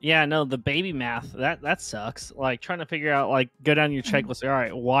 Yeah, no, the baby math, that sucks. Like trying to figure out, like, go down your checklist. All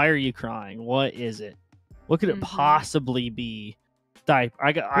right, why are you crying? What is it? What could it possibly be? I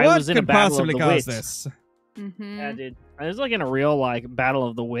was in a battle of the wits. This? Yeah, dude. I was like in a real like battle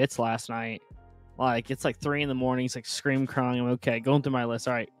of the wits last night. Like it's like 3 a.m. He's like scream crying. I'm okay, going through my list.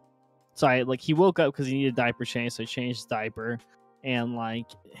 All right. So he woke up because he needed a diaper change, so he changed his diaper. And like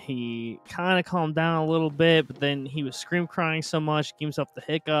he kind of calmed down a little bit, but then he was scream crying so much, he gave himself the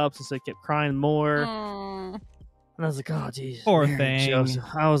hiccups, and so he kept crying more. Aww. And I was like, oh, geez. Poor thing. Joseph.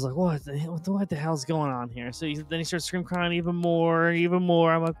 I was like, what the hell's going on here? So then he starts scream crying even more.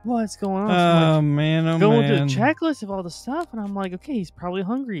 I'm like, what's going on? Oh, man. Going through the checklist of all the stuff. And I'm like, okay, he's probably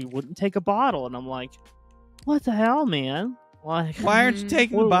hungry. He wouldn't take a bottle. And I'm like, what the hell, man? Like, why aren't you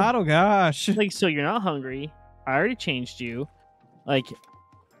taking the bottle? Gosh. Like, so you're not hungry. I already changed you. Like,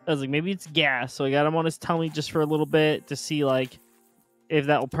 I was like, maybe it's gas. So I got him on his tummy just for a little bit to see, like, if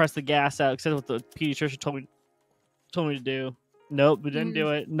that will press the gas out. Because that's what the pediatrician told me to do. Nope, we didn't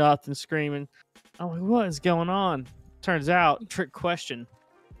do it. Nothing, screaming. I'm like, what is going on? Turns out, trick question.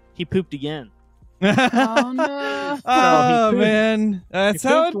 He pooped again. Oh no! Oh man, that's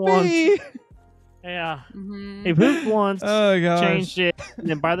how it be. Yeah, he pooped once. Oh gosh, changed it, and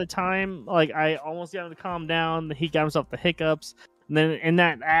then by the time like I almost got him to calm down, he got himself the hiccups, and then in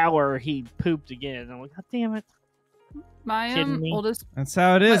that hour he pooped again. I'm like, God damn it! My oldest. That's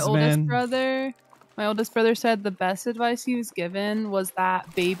how it is, man. My oldest brother said the best advice he was given was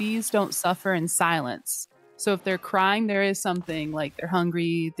that babies don't suffer in silence. So if they're crying, there is something, like they're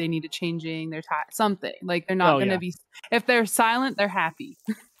hungry, they need a changing, they're tired, something. Like they're not going to be, if they're silent, they're happy.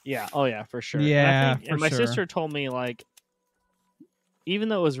 Yeah. Oh yeah, for sure. Yeah. And my sister told me, like, even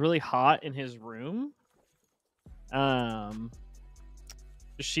though it was really hot in his room,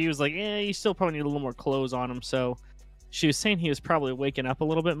 she was like, yeah, you still probably need a little more clothes on him. So she was saying he was probably waking up a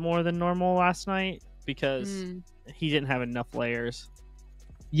little bit more than normal last night because he didn't have enough layers.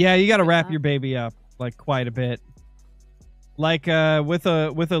 Yeah, you got to wrap your baby up like quite a bit. Like with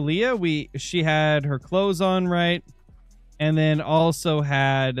Aaliyah, she had her clothes on, right, and then also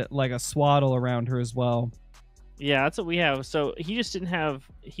had like a swaddle around her as well. Yeah, that's what we have. So he just didn't have.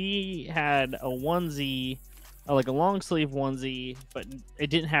 He had a onesie, like a long sleeve onesie, but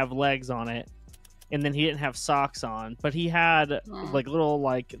it didn't have legs on it. And then he didn't have socks on, but he had like little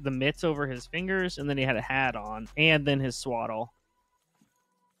like the mitts over his fingers, and then he had a hat on, and then his swaddle.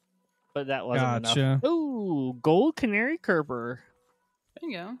 But that wasn't enough. Ooh, gold canary Kerber. There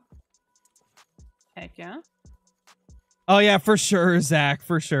you go. Heck yeah. Oh yeah, for sure, Zach,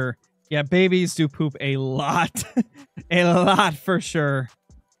 for sure. Yeah, babies do poop a lot. A lot for sure.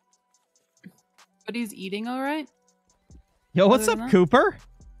 But he's eating all right? Yo, what's up, Cooper?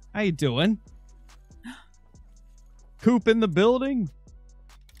 How you doing? Coop in the building.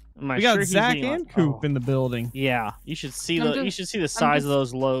 We got Zach and Coop in the building. Yeah, you should see the size of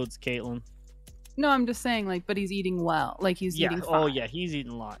those loads, Caitlin. No, I'm just saying, like, but he's eating well. Like, he's eating fine. Oh yeah, he's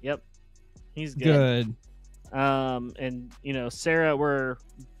eating a lot. Yep, he's good. And you know, Sarah, we're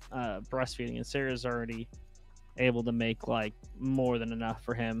breastfeeding, and Sarah's already able to make like more than enough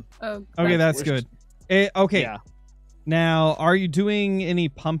for him. Oh, okay, that's good. Okay. Yeah. Now, are you doing any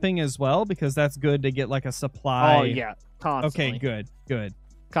pumping as well? Because that's good to get like a supply. Oh yeah, constantly. Okay, good.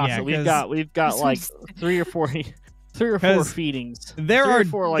 Constantly. Yeah, we've got like three or four feedings. There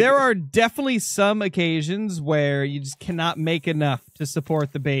are definitely some occasions where you just cannot make enough to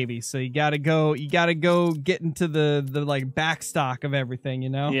support the baby. So you gotta go get into the like back stock of everything, you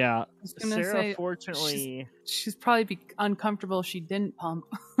know? Yeah. Sarah, fortunately, she's probably be uncomfortable if she didn't pump.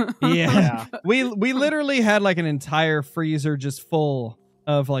 Yeah. We literally had like an entire freezer just full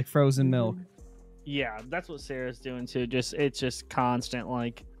of like frozen milk. Yeah, that's what Sarah's doing too. It's just constant,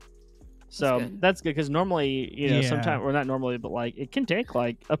 like. So that's good because normally, you know, sometimes, or not normally, but like it can take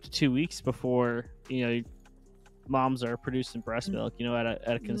like up to 2 weeks before, you know, moms are producing breast milk, you know, at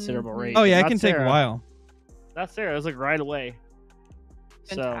a considerable rate. Oh yeah, it can take a while. That's Sarah. It was like right away.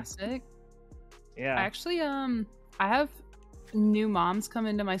 Fantastic. So, yeah. Actually, I have new moms come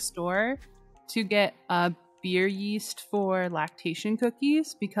into my store to get beer yeast for lactation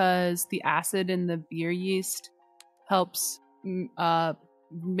cookies because the acid in the beer yeast helps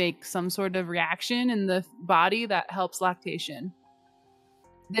make some sort of reaction in the body that helps lactation.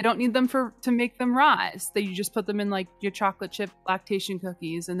 They don't need them to make them rise. You just put them in like your chocolate chip lactation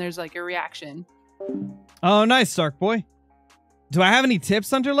cookies and there's like a reaction. Oh, nice, Stark Boy. Do I have any tips,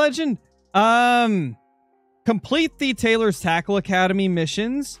 Hunter Legend? Complete the Taylor's Tackle Academy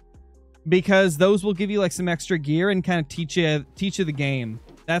missions because those will give you like some extra gear and kind of teach you the game.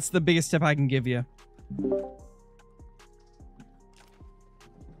 That's the biggest tip I can give you.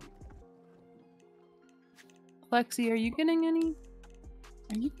 Lexi, are you getting any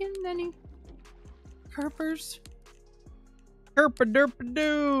Kerpers?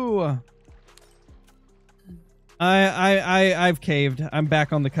 Kerpa-derpa-doo. I've caved. I'm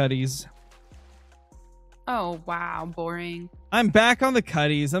back on the cutties. Oh wow, boring. I'm back on the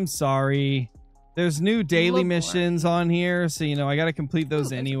cutties. I'm sorry. There's new daily missions on here, so you know I gotta complete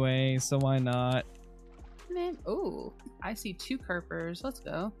those anyway. So why not? Man, oh, I see 2 Kerpers. Let's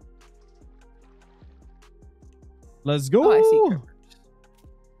go. Let's go. Oh, I see Kerpers.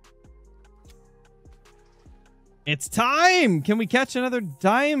 It's time. Can we catch another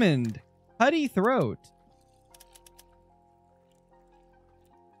diamond? Putty throat.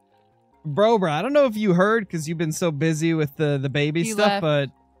 Bro, I don't know if you heard because you've been so busy with the baby stuff, but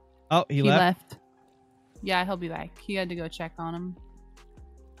he left. Yeah, he'll be back. He had to go check on him.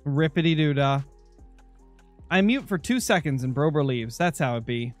 Rippity doo dah. I mute for 2 seconds and Brober leaves. That's how it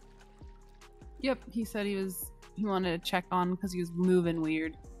be. Yep, he said he wanted to check on because he was moving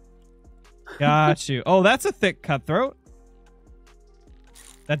weird. Got you. Oh, that's a thick cutthroat.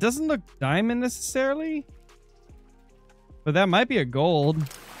 That doesn't look diamond necessarily, but that might be a gold.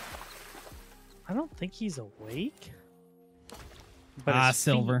 I don't think he's awake. But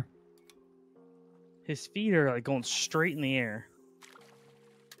silver. His feet are like going straight in the air.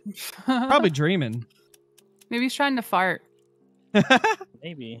 Probably dreaming. Maybe he's trying to fart.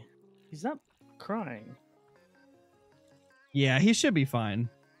 Maybe. He's not crying. Yeah, he should be fine.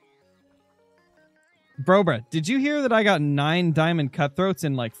 Brobra, did you hear that I got 9 diamond cutthroats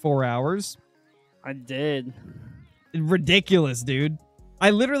in like 4 hours? I did. Ridiculous, dude. I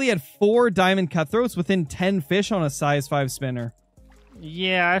literally had 4 diamond cutthroats within 10 fish on a size 5 spinner.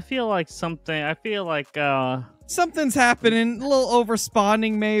 Yeah, I feel like something's happening. A little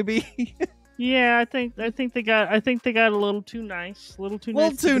overspawning, maybe. Yeah, I think they got a little too nice. A little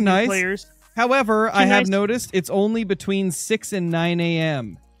too nice. Players. However, I have noticed it's only between 6 and 9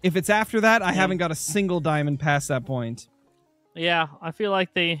 a.m. If it's after that, I haven't got a single diamond past that point. Yeah, I feel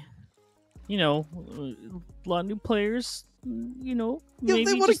like they you know, a lot of new players. You know, They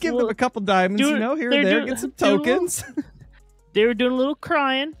maybe want to just give a them little- a couple diamonds, you know, here and there, get some tokens. They were doing a little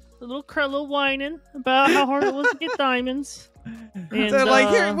crying, a little whining about how hard it was to get diamonds. And, So like,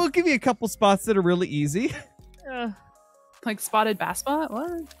 here, we'll give you a couple spots that are really easy. Like spotted bass spot?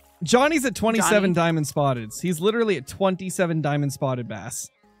 What? Johnny's at 27 Johnny? diamond spotted. He's literally at 27 diamond spotted bass.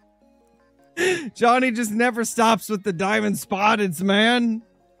 Johnny just never stops with the diamond spotteds, man.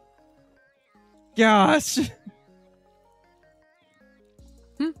 Gosh. Is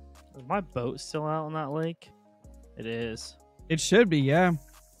my boat still out on that lake? It is. It should be, yeah.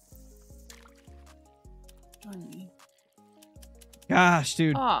 Johnny. Gosh,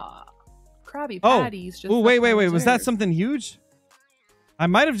 dude. Ah, Krabby Oh. Patties. Just Oh, wait. left on Was that reserve. something huge? I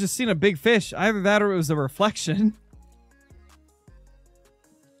might have just seen a big fish. Either that or it was a reflection.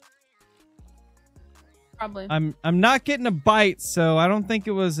 Probably. I'm not getting a bite, so I don't think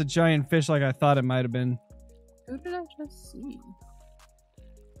it was a giant fish like I thought it might have been. Who did I just see?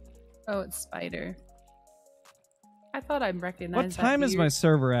 Oh, it's Spider. I thought I recognized What time that is my beard.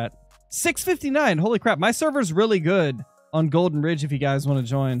 server at? 6:59. Holy crap. My server's really good on Golden Ridge if you guys want to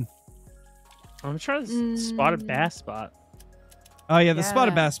join. I'm trying to spotted bass spot. Oh yeah, the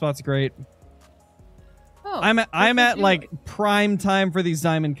spotted Yeah. bass spot's great. Oh, I'm what at did you like do? prime time for these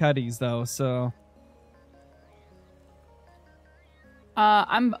diamond cutties though, so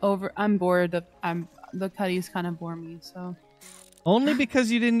I'm bored of the cutties kind of bore me, so only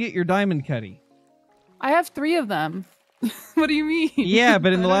because you didn't get your diamond cutty. I have 3 of them. What do you mean? Yeah,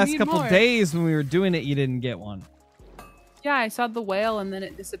 but in I the don't last need couple more. days when we were doing it, you didn't get one. Yeah, I saw the whale and then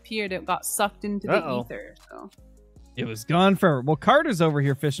it disappeared. It got sucked into the Uh-oh. ether. So It was gone forever. Well, Carter's over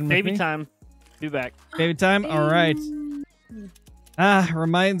here fishing with Baby me. time. Be back. Baby time. All right.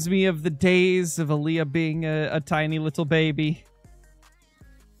 Reminds me of the days of Aaliyah being a tiny little baby.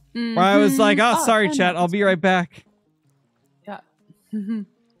 Where I was like, oh, sorry, and chat. I'll be right back. Yeah.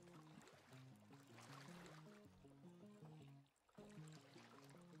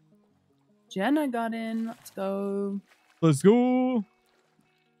 Jenna got in. Let's go. Let's go.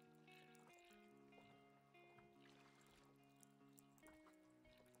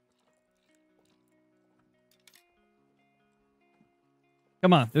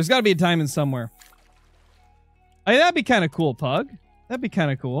 Come on. There's got to be a diamond somewhere. Hey, that'd be kind of cool, Pug. That'd be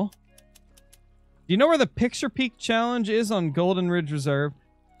kind of cool. Do you know where the Picture Peak challenge is on Golden Ridge Reserve?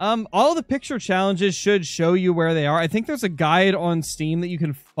 All the picture challenges should show you where they are. I think there's a guide on Steam that you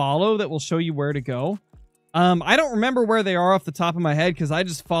can follow that will show you where to go. I don't remember where they are off the top of my head because I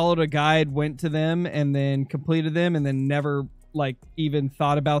just followed a guide, went to them, and then completed them, and then never, like, even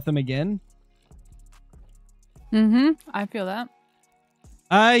thought about them again. I feel that.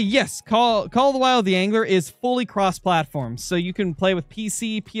 Yes, Call of the Wild the Angler is fully cross-platform, so you can play with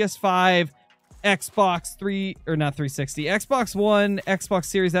PC, PS5, Xbox 3 or not 360, Xbox One, Xbox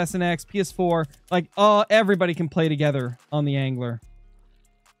Series S and X, PS4. Like, everybody can play together on the Angler.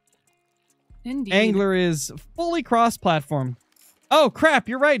 Indeed. Angler is fully cross-platform. Oh crap!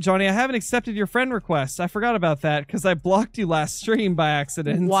 You're right, Johnny. I haven't accepted your friend request. I forgot about that because I blocked you last stream by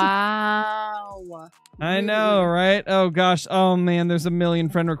accident. Wow. I know, right? Oh gosh. Oh man, there's a million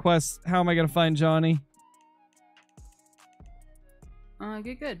friend requests. How am I gonna find Johnny?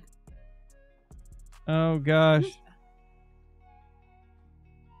 Good. Oh gosh.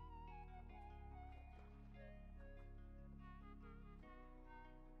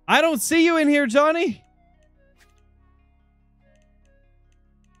 I don't see you in here, Johnny.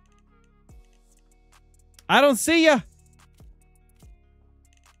 I don't see you.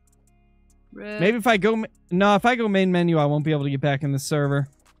 Maybe if I go... No, if I go main menu, I won't be able to get back in the server.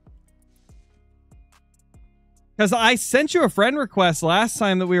 Because I sent you a friend request last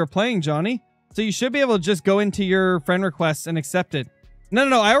time that we were playing, Johnny. So you should be able to just go into your friend requests and accept it.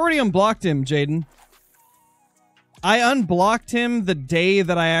 No. I already unblocked him, Jaden. I unblocked him the day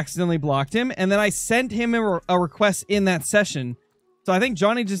that I accidentally blocked him. And then I sent him a request in that session. So I think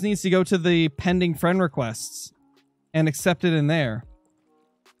Johnny just needs to go to the pending friend requests and accept it in there.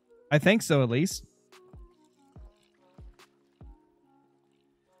 I think so, at least.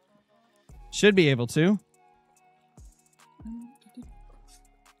 Should be able to.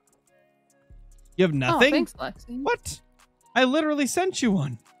 You have nothing? Oh, thanks, Lexi. What? I literally sent you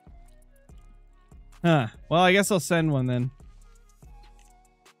one. Huh. Well, I guess I'll send one then.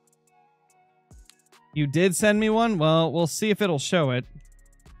 You did send me one? Well, we'll see if it'll show it.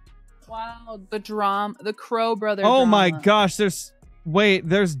 Wow, the Crow brother. Oh my drama. gosh,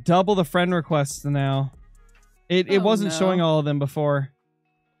 there's double the friend requests now. It Oh, wasn't no. showing all of them before.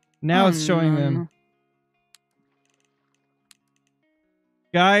 Now it's showing them.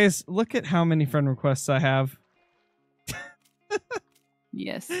 Guys, look at how many friend requests I have.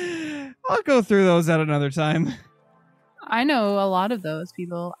 Yes. I'll go through those at another time. I know a lot of those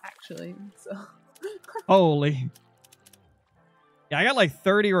people, actually. So. Holy. Yeah, I got like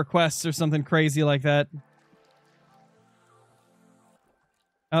 30 requests or something crazy like that.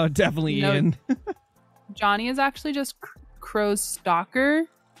 Oh, definitely Ian. Johnny is actually just Crow's stalker,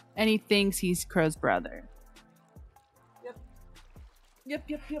 and he thinks he's Crow's brother. Yep.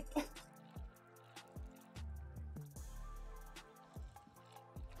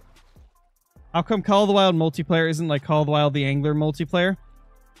 How come Call of the Wild multiplayer isn't like Call of the Wild the Angler multiplayer?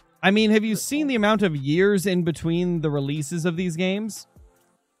 I mean, have you seen the amount of years in between the releases of these games?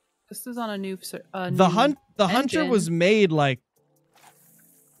 This is on a new The Hunter was made like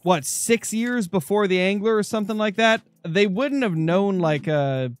what, 6 years before the Angler or something like that? They wouldn't have known like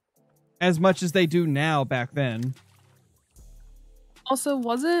as much as they do now back then. Also,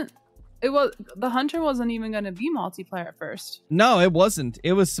 the Hunter wasn't even going to be multiplayer at first. No, it wasn't.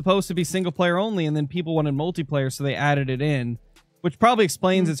 It was supposed to be single player only, and then people wanted multiplayer, so they added it in, which probably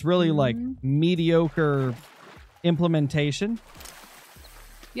explains its really like mediocre implementation.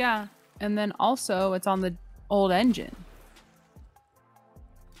 Yeah, and then also it's on the old engine.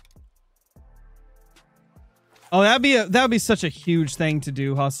 Oh, that'd be such a huge thing to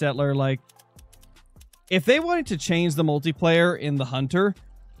do, Hostetler. Like, if they wanted to change the multiplayer in the Hunter,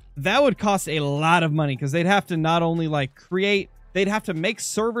 that would cost a lot of money because they'd have to not only like they'd have to make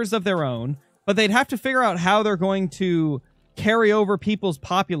servers of their own, but they'd have to figure out how they're going to carry over people's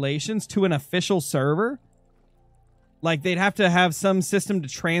populations to an official server. Like, they'd have to have some system to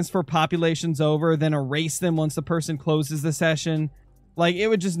transfer populations over, then erase them once the person closes the session. Like, it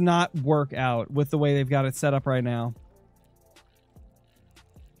would just not work out with the way they've got it set up right now.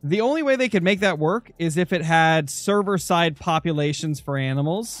 The only way they could make that work is if it had server-side populations for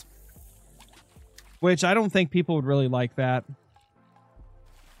animals, which I don't think people would really like that.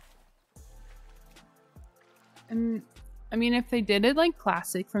 And I mean, if they did it like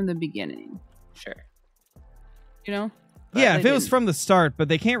classic from the beginning, sure. You know? But yeah, if it was from the start, but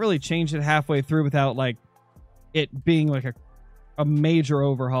they can't really change it halfway through without like it being like a major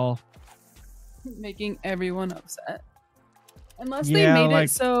overhaul. Making everyone upset. Unless they made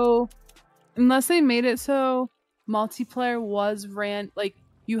it so multiplayer was like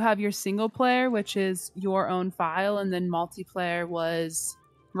you have your single player, which is your own file, and then multiplayer was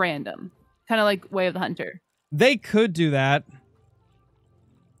random. Kind of like Way of the Hunter. They could do that.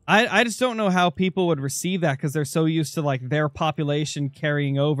 I just don't know how people would receive that because they're so used to like their population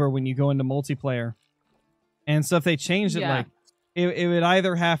carrying over when you go into multiplayer. And so if they changed it, like it would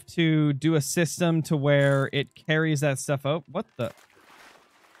either have to do a system to where it carries that stuff out. What the?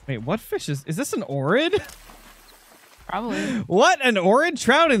 Wait, what fish is this an orid? Probably. What, an orid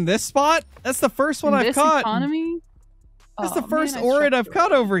trout in this spot? That's the first one I've caught. Economy? That's the first orid I've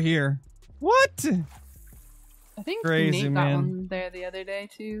caught over here. What? I think crazy, Nate man. got one there the other day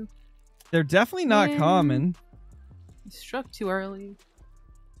too. They're definitely not common. You struck too early.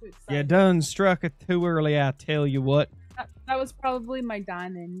 You done struck it too early, I tell you what. That was probably my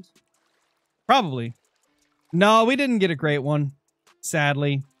diamond. Probably. No, we didn't get a great one,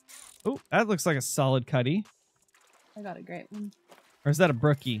 sadly. Oh, that looks like a solid cutty. I got a great one. Or is that a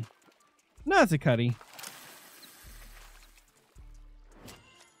brookie? No, it's a cutty.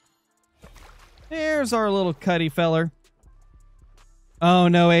 There's our little cutty feller. Oh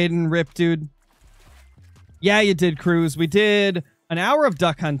no, Aiden, rip, dude. Yeah, you did, Cruz. We did an hour of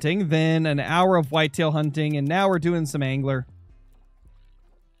duck hunting, then an hour of whitetail hunting, and now we're doing some angler.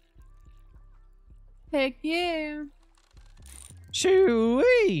 Heck yeah.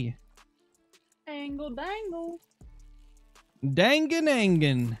 Shoo-wee. Angle dangle.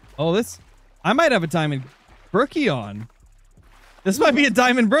 Dangan. Oh, this... I might have a diamond brookie on. This might be a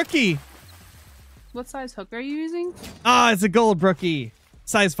diamond brookie. What size hook are you using? Ah, it's a gold brookie.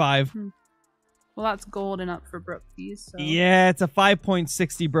 Size 5. Well, that's gold and up for brookies. So. Yeah, it's a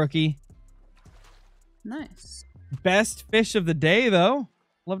 5.60 brookie. Nice. Best fish of the day, though.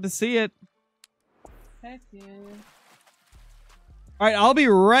 Love to see it. Heck yeah. All right, I'll be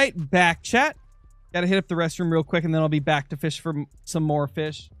right back, chat. Gotta hit up the restroom real quick, and then I'll be back to fish for some more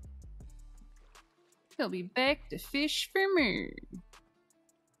fish. He'll be back to fish for more.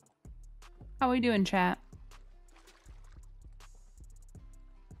 How we doing, chat?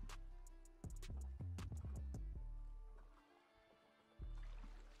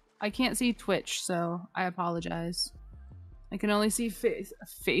 I can't see Twitch, so I apologize. I can only see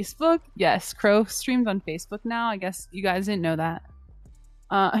Facebook. Yes, Crow streams on Facebook now. I guess you guys didn't know that.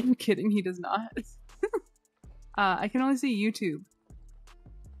 I'm kidding. He does not. I can only see YouTube.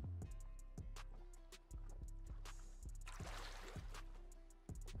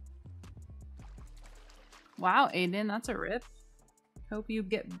 Wow, Aiden, that's a rip. Hope you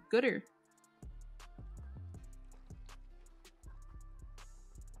get gooder.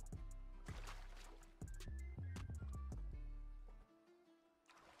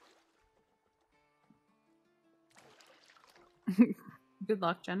 Good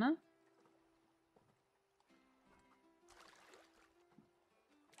luck, Jenna.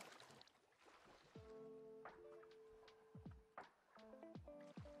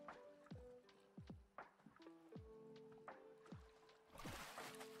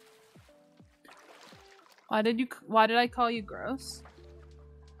 Why did I call you gross?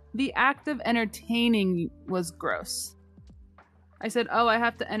 The act of entertaining was gross. I said, "Oh, I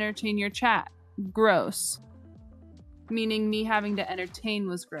have to entertain your chat." Gross. Meaning me having to entertain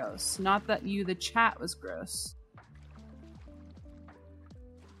was gross, not that you, the chat, was gross.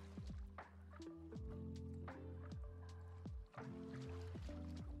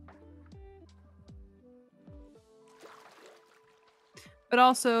 But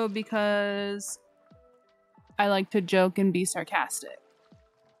also because I like to joke and be sarcastic.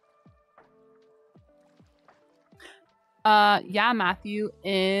 Yeah, Matthew,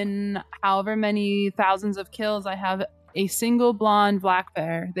 in however many thousands of kills, I have a single blonde black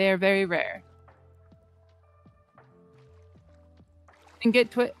bear. They are very rare. And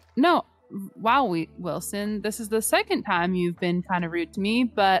get no, wow, Wilson, this is the second time you've been kind of rude to me,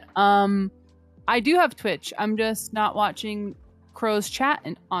 but I do have Twitch. I'm just not watching Crow's chat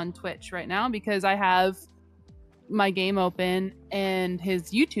on Twitch right now because I have my game open and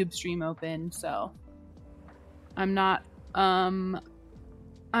his YouTube stream open, so I'm not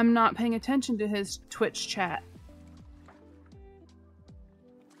paying attention to his Twitch chat.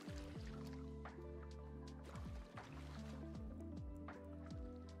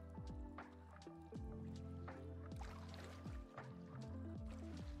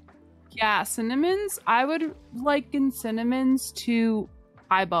 Yeah, cinnamons. I would liken cinnamons to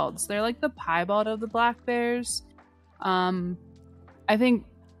piebalds. They're like the piebald of the black bears. I think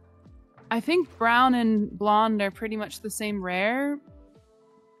brown and blonde are pretty much the same rare,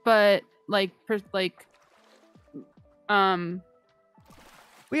 but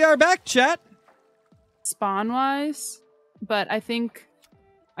we are back, chat. Spawn wise, but I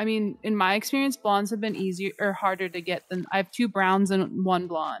mean, in my experience, blondes have been easier or harder to get than I have 2 browns and 1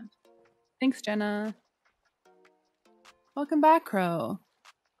 blonde. Thanks, Jenna. Welcome back, Crow.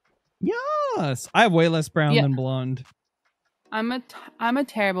 Yes, I have way less brown than blonde. I'm a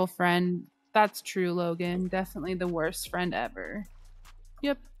terrible friend. That's true, Logan. Definitely the worst friend ever.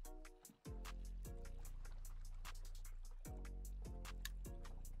 Yep.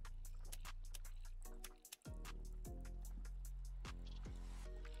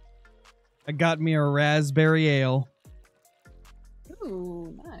 I got me a raspberry ale.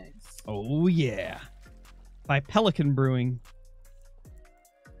 Ooh, nice. Oh yeah, by Pelican Brewing.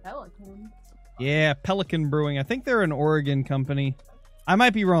 Pelican. Yeah, Pelican Brewing. I think they're an Oregon company. I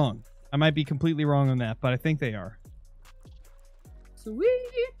might be wrong. I might be completely wrong on that, but I think they are.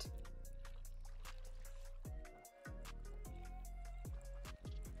 Sweet.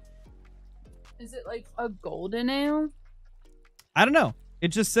 Is it like a golden ale? I don't know. It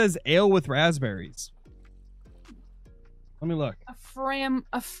just says ale with raspberries. Let me look. A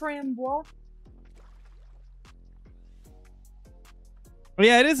framboise. Oh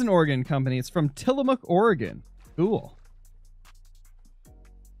yeah, it is an Oregon company. It's from Tillamook, Oregon. Cool.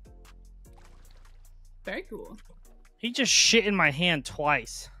 Very cool. He just shit in my hand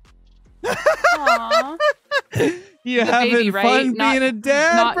twice. Aww. You having baby, right? fun being a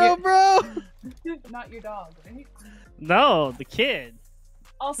dad, bro? Not your dog, right? No, the kid.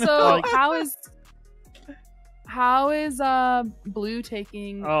 Also, how is Blue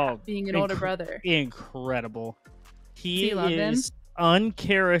taking being an older brother? Incredible. He love is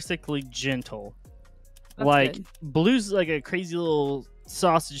uncharacteristically gentle. That's like good. Blue's like a crazy little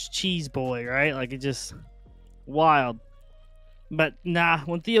sausage cheese boy, right? Like it just wild. But nah,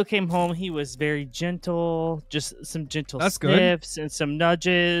 when Theo came home, he was very gentle, just some gentle sniffs and some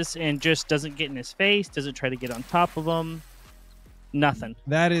nudges, and just doesn't get in his face, doesn't try to get on top of him. Nothing.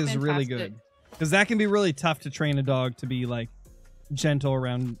 That is really good. Because that can be really tough to train a dog to be like gentle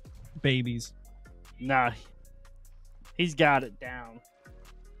around babies. Nah, he's got it down.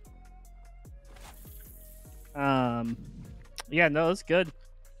 Yeah, no, that's good.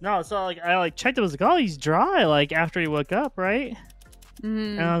 No, so like I checked it, was like, oh, he's dry, like after he woke up, right?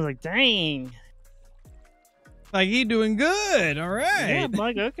 Mm. And I was like, dang. Like he doing good, all right. Yeah, I'm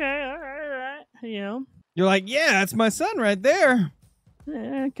like, okay, all right. You know. You're like, yeah, that's my son right there.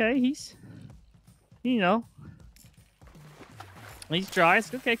 Yeah, okay, he's, you know. He's dry.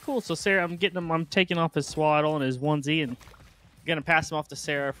 It's okay, cool. So Sarah, I'm taking off his swaddle and his onesie and gonna pass him off to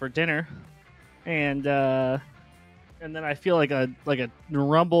Sarah for dinner. And then I feel like a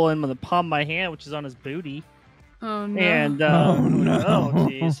rumble in the palm of my hand, which is on his booty. Oh no. And Oh, no. oh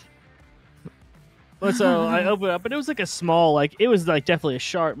jeez. But so I open it up, and it was like a small, like it was like definitely a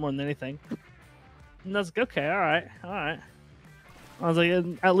sharp more than anything. And I was like, okay, all right. I was like,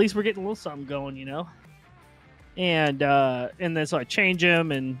 at least we're getting a little something going, you know. And then so I change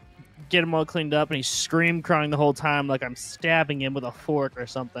him and get him all cleaned up, and he's crying the whole time like I'm stabbing him with a fork or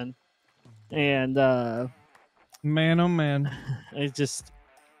something. And Man, oh man. it's just,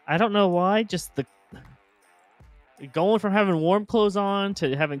 I don't know why, just the going from having warm clothes on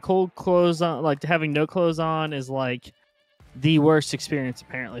to having cold clothes on, like to having no clothes on, is like the worst experience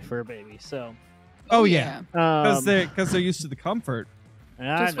apparently for a baby. So Oh yeah, because um, they're used to the comfort.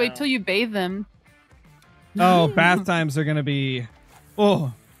 Just wait till you bathe them. Oh, bath times are gonna be,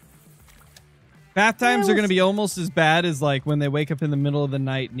 bath times are gonna be almost as bad as like when they wake up in the middle of the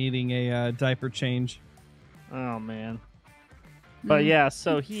night needing a diaper change. Oh man. But yeah,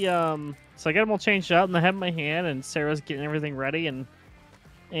 so so I got them all changed out, and I have my hand, and Sarah's getting everything ready, and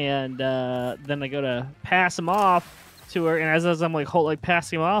then I go to pass him off to her, and as I'm like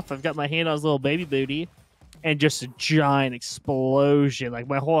passing him off, I've got my hand on his little baby booty, and just a giant explosion, like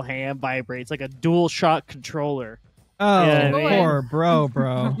my whole hand vibrates like a dual shock controller. Oh, Yeah, poor bro.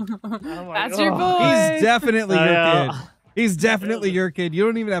 That's your boy. He's definitely your know. kid. He's definitely your kid. You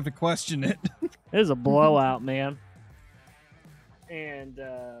don't even have to question it. It was a blowout, man. And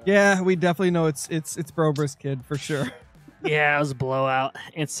Yeah, we definitely know it's Brober's kid for sure. yeah, it was a blowout.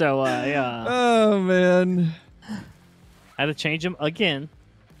 And so yeah, Oh man, I had to change him again,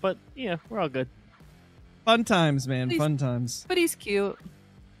 but yeah, we're all good. fun times, man. He's- Fun times. But he's cute.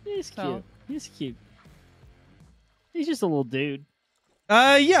 He's cute. So- He's cute. He's just a little dude.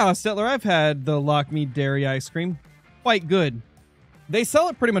 Yeah, Stetler, I've had the Lock Me Dairy ice cream. Quite good. They sell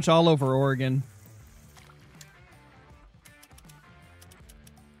it pretty much all over Oregon.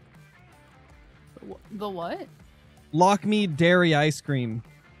 The what? Lock Me Dairy ice cream.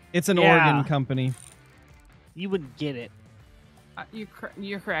 It's an Yeah. Oregon company. You wouldn't get it.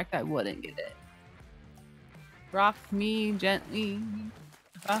 You're correct. I wouldn't get it. Rock me gently.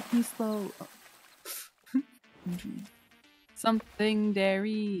 Rock me slow. Something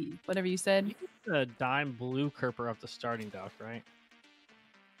dairy. Whatever you said. A dime blue Kerper up the starting dock, right?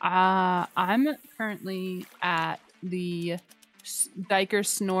 I'm currently at the Diker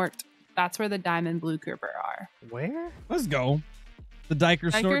Snort. That's where the Diamond Blue Kerper are. Where? Let's go. The Diker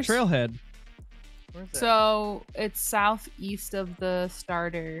Snort Dykers- Trailhead. Where's that? So it's southeast of the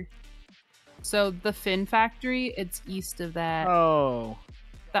starter. So the Fin Factory, it's east of that. Oh,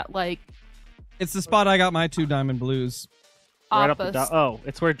 That like It's the spot I got my 2 Diamond Blues. right up off the us- dock. Oh,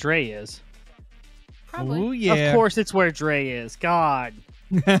 it's where Dre is. Probably. Oh yeah. Of course, it's where Dre is. God.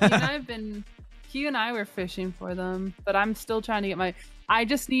 He and I were fishing for them, but I'm still trying to get my. I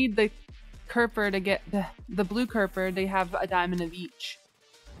just need the Kerper to get the blue Kerper. They have a diamond of each.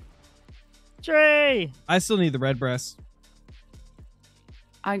 Dre. I still need the red breast.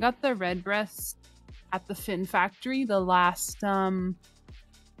 I got the red breast at the Fin Factory. The last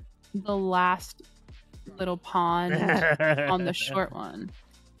little pond on the short one.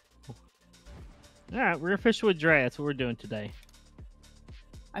 All right, we're gonna fish with Dre. That's what we're doing today.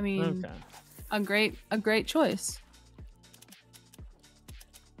 I mean, Okay. a great choice.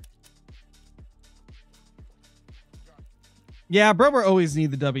 Yeah, Brober always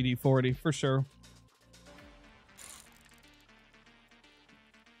need the WD-40 for sure.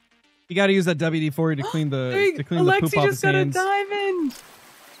 You got to use that WD-40 to clean the the poop off his hands. diamond.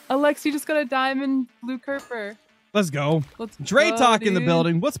 Alexi just got a diamond blue Kerper. Let's go. Let's Dre go, Talk in the dude.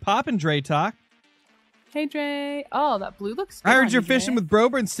 building. What's poppin', Dre Talk? Hey Dre. Oh, that blue looks good. I heard on you're you, Dre. fishing with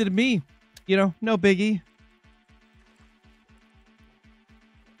Brober instead of me. You know, no biggie.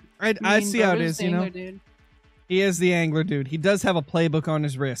 I mean, see how it Brober's is, the you know. angler, dude. He is the angler dude. He does have a playbook on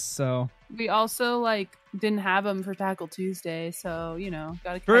his wrist, so. We also didn't have him for Tackle Tuesday, so gotta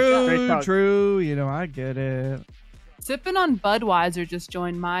catch up. Great True, talk. true. You know, I get it. Sipping on Budweiser just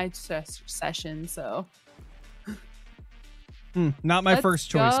joined my session, so Not my let's first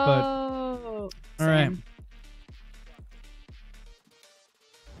choice, but go. all right. Same.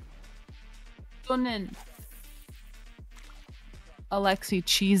 Gunnin. Alexi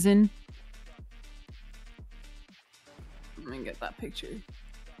cheesin'. Let me get that picture.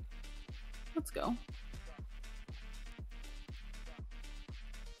 Let's go.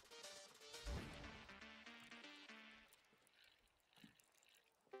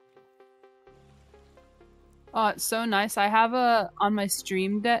 Oh, it's so nice. I have on my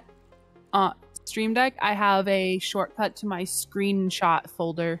Stream Deck, I have a shortcut to my screenshot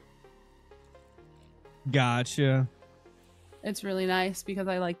folder. Gotcha. It's really nice because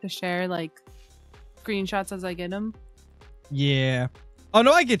I like to share like screenshots as I get them. Yeah. Oh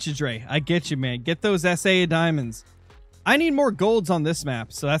no, I get you, Dre. I get you, man. Get those SA diamonds. I need more golds on this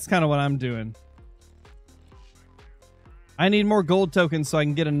map, so that's kind of what I'm doing. I need more gold tokens so I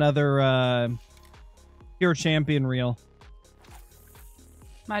can get another pure champion reel.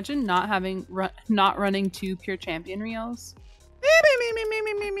 Imagine not having not running 2 pure champion reels.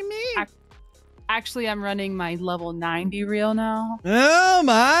 Actually, I'm running my level 90 reel now. Oh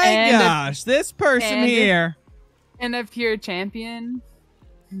my gosh, this person here. And a pure champion.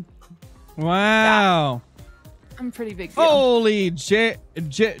 Wow. Yeah. I'm pretty big deal. Holy Jarep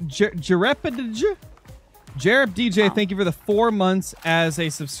DJ, Wow. thank you for the 4 months as a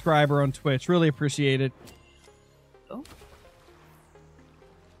subscriber on Twitch. Really appreciate it. Oh.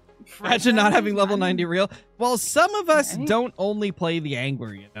 Imagine not having level 90 reel. Well, some of us Right. don't only play the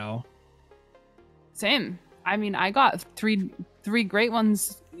angler, you know. Same. I mean, I got three great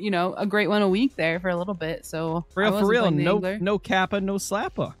ones, you know, a great one a week there for a little bit. So For real, no kappa, no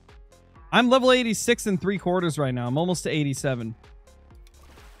slappa. I'm level 86 and 3/4 right now. I'm almost to 87.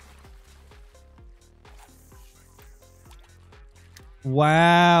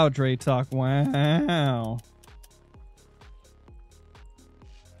 Wow, Dre Talk. Wow.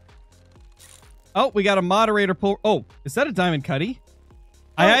 Oh, we got a moderator pull. Oh, is that a diamond cutty?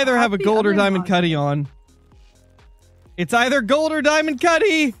 I either have a gold or diamond cutty on. It's either gold or diamond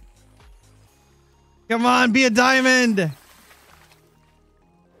cutty. Come on, be a diamond.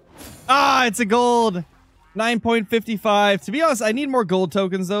 Ah, it's a gold. 9.55. To be honest, I need more gold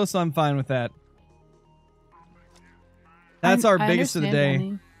tokens though, so I'm fine with that. That's our biggest of the day.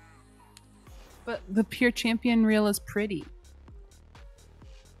 Danny. But the pure champion reel is pretty.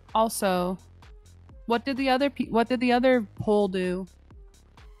 Also, what did the other poll do?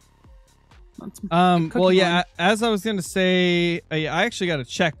 Well, yeah, as I was going to say, I actually got to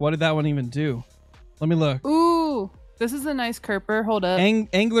check. What did that one even do? Let me look. Ooh, this is a nice Kerper. Hold up.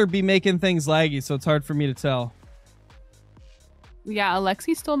 Angler be making things laggy, so it's hard for me to tell. Yeah,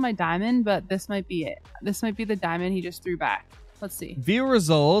 Alexi stole my diamond, but this might be it. This might be the diamond he just threw back. Let's see. View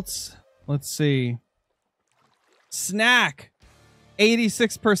results. Let's see. Snack.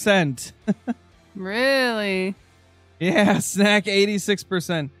 86%. Really? Yeah, snack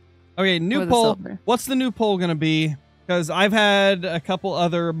 86%. Okay, new poll. What's the new poll going to be? Because I've had a couple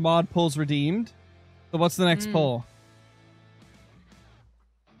other mod polls redeemed. So what's the next poll?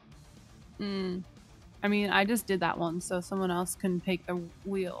 I mean, I just did that one, so someone else can take the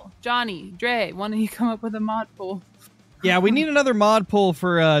wheel. Johnny, Dre, why don't you come up with a mod poll? Yeah, we need another mod poll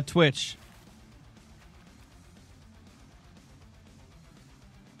for Twitch.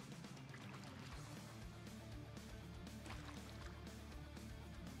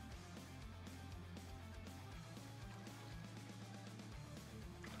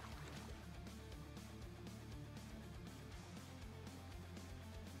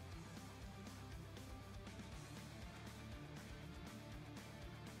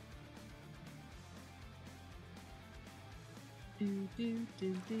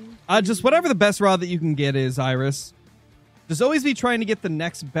 Just whatever the best rod that you can get is, Iris. Just always be trying to get the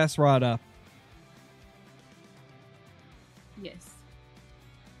next best rod up. Yes.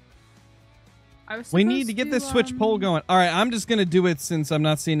 We need to get this Twitch poll going. All right, I'm just going to do it since I'm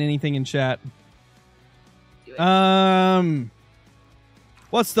not seeing anything in chat.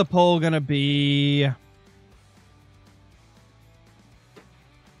 What's the poll going to be?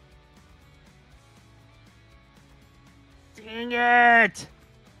 Dang it!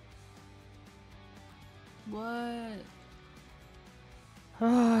 What?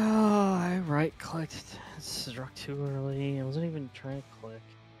 Oh, I right-clicked. Struck too early. I wasn't even trying to click.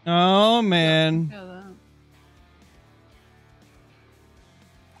 Oh, man. Yeah, that.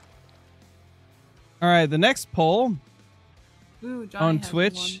 All right, the next poll Ooh, Johnny on has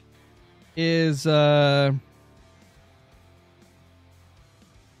Twitch is who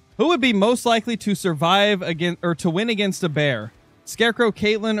would be most likely to survive against or to win against a bear? Scarecrow,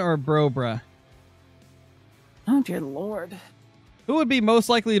 Caitlyn, or Brobra? one. Oh dear lord. Who would be most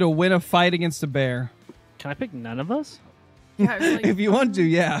likely to win a fight against a bear? Can I pick none of us? Yeah, I was like, If you want to,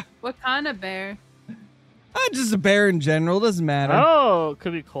 yeah. what kind of bear? Just a bear in general, doesn't matter. Oh,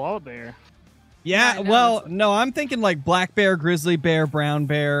 could be koala bear. Yeah, I know, well, no, I'm thinking like black bear, grizzly bear, brown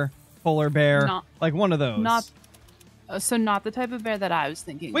bear, polar bear, like one of those. So not the type of bear that I was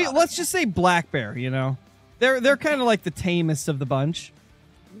thinking. Wait, of. let's just say black bear, you know? They're kind of like the tamest of the bunch.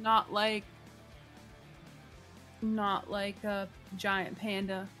 Not like Not like a giant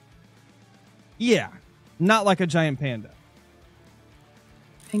panda. Yeah, not like a giant panda.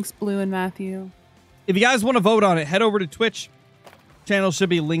 Thanks, Blue and Matthew. If you guys want to vote on it, head over to Twitch. Channel should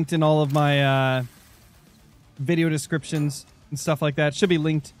be linked in all of my video descriptions and stuff like that. Should be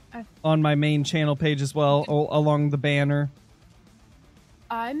linked on my main channel page as well, along the banner.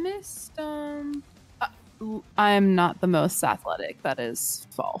 I missed, I am not the most athletic. That is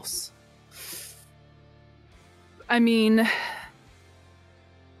false. I mean,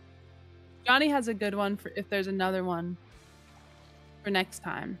 Johnny has a good one for if there's another one for next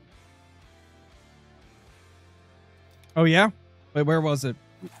time. Oh, yeah? Wait, where was it?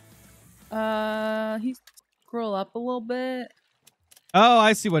 He scroll up a little bit. Oh,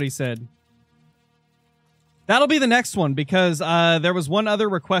 I see what he said. That'll be the next one because there was one other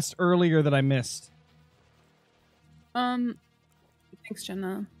request earlier that I missed. Thanks,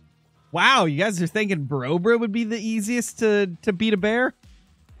 Jenna. Wow, you guys are thinking Brobra would be the easiest to beat a bear?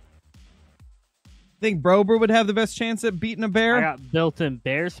 Think Brobra would have the best chance at beating a bear? I got built-in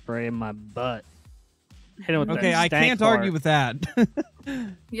bear spray in my butt. Hit him with Okay, that I stank can't fart. argue with that.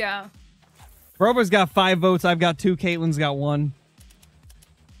 Yeah. Brobra's got 5 votes. I've got 2. Caitlin's got 1.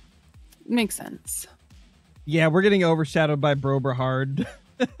 Makes sense. Yeah, we're getting overshadowed by Brobra hard.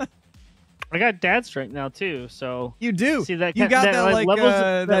 I got dad strength now too, so You do. see that You got that like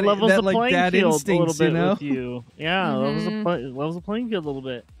that levels the like playing dad field a instincts, little bit you know? with you. Yeah, levels the playing field a little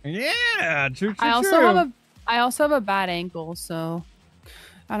bit. Yeah, true. I also have a bad ankle, so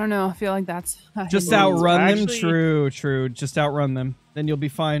I don't know. I feel like that's a Just hindrance. outrun them. Actually- True. Just outrun them. Then you'll be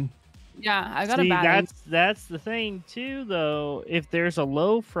fine. Yeah, I got a See, bad ankle. that's the thing too, though. If there's a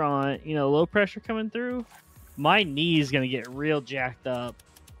low front, low pressure coming through, my knee is gonna get real jacked up.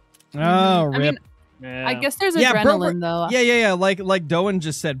 Oh, I rip. mean, Yeah. I guess there's Yeah, adrenaline though. Yeah. Like Doan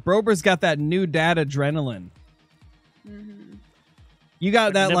just said, Brobra's got that new dad adrenaline. Mhm. You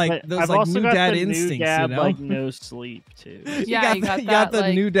got that like those I've like also new got dad the new instincts, dad, you know? like no sleep too. Yeah, you got that, the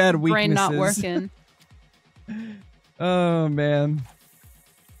like, new dad weaknesses. brain not working. Oh man,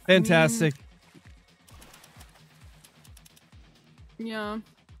 fantastic. Yeah.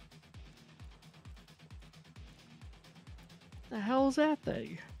 The hell is that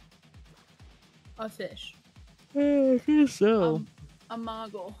thing? A fish. I think so. A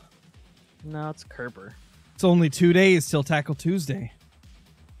moggle. No, it's Kerber. It's only 2 days till Tackle Tuesday.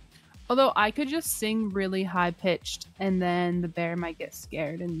 Although I could just sing really high pitched and then the bear might get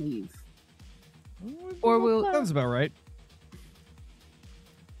scared and leave. Or we'll Sounds about right.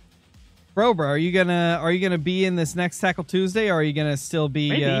 Brobra, are you gonna be in this next Tackle Tuesday, or are you gonna still be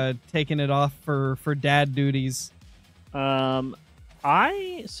Maybe. taking it off for dad duties? So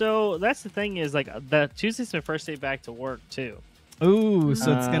that's the thing is like the Tuesday's my first day back to work too. Ooh,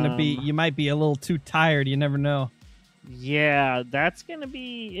 so it's gonna be, you might be a little too tired. You never know. Yeah, that's gonna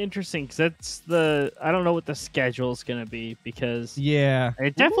be interesting because I don't know what the schedule is gonna be because Yeah,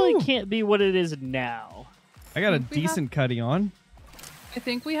 it definitely Ooh. can't be what it is now. I got a think we have- decent cutty on. I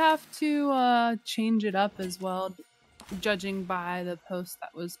think we have to change it up as well, judging by the post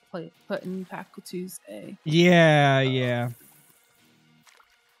that was put in Tackle Tuesday. Yeah.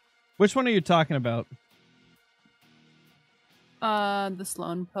 Which one are you talking about? The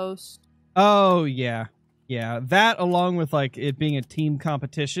Sloan post. Oh yeah. That along with like it being a team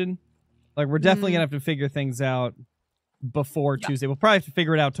competition, like we're definitely gonna have to figure things out before Tuesday. We'll probably have to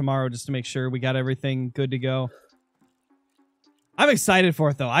figure it out tomorrow just to make sure we got everything good to go. I'm excited for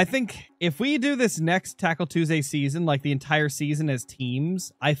it though. I think if we do this next Tackle Tuesday season, like the entire season as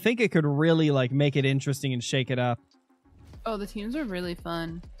teams, I think it could really like make it interesting and shake it up. Oh, the teams are really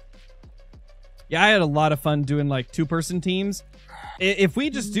fun. Yeah, I had a lot of fun doing like 2-person teams. If we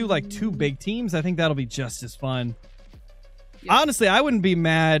just do like 2 big teams, I think that'll be just as fun. Yeah. Honestly, I wouldn't be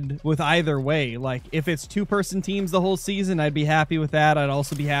mad with either way. Like if it's 2-person teams the whole season, I'd be happy with that. I'd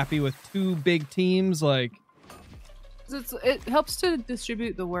also be happy with 2 big teams. Like, It helps to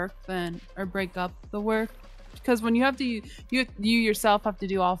distribute the work then, or break up the work, because when you have to, you yourself have to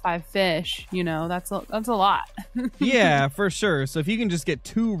do all 5 fish. That's a lot. yeah, for sure. So if you can just get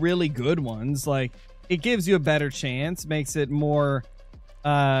 2 really good ones, like it gives you a better chance, makes it more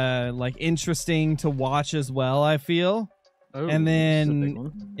like interesting to watch as well, I feel. Oh, And this is a big then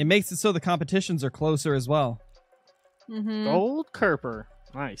one. it makes it so the competitions are closer as well. Mm-hmm. Gold Kerper,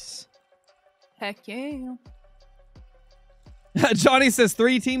 nice. Heck yeah. Johnny says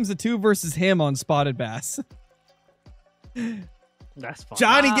 3 teams of 2 versus him on Spotted Bass. That's fun.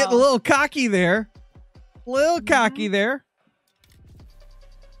 Johnny Wow. getting a little cocky there. Cocky there.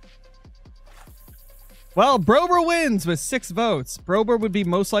 Well, Brober wins with 6 votes. Brober would be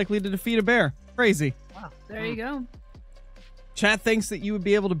most likely to defeat a bear. Crazy. Wow. There you go. Chat thinks that you would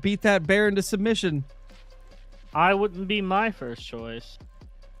be able to beat that bear into submission. I wouldn't be my first choice.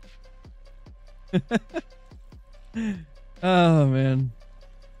 Oh, man.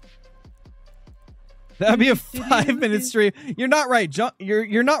 That'd be a 5-minute stream. You're not right.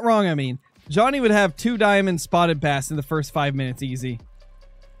 You're not wrong, I mean. Johnny would have 2 diamond spotted bass in the first 5 minutes easy.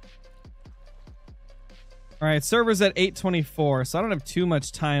 All right, server's at 8:24, so I don't have too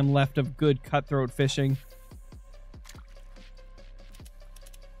much time left of good cutthroat fishing.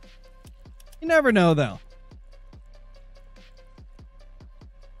 You never know, though.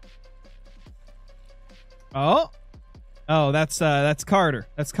 Oh, that's Carter.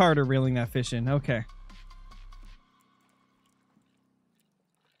 That's Carter reeling that fish in. Okay.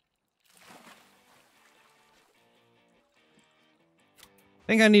 I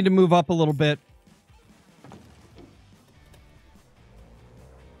think I need to move up a little bit.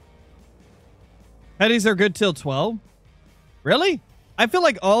 Petties are good till 12? Really? I feel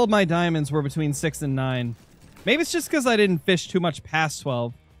like all of my diamonds were between 6 and 9. Maybe it's just because I didn't fish too much past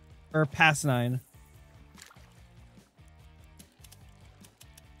 12. Or past 9.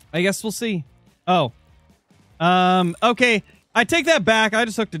 I guess we'll see. Oh. Okay. I take that back. I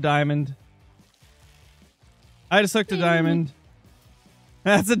just hooked a diamond. That's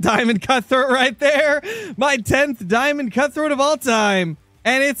a diamond cutthroat right there. My 10th diamond cutthroat of all time.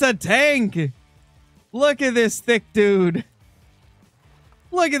 And it's a tank. Look at this thick dude.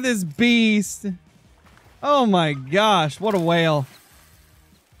 Look at this beast. Oh my gosh. What a whale.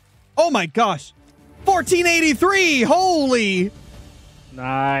 Oh my gosh. 1483. Holy.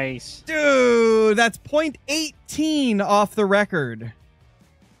 Nice. Dude, that's 0.18 off the record.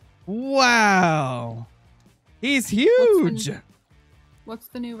 Wow. He's huge. What's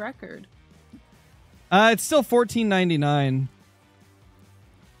the new record? It's still 14.99.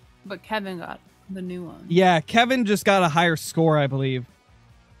 But Kevin got the new one. Yeah, Kevin just got a higher score, I believe.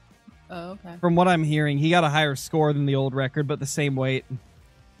 Oh, okay. From what I'm hearing, he got a higher score than the old record, but the same weight.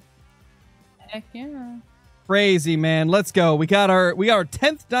 Heck yeah. Crazy, man. Let's go. We got our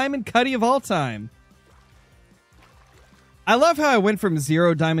 10th diamond cutty of all time. I love how I went from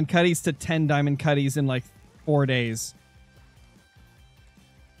 0 diamond cutties to 10 diamond cutties in like 4 days.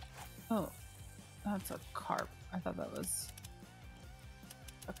 Oh, that's a carp. I thought that was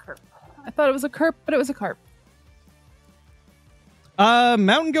a carp. I thought it was a carp, but it was a carp.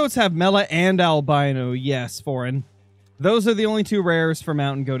 Mountain goats have Mela and albino. Yes, foreign. Those are the only 2 rares for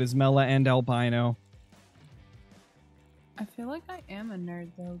mountain goat is Mela and albino. I feel like I am a nerd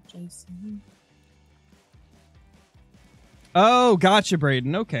though, Jason. Oh, gotcha,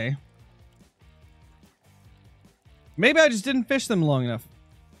 Braden. Okay. Maybe I just didn't fish them long enough.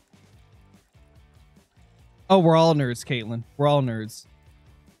 Oh, we're all nerds, Caitlin. We're all nerds.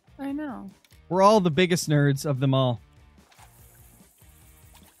 I know. We're all the biggest nerds of them all.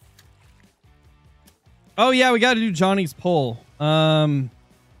 Oh, yeah, we got to do Johnny's poll.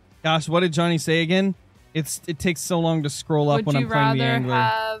 Gosh, what did Johnny say again? It takes so long to scroll up when I'm playing the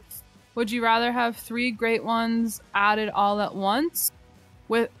angler. Would you rather have 3 great ones added all at once,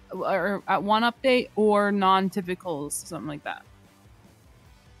 or at one update, or non-typicals, something like that?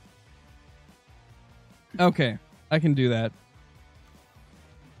 Okay, I can do that.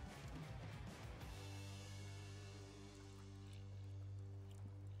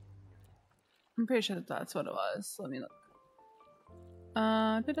 I'm pretty sure that's what it was. Let me look.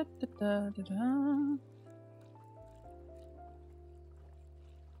 Da-da-da-da-da-da.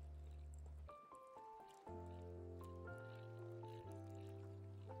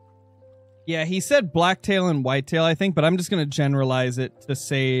 Yeah, he said blacktail and whitetail, I think, but I'm just going to generalize it to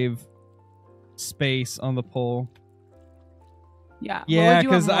save space on the poll. Yeah. Yeah,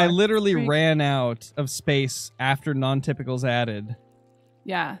 because I literally ran out of space after non-typicals added.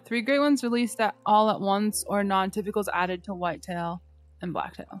 Yeah, 3 great ones released all at once, or non-typicals added to whitetail and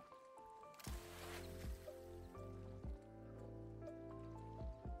blacktail.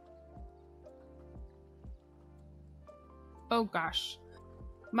 Oh gosh.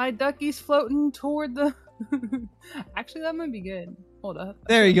 My ducky's floating toward the... Actually, that might be good. Hold up.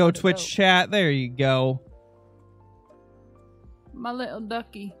 There you go, Twitch chat. There you go. My little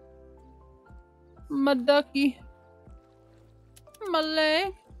ducky. My ducky. My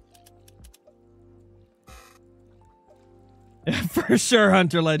leg. For sure,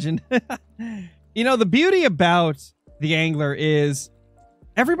 Hunter Legend. You know, the beauty about the angler is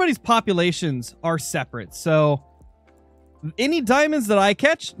everybody's populations are separate. So any diamonds that I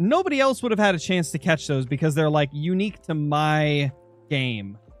catch, nobody else would have had a chance to catch those because they're like unique to my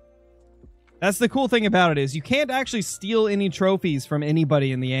game. That's the cool thing about it is you can't actually steal any trophies from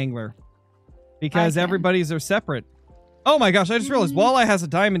anybody in the angler. because everybody's are separate. Oh my gosh, I just realized Walleye has a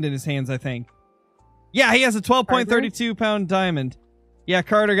diamond in his hands, I think. Yeah, he has a 12.32 pound diamond. Yeah,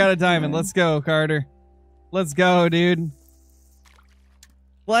 Carter got a diamond. Let's go, Carter. Let's go, dude.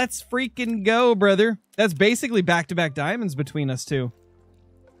 Let's freaking go, brother. That's basically back-to-back diamonds between us two.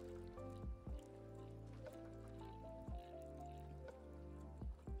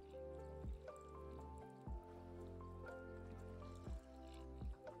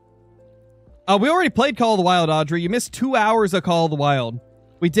 We already played Call of the Wild, Audrey. You missed 2 hours of Call of the Wild.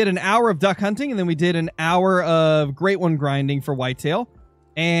 We did an hour of duck hunting, and then we did an hour of great one grinding for whitetail.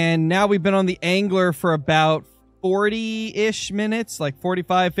 And now we've been on the angler for about 40-ish minutes, like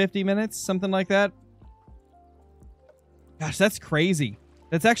 45, 50 minutes, something like that. Gosh, that's crazy.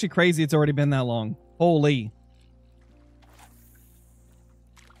 That's actually crazy it's already been that long. Holy.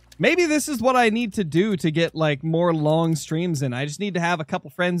 Maybe this is what I need to do to get, like, more long streams in. I just need to have a couple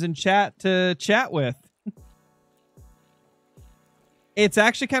friends in chat to chat with. It's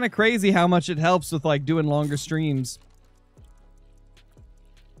actually kind of crazy how much it helps with, like, doing longer streams.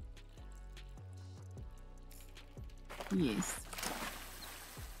 Yes.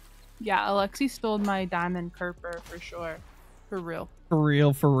 Yeah, Alexi stole my diamond Kerper for sure. For real. For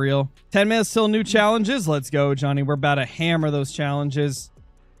real, for real. 10 minutes till new challenges. Let's go, Johnny. We're about to hammer those challenges.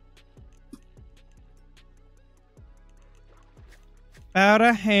 About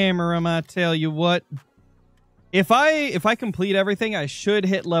to hammer them, I tell you what. If I complete everything, I should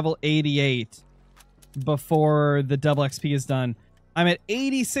hit level 88 before the double XP is done. I'm at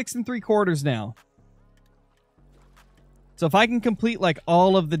 86 3/4 now. So if I can complete like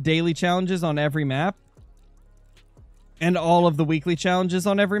all of the daily challenges on every map and all of the weekly challenges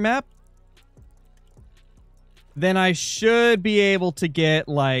on every map, then I should be able to get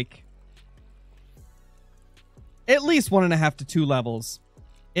like at least 1.5 to 2 levels.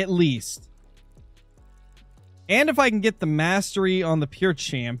 At least. And if I can get the mastery on the pure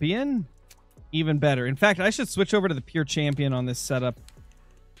champion, even better. In fact, I should switch over to the pure champion on this setup.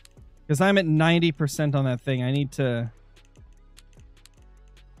 Because I'm at 90% on that thing. I need to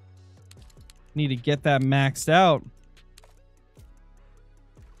get that maxed out.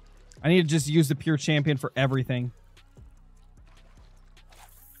 I need to just use the pure champion for everything.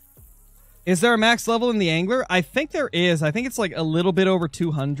 Is there a max level in the angler? I think there is. I think it's like a little bit over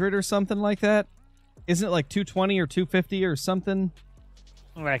 200 or something like that. Isn't it like 220 or 250 or something?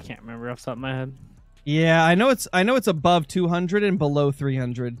 I can't remember off the top of my head. Yeah, I know it's above 200 and below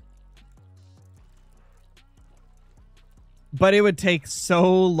 300. But it would take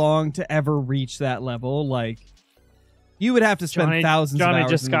so long to ever reach that level. Like, you would have to spend thousands of hours. Johnny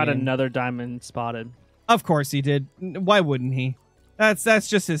just got in the game. another diamond spotted. Of course he did. Why wouldn't he? That's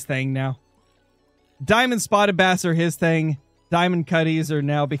just his thing now. Diamond spotted bass are his thing. Diamond cutties are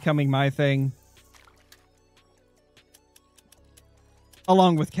now becoming my thing.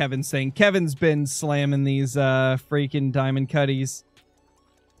 Along with Kevin's thing. Kevin's been slamming these freaking diamond cutties.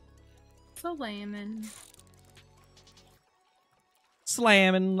 Slamming.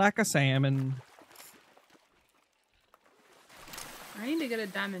 Slamming like a salmon. I need to get a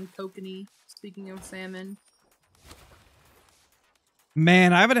diamond kokanee, speaking of salmon.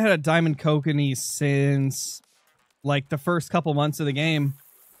 Man, I haven't had a diamond kokanee since like the first couple months of the game.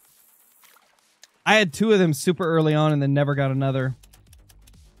 I had 2 of them super early on and then never got another.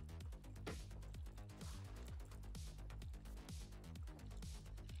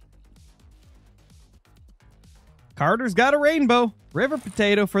 Carter's got a rainbow. River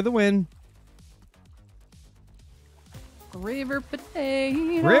potato for the win. River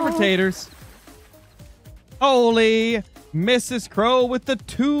potato. River taters. Holy Mrs. Crow with the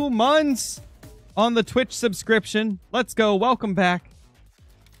 2 months on the Twitch subscription. Let's go. Welcome back.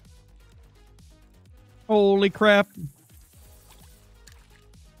 Holy crap.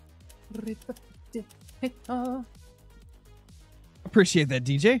 River potato. Appreciate that,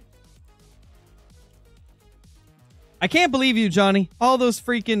 DJ. I can't believe you, Johnny. All those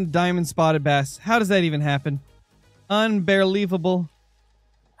freaking diamond spotted bass. How does that even happen? Unbelievable.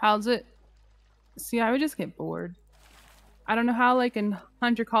 How's it? See, I would just get bored. I don't know how, like, in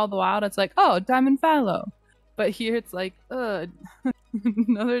Hunter Call of the Wild, it's like, oh, diamond fallow. But here it's like,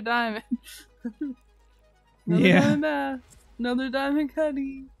 another diamond. Another diamond bass. Another diamond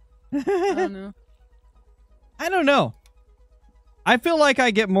cutty. I don't know. I don't know. I feel like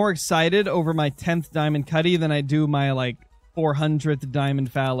I get more excited over my 10th diamond cutty than I do my, like, 400th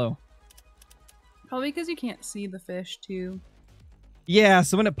diamond fallow. Probably because you can't see the fish, too. Yeah,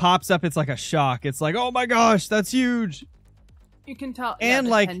 so when it pops up, it's like a shock. It's like, oh my gosh, that's huge. You can tell. And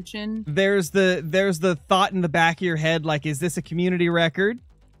the like, tension. there's the thought in the back of your head, like, is this a community record?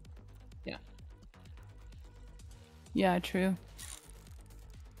 Yeah. Yeah, true.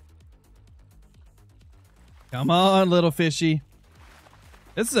 Come on, little fishy.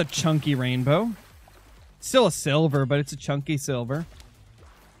 This is a chunky rainbow. Still a silver, but it's a chunky silver.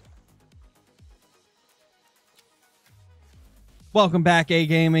 Welcome back,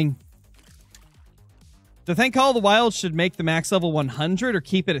 A-Gaming. Do you think Call of the Wild should make the max level 100 or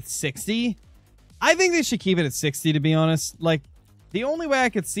keep it at 60? I think they should keep it at 60, to be honest. Like, the only way I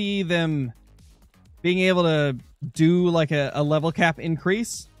could see them being able to do, like, a level cap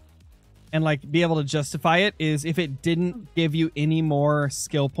increase and, like, be able to justify it is if it didn't give you any more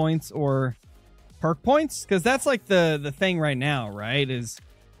skill points or perk points. Because that's, like, the thing right now, right? Is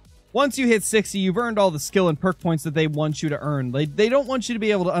once you hit 60, you've earned all the skill and perk points that they want you to earn. They don't want you to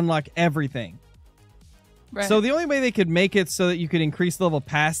be able to unlock everything. Right. So the only way they could make it so that you could increase the level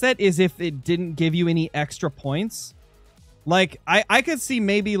past that is if it didn't give you any extra points. Like, I could see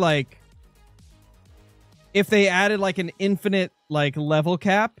maybe, like, if they added, like, an infinite, like, level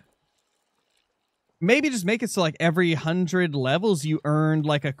cap. Maybe just make it so, like, every 100 levels you earned,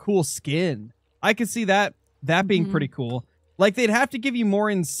 like, a cool skin. I could see that being pretty cool. Like, they'd have to give you more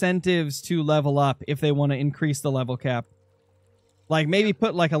incentives to level up if they want to increase the level cap. Like, maybe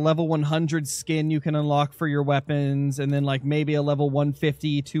put, like, a level 100 skin you can unlock for your weapons, and then, like, maybe a level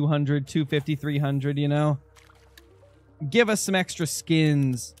 150, 200, 250, 300, you know? Give us some extra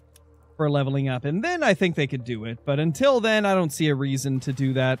skins for leveling up, and then I think they could do it. But until then, I don't see a reason to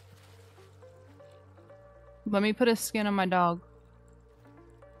do that. Let me put a skin on my dog.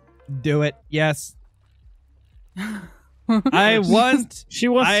 Do it. Yes. I want... She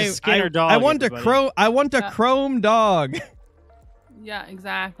wants to skin her dog. I want everybody. I want a chrome dog. Yeah,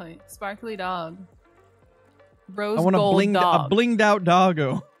 exactly. Sparkly dog. Rose I want gold a blinged out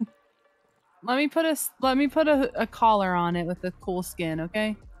doggo. Let me put a collar on it with a cool skin,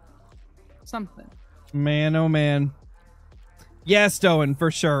 okay? Something. Man, oh man. Yes, Doan,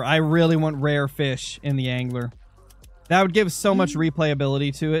 for sure. I really want rare fish in the angler. That would give so much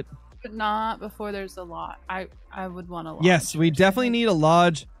replayability to it. But not before there's a lot. I would want a lodge. Yes, we definitely need a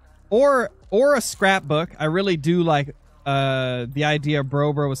lodge or a scrapbook. I really do like the idea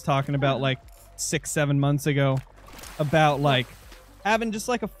Bro was talking about like 6-7 months ago about like having just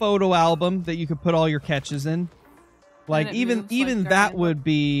like a photo album that you could put all your catches in. Like even like that would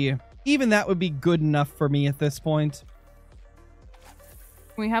be good enough for me at this point.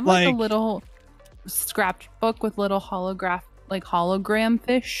 We have like a little scrapbook with little hologram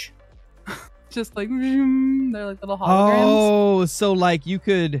fish. Just like they're like little holograms. Oh, so like you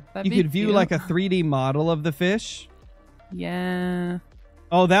could view cute. Like a 3D model of the fish. Yeah.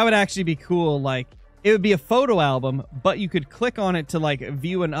 Oh, that would actually be cool. Like it would be a photo album, but you could click on it to like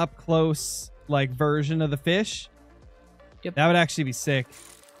view an up close like version of the fish. Yep. That would actually be sick.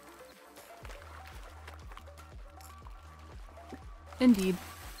 Indeed.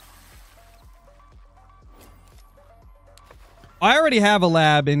 I already have a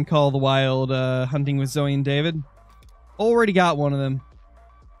lab in Call of the Wild hunting with Zoe and David. Already got one of them.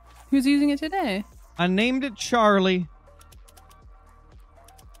 Who's using it today? I named it Charlie.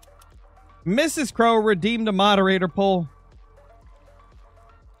 Mrs. Crow redeemed a moderator poll.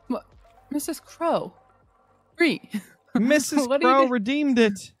 What? Mrs. Crow? Bree. Mrs. Crow redeemed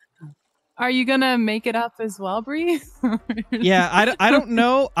it. Are you gonna make it up as well, Bree? Yeah, I don't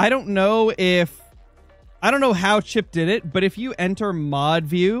know. I don't know how Chip did it, but if you enter mod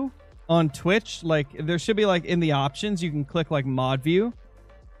view on Twitch, like there should be like in the options, you can click like mod view.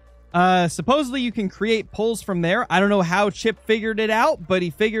 Supposedly you can create polls from there. I don't know how Chip figured it out, but he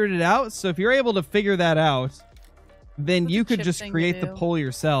figured it out. So if you're able to figure that out, then you could just create the poll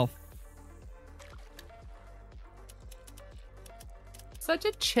yourself. Such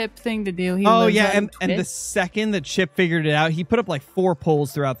a Chip thing to do. Oh yeah, and the second that Chip figured it out, he put up like 4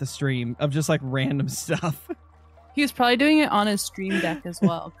 polls throughout the stream of just like random stuff. He was probably doing it on his stream deck as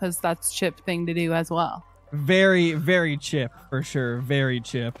well, because that's Chip thing to do as well. Very, very Chip, for sure. Very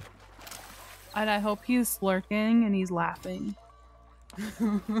Chip. And I hope he's lurking and he's laughing.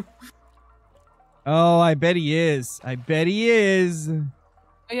 Oh, I bet he is. I bet he is.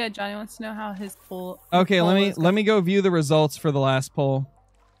 Oh yeah, Johnny wants to know how his poll. Okay, let me go view the results for the last poll.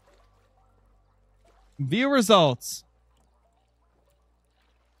 View results.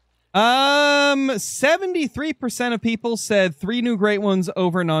 73% of people said 3 new great ones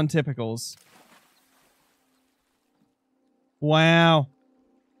over non-typicals. Wow.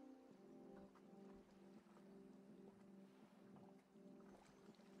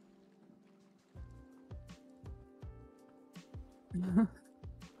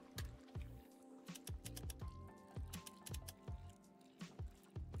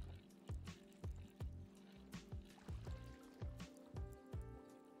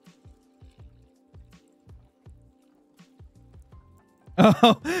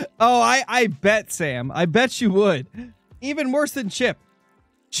 I bet, Sam. I bet you would. Even worse than Chip.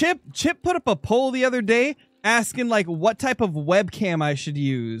 Chip put up a poll the other day asking like what type of webcam I should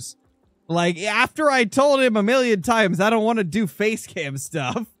use. Like after I told him a million times I don't want to do face cam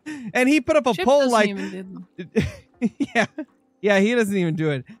stuff, and he put up a Chip poll doesn't like, even do yeah, he doesn't even do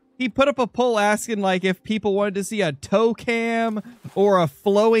it. He put up a poll asking like if people wanted to see a toe cam or a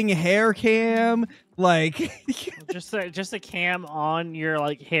flowing hair cam, like just a cam on your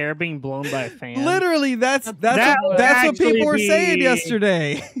like hair being blown by a fan. literally that's That would what people actually were saying be-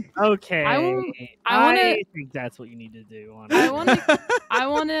 yesterday. Okay, I I think that's what you need to do. I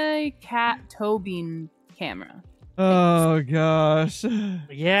want a cat toe bean camera. Oh gosh.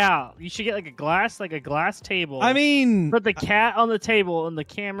 Yeah, you should get like a glass table. I mean, put the cat on the table and the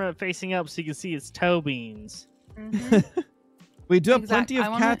camera facing up so you can see its toe beans. we do have plenty of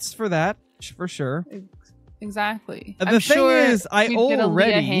cats for that, for sure. Exactly. The thing is, I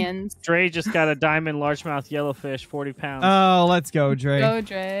already... Dre just got a diamond largemouth yellowfish, 40 pounds. Oh, let's go, Dre. Go,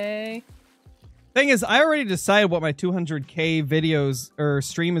 Dre. Thing is, I already decided what my 200K videos or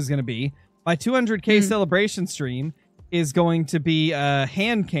stream is going to be. My 200K celebration stream is going to be a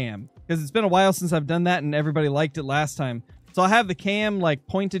hand cam, because it's been a while since I've done that and everybody liked it last time. So I'll have the cam like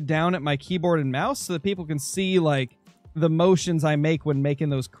pointed down at my keyboard and mouse so that people can see like the motions I make when making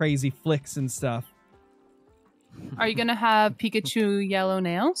those crazy flicks and stuff. Are you gonna have Pikachu yellow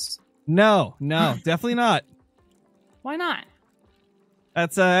nails? No, definitely not. Why not?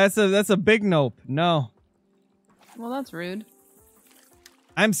 That's a big nope. No. Well, that's rude.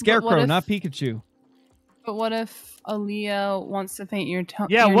 I'm Scarecrow, not Pikachu. But what if Aaliyah wants to paint your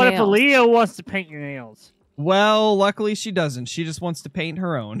Yeah, your what nails? if Aaliyah wants to paint your nails? Well, luckily she doesn't. She just wants to paint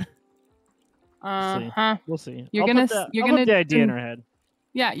her own. We'll see. You're I'll gonna put the idea in her head.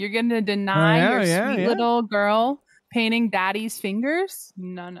 Yeah, you're gonna deny your sweet little girl painting daddy's fingers?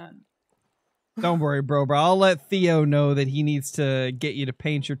 No. Don't worry, bro. I'll let Theo know that he needs to get you to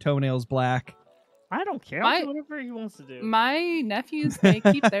paint your toenails black. I don't care. I'll do whatever he wants to do. My nephews, they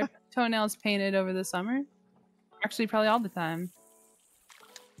keep their toenails painted over the summer. Actually, probably all the time.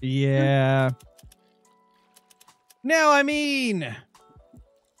 Yeah. Now, I mean,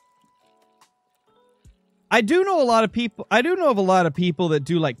 I do know of a lot of people that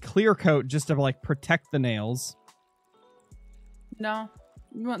do like clear coat just to like protect the nails. No,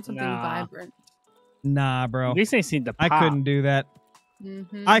 you want something vibrant. Nah, bro. At least they seem to pop. I couldn't do that.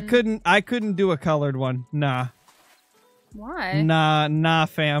 Mm-hmm. I couldn't do a colored one. Nah. Why? Nah,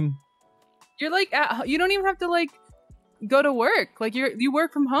 fam. You're like you don't even have to like go to work. Like you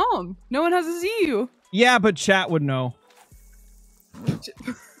work from home. No one has to see you. Yeah, but chat would know.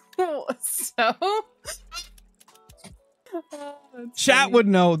 So chat would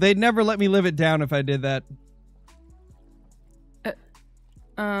know. They'd never let me live it down if I did that.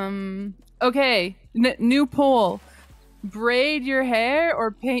 Okay. New poll. Braid your hair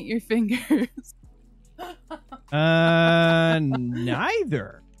or paint your fingers? Neither.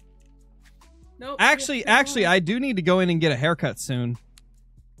 Nope. Actually, I do need to go in and get a haircut soon.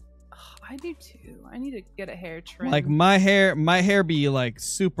 I do too. I need to get a hair trim. Like my hair be like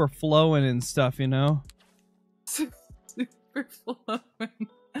super flowing and stuff, you know? Super flowing.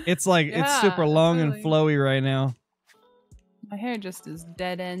 It's like it's super long and flowy right now. My hair just is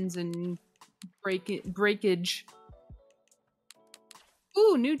dead ends and breakage.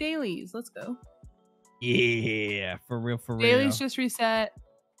 Ooh, new dailies. Let's go. Yeah, for real. Dailies just reset.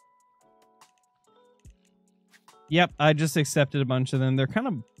 Yep, I just accepted a bunch of them. They're kind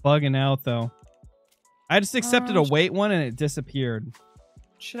of bugging out though. I just accepted a wait one and it disappeared.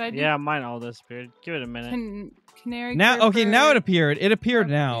 Should I do? Yeah, mine all disappeared. Give it a minute. Canary. Now, okay, now it appeared. It appeared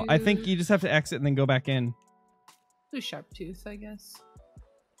now. I think you just have to exit and then go back in. Do sharp tooth, I guess.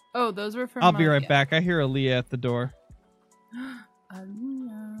 Oh, those were from. I'll be right back. I hear Aaliyah at the door.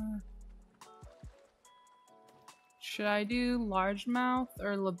 Aaliyah. Should I do largemouth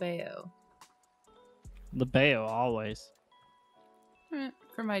or labeo? Labeo, always.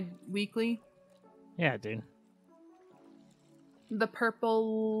 For my weekly? Yeah, dude. The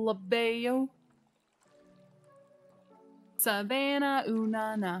purple labeo. Savannah, ooh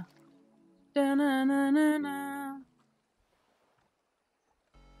na na. Da na na na na.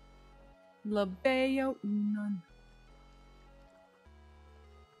 Labeo, ooh na na.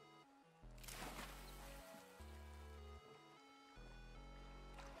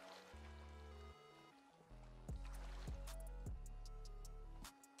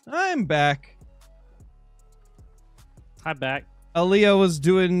 I'm back. Hi, back. Aaliyah was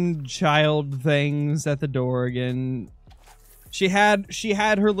doing child things at the door again. She had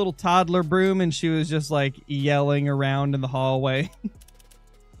her little toddler broom and she was just like yelling around in the hallway.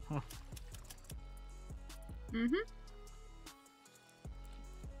 Mm-hmm.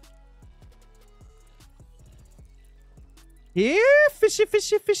 Here, fishy,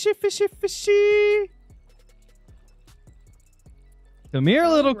 fishy, fishy, fishy, fishy. Come here,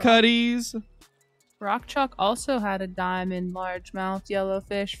 little cutties. Rock Chalk also had a diamond largemouth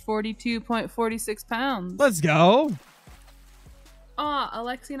yellowfish, 42.46 pounds. Let's go. Aw,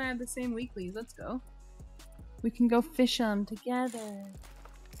 Alexi and I have the same weeklies. Let's go. We can go fish them together.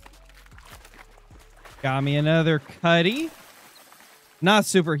 Got me another cutty. Not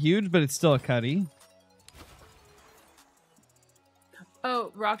super huge, but it's still a cutty.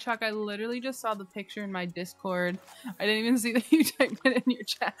 Oh, Rock Chalk, I literally just saw the picture in my Discord. I didn't even see that you typed it in your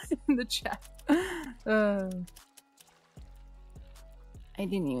chat, in the chat. I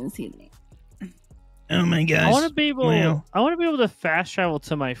didn't even see that. Oh my gosh. I want to be able. Wow. I want to be able to fast travel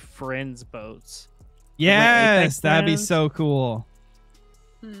to my friends' boats. Yes, that'd be friends. so cool.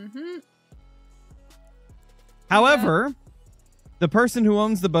 Mm-hmm. However, the person who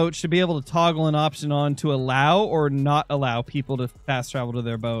owns the boat should be able to toggle an option on to allow or not allow people to fast travel to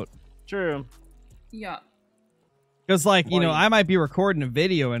their boat. True. Yeah. Because, like, you know, Right. I might be recording a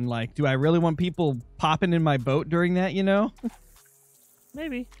video and, like, do I really want people popping in my boat during that, you know?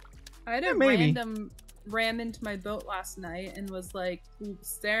 Maybe. I had Yeah, a maybe. random ram into my boat last night and was like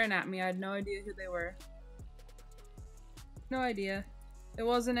staring at me. I had no idea who they were. No idea. It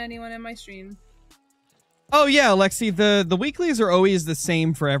wasn't anyone in my stream. Oh, yeah, Lexi, the weeklies are always the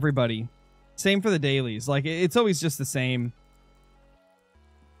same for everybody. Same for the dailies. Like, it's always just the same.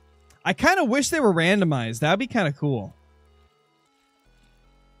 I kind of wish they were randomized. That'd be kind of cool.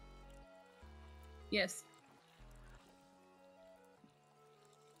 Yes.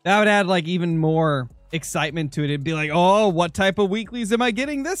 That would add, like, even more excitement to it. It'd be like, oh, what type of weeklies am I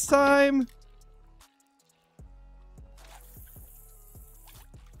getting this time?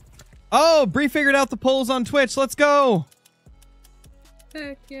 Oh, Bree figured out the polls on Twitch. Let's go.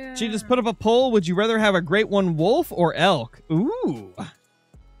 Heck yeah. She just put up a poll. Would you rather have a great one wolf or elk? Ooh.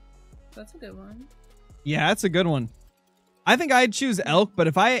 That's a good one. Yeah, that's a good one. I think I'd choose elk, but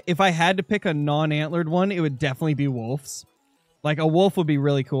if I had to pick a non-antlered one, it would definitely be wolves. Like, a wolf would be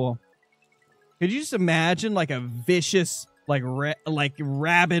really cool. Could you just imagine, like, a vicious, like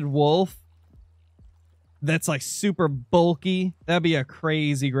rabid wolf that's, like, super bulky? That'd be a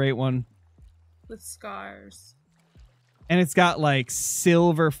crazy great one. With scars. And it's got, like,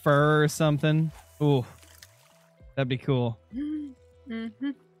 silver fur or something. Ooh. That'd be cool. Mm-hmm.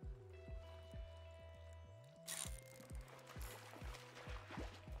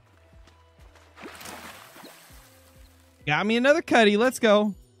 Got me another cutty. Let's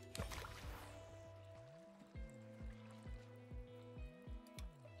go.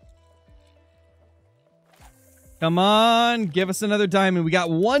 Come on. Give us another diamond. We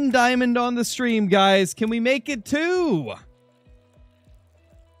got one diamond on the stream, guys. Can we make it two?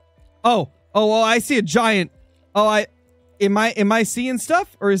 Oh, I see a giant. Oh, am I seeing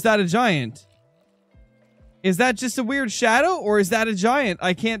stuff, or is that a giant? Is that just a weird shadow, or is that a giant?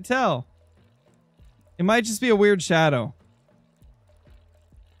 I can't tell. It might just be a weird shadow.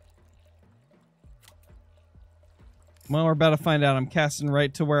 Well, we're about to find out. I'm casting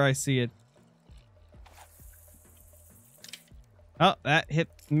right to where I see it. Oh, that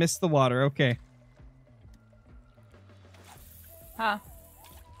missed the water. Okay. Huh.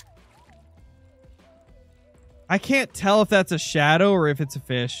 I can't tell if that's a shadow or if it's a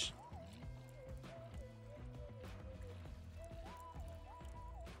fish.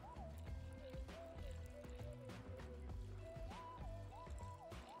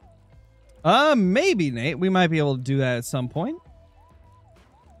 Maybe, Nate. We might be able to do that at some point.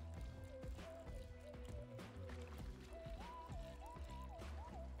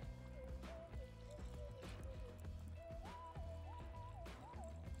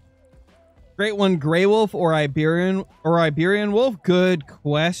 Great one, gray wolf or Iberian wolf? Good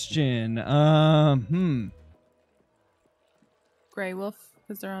question. Grey wolf,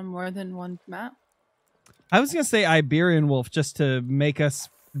 because they're on more than one map. I was gonna say Iberian wolf just to make us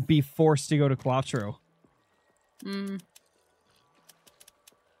be forced to go to Cotw.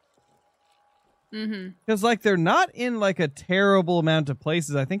 Because, like, they're not in, like, a terrible amount of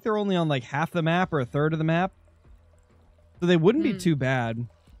places. I think they're only on, like, half the map or a third of the map. So they wouldn't be too bad.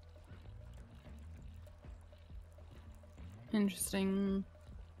 Interesting.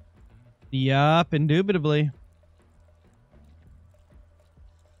 Yup, indubitably.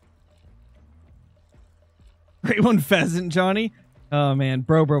 Great one, pheasant, Johnny. Oh, man.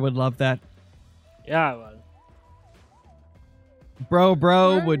 Bro would love that. Yeah, I would.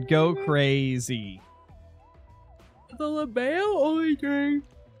 Bro would go crazy. The LaBelle only game.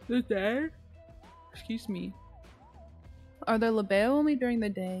 The day? Excuse me. Are there labeo only during the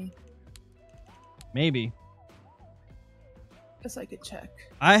day? Maybe. Guess I could check.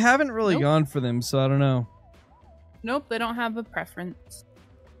 I haven't really Nope. gone for them, so I don't know. Nope, they don't have a preference.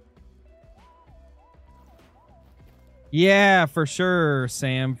 Yeah, for sure,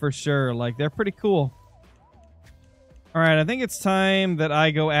 Sam, for sure. Like, they're pretty cool. All right, I think it's time that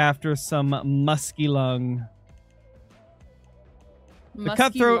I go after some musky lung. Musky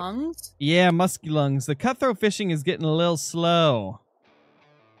cutthroat- lungs? Yeah, musky lungs. The cutthroat fishing is getting a little slow.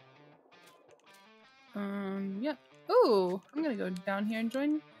 Yep. Ooh, I'm gonna go down here and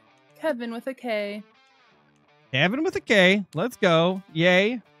join Kevin with a K. Kevin with a K. Let's go.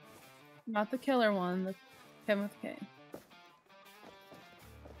 Yay. Not the killer one, the Kevin with a K.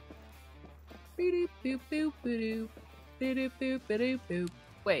 Boop boop boop boop boop boop boop boop.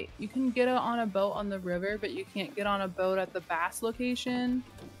 Wait, you can get on a boat on the river, but you can't get on a boat at the bass location?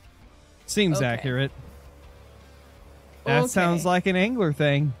 Seems Okay. accurate. That Okay. sounds like an angler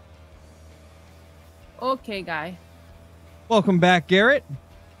thing. Okay, guy. Welcome back, Garrett.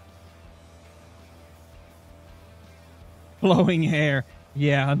 Flowing hair.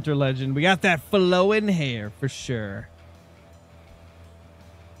 Yeah, Hunter Legend. We got that flowing hair for sure.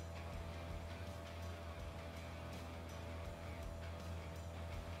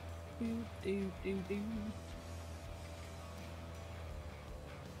 Do, do, do, do.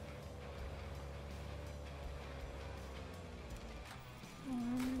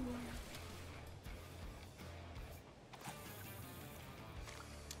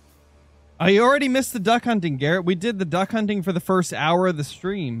 I already missed the duck hunting, Garrett. We did the duck hunting for the first hour of the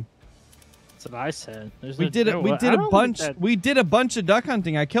stream. That's what I said. We did a bunch. We did a bunch of duck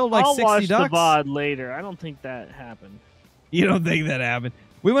hunting. I killed like I'll 60 watch ducks. the VOD later. I don't think that happened. You don't think that happened?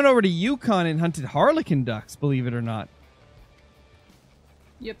 We went over to Yukon and hunted harlequin ducks, believe it or not.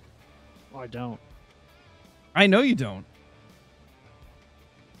 Yep. Oh, I don't. I know you don't.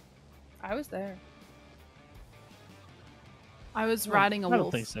 I was there. I was riding a I wolf.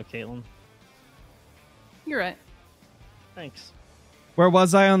 don't think so, Caitlin. You're right. Thanks. Where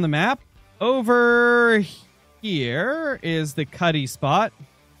was I on the map? Over here is the Cutty spot.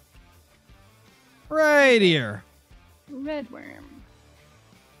 Right here. Redworm.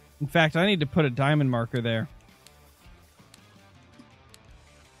 In fact, I need to put a diamond marker there.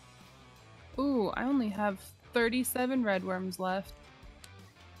 Ooh, I only have 37 redworms left.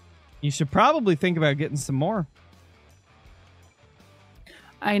 You should probably think about getting some more.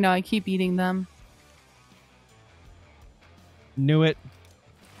 I know, I keep eating them. Knew it.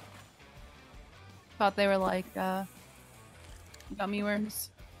 Thought they were like, gummy worms.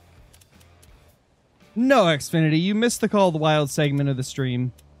 No, Xfinity, you missed the Call of the Wild segment of the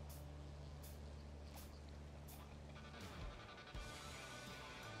stream.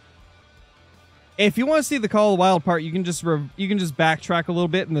 If you want to see the Call of the Wild part, you can just backtrack a little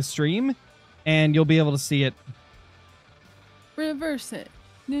bit in the stream, and you'll be able to see it. Reverse it.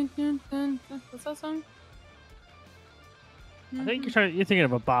 Dun, dun, dun, dun. What's that song? I think you're thinking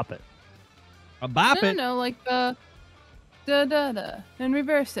of a Bop It. A bop it. No, like the da da da, and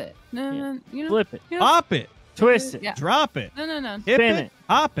reverse it. No, Yeah. no, you know, Flip it. you know? Bop it. Twist it. Yeah. Drop it. No, no, no, Hip Spin it. it.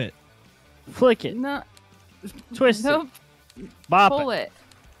 Hop it. Flick it. no. Twist Nope. it. Bop Pull it. it.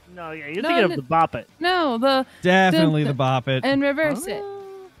 No, yeah, you're No, thinking no. of the Bop It. No, the Definitely Dun, the bop it. and reverse it.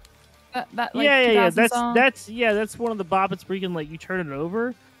 That like yeah. 2000 song. That's one of the Bop It's where you can like you turn it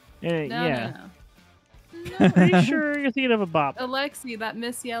over. And No, yeah. no. Pretty sure you're thinking of a Bop It. Alexi, that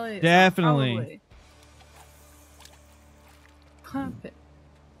Missy Elliott. Definitely. Probably. Clap it.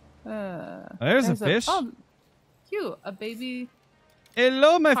 There's a fish. Oh, cute. A baby.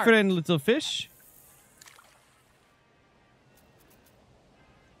 Hello, my Heart. friend, little fish.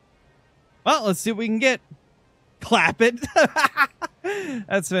 Well, let's see what we can get. Clap it.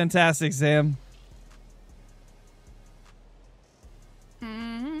 That's fantastic, Sam.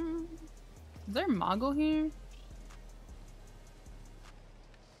 Is there a Moggle here?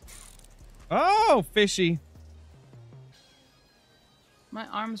 Oh, fishy. My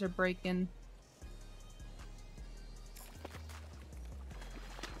arms are breaking.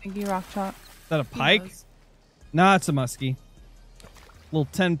 Thank you, Rock Chalk. Is that a pike? Nah, it's a muskie. Little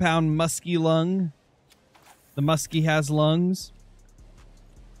 10-pound muskie lung. The muskie has lungs.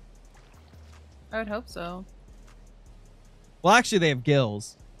 I would hope so. Well, actually, they have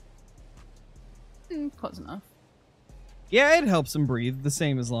gills. Close enough. Yeah, it helps them breathe, the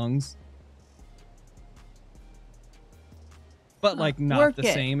same as lungs. But, like, not Work the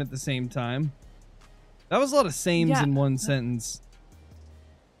it. same at the same time. That was a lot of sames Yeah. in one sentence.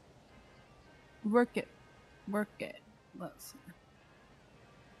 Work it. Work it. Let's see.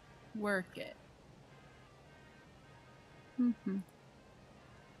 Work it. Mm-hmm.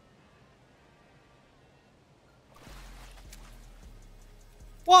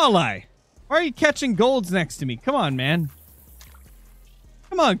 Walleye, why are you catching golds next to me? Come on, man.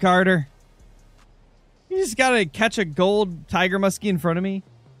 Come on, Carter. You just gotta catch a gold tiger muskie in front of me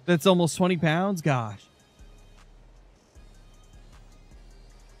that's almost 20 pounds? Gosh.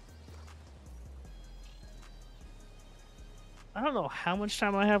 I don't know how much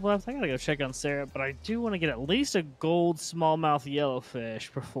time I have left. I gotta go check on Sarah, but I do want to get at least a gold smallmouth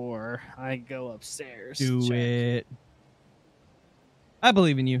yellowfish before I go upstairs. to Do check. it. I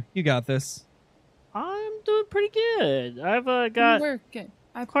believe in you. You got this. I'm doing pretty good. I've got Work it.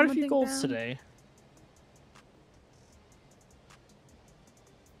 I quite a put few one golds down. today.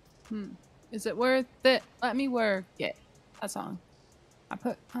 Is it worth it? Let me work it. That song. I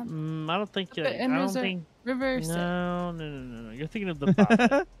put. I don't think. Put I it in don't think. reverse it. No. You're thinking of the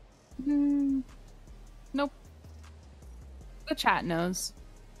puppet. Nope. The chat knows.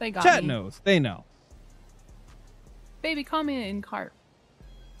 They got Chat me. knows. They know. Baby, call me in cart.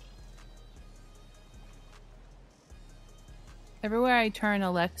 Everywhere I turn,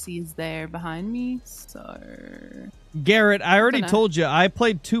 Alexi's there behind me. So Garrett, I already Gonna- told you I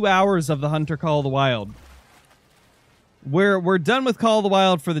played 2 hours of the Hunter Call of the Wild. We're done with Call of the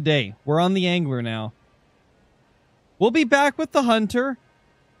Wild for the day. We're on the Angler now. We'll be back with the Hunter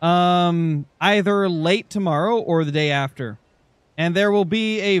either late tomorrow or the day after. And there will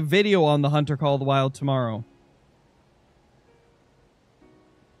be a video on the Hunter Call of the Wild tomorrow.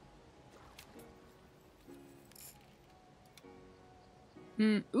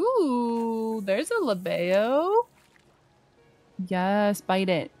 Ooh, there's a labeo. Yes, bite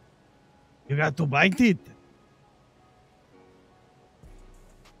it. You got to bite it.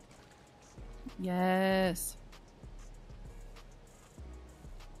 Yes.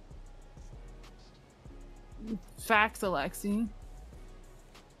 Facts, Alexi.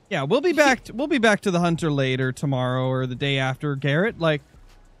 Yeah, we'll be back. We'll be back to the Hunter later tomorrow or the day after, Garrett. Like,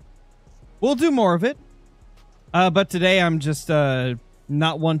 we'll do more of it. But today I'm just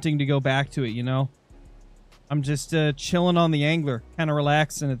not wanting to go back to it. You know, I'm just chilling on the Angler, kind of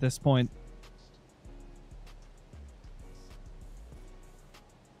relaxing at this point.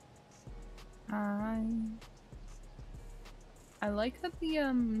 I like that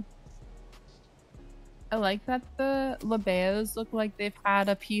I like that the labeos look like they've had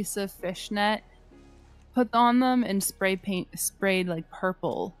a piece of fishnet put on them and sprayed like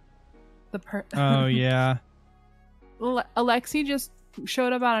purple. Oh yeah. Alexi just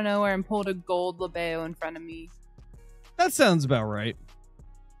showed up out of nowhere and pulled a gold labeo in front of me. That sounds about right.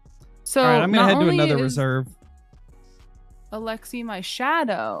 So All right, I'm gonna not head to only another is reserve. Alexi my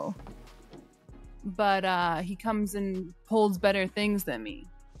shadow, but he comes and pulls better things than me.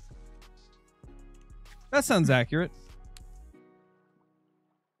 That sounds accurate.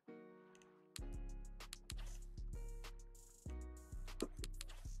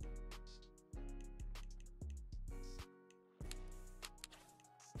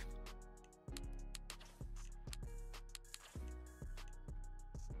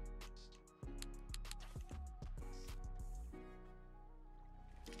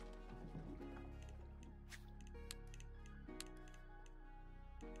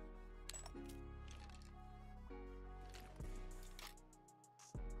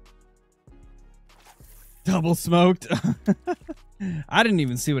 Double smoked. I didn't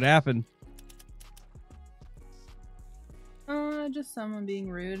even see what happened. Just someone being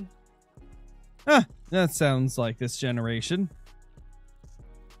rude. Huh, that sounds like this generation.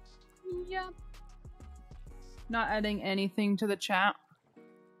 Yep. Not adding anything to the chat.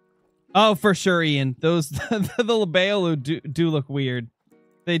 Oh, for sure, Ian. Those the labeo do look weird.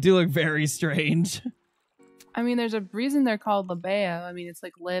 They do look very strange. I mean, there's a reason they're called labeo. I mean, it's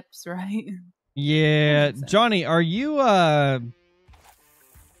like lips, right? Yeah, Johnny, are you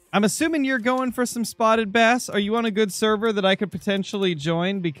I'm assuming you're going for some spotted bass. Are you on a good server that I could potentially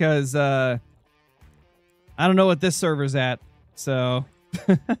join? Because I don't know what this server's at. So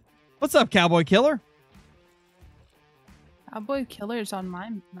what's up, Cowboy Killer? Cowboy Killer's on my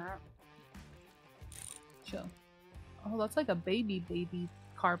map. Chill. Oh, that's like a baby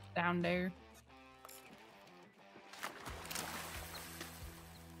carp down there.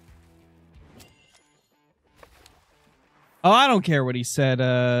 Oh, I don't care what he said,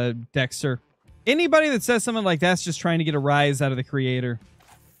 Dexter. Anybody that says something like that's just trying to get a rise out of the creator.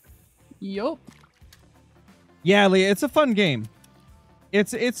 Yup. Yeah, Leah, it's a fun game.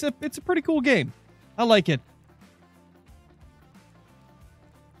 It's a pretty cool game. I like it.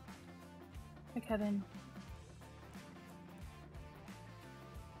 Hi, Kevin.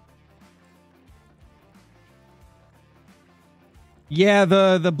 Yeah,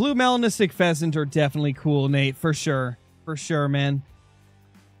 the blue melanistic pheasant are definitely cool, Nate, for sure. For sure, man.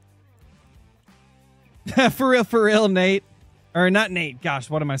 For real, Nate. Or not Nate. Gosh,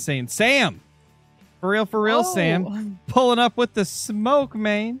 what am I saying? Sam. For real, Sam. Pulling up with the smoke,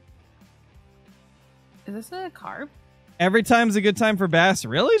 man. Is this a carp? Every time's a good time for bass.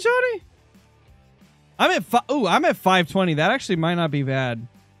 Really, Johnny? I'm at 520. That actually might not be bad.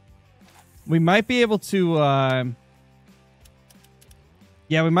 We might be able to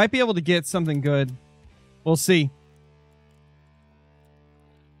yeah, we might be able to get something good. We'll see.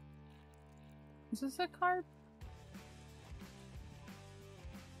 Is this a carp?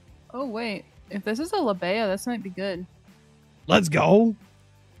 Oh wait, if this is a labeo, this might be good. Let's go.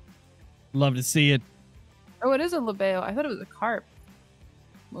 Love to see it. Oh, it is a labeo. I thought it was a carp.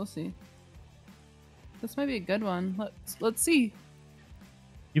 We'll see. This might be a good one. Let's see.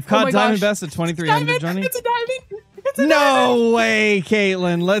 You've caught my diamond gosh. bass at 2300, Johnny? It's a diamond! It's a No diamond! way,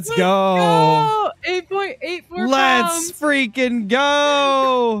 Caitlin. Let's go. Go! 8.84 Let's pounds. freaking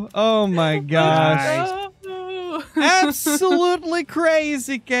go. Oh my gosh. Go! Absolutely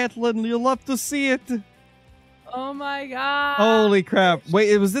crazy, Caitlin. You'll love to see it. Oh my god. Holy crap.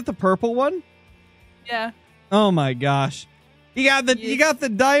 Wait, was it the purple one? Yeah. Oh my gosh. You got the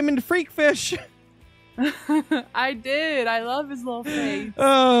diamond freak fish. I did. I love his little face.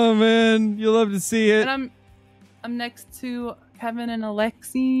 Oh man, you love to see it. And I'm next to Kevin and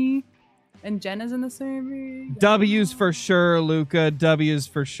Alexi, and Jenna's in the server. W's for sure, Luca. W's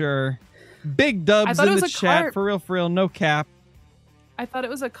for sure. Big dubs in the chat. Carp. For real, no cap. I thought it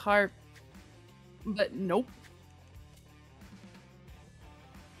was a carp, but nope.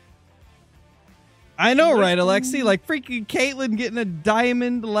 I know, right, Alexi? Like freaking Caitlin getting a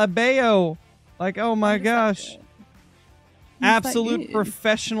diamond labeo. Like, oh my gosh. Absolute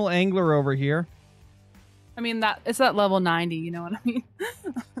professional angler over here. I mean, it's that level 90, you know what I mean?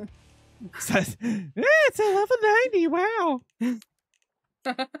 It's a level 90, wow.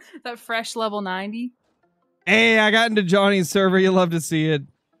 That fresh level 90. Hey, I got into Johnny's server. You love to see it.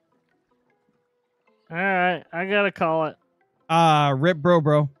 All right, I gotta call it. Rip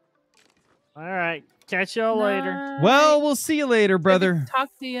bro. All right, catch y'all later. Well, we'll see you later, brother. Talk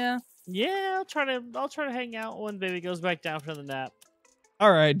to you. Yeah, I'll try to hang out when baby goes back down from the nap.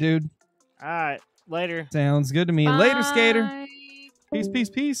 All right, dude. All right, later. Sounds good to me. Bye. Later, skater.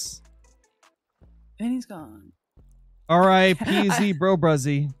 Peace. And he's gone. All right, PZ bro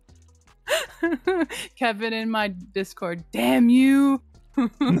bruzzy. Kevin in my Discord. Damn you.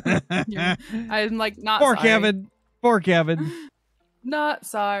 I'm like, not Poor sorry. Poor Kevin. Not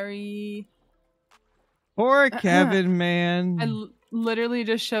sorry. Poor Kevin, man. I literally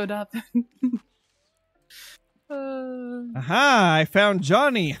just showed up. Aha, I found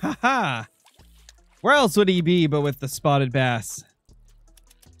Johnny. Haha. Where else would he be but with the spotted bass?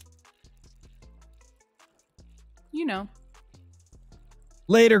 You know.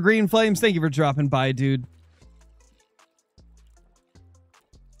 Later, Green Flames. Thank you for dropping by, dude.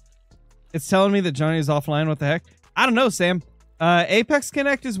 It's telling me that Johnny's offline. What the heck? I don't know, Sam. Apex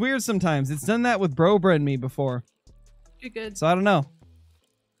Connect is weird sometimes. It's done that with Brobra and me before. Good. So I don't know.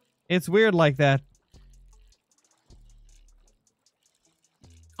 It's weird like that.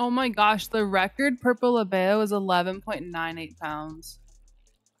 Oh my gosh, the record purple labeo is 11.98 pounds.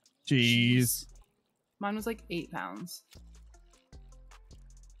 Jeez. Mine was like 8 pounds.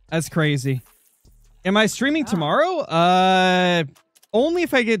 That's crazy. Am I streaming tomorrow? Only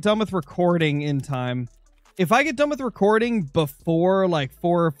if I get done with recording in time. If I get done with recording before like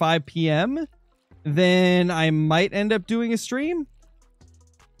 4 or 5 p.m., then I might end up doing a stream.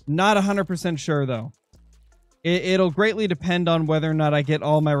 Not 100% sure, though. It'll greatly depend on whether or not I get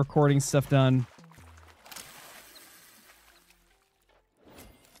all my recording stuff done.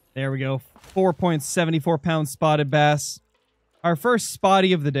 There we go. 4.74 pound spotted bass. Our first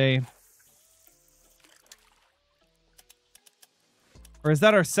spotty of the day. Or is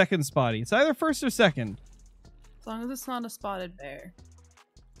that our second spotty? It's either first or second. As long as it's not a spotted bear.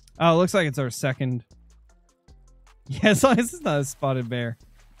 Oh, it looks like it's our second. Yeah, as long as it's not a spotted bear.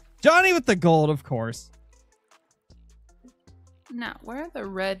 Johnny with the gold, of course. Now, where are the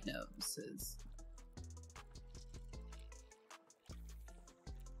red noses?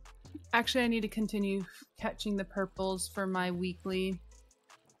 Actually, I need to continue catching the purples for my weekly.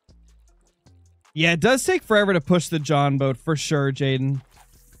 Yeah, it does take forever to push the John boat, for sure, Jaden.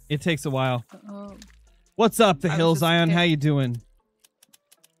 It takes a while. Oh. What's up, the I was Hills just Ion? kicked. How you doing?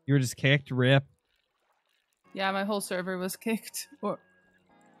 You were just kicked? Rip. Yeah, my whole server was kicked. Or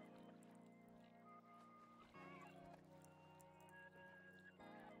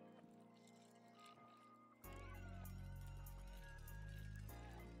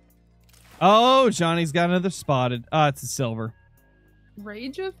Oh, Johnny's got another spotted. Ah, it's a silver.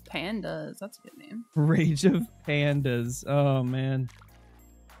 Rage of Pandas. That's a good name. Rage of Pandas. Oh, man.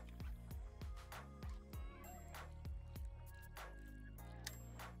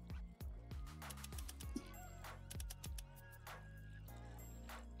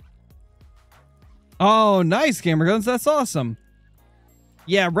 Oh, nice, Gamer Guns. That's awesome.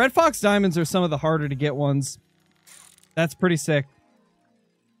 Yeah, Red Fox Diamonds are some of the harder to get ones. That's pretty sick.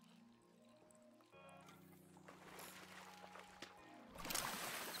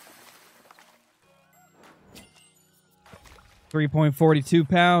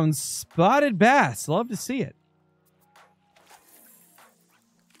 £3.42. Spotted bass. Love to see it.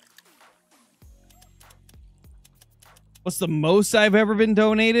 What's the most I've ever been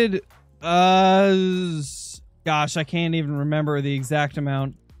donated? Gosh, I can't even remember the exact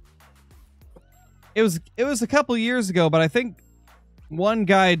amount. It was a couple years ago, but I think one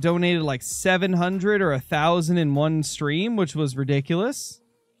guy donated like 700 or 1,000 in one stream, which was ridiculous.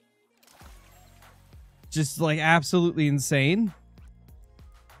 Just like absolutely insane.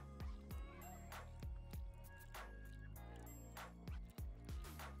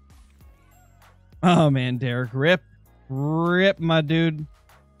 Oh man, Derek, rip, my dude.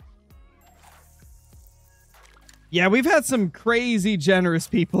 Yeah, we've had some crazy generous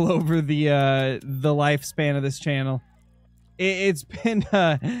people over the lifespan of this channel. It's been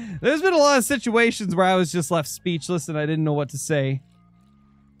there's been a lot of situations where I was just left speechless and I didn't know what to say.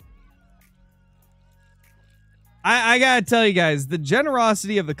 I gotta tell you guys, the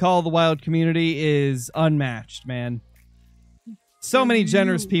generosity of the Call of the Wild community is unmatched, man. So many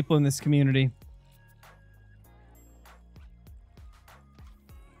generous people in this community.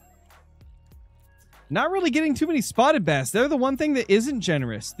 Not really getting too many spotted bass. They're the one thing that isn't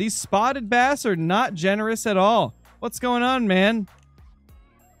generous. These spotted bass are not generous at all. What's going on, man?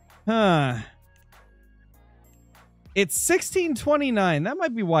 Huh. It's 16:29. That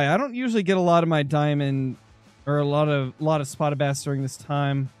might be why. I don't usually get a lot of my diamond or a lot of spotted bass during this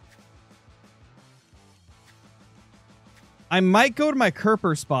time. I might go to my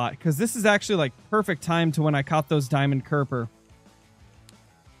Kerper spot because this is actually like perfect time to when I caught those diamond Kerper.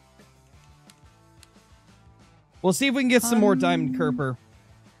 We'll see if we can get some more diamond Kerper.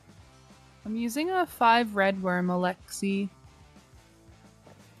 I'm using a 5 red worm, Alexi.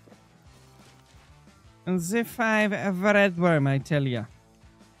 The 5 red worm, I tell ya.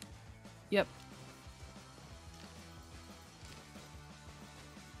 Yep.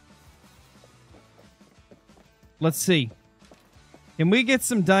 Let's see. Can we get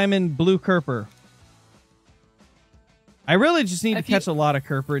some diamond blue Kerper? I really just need to catch a lot of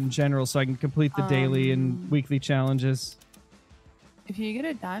Kerper in general so I can complete the daily and weekly challenges. If you get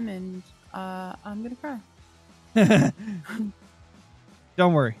a diamond, I'm gonna cry.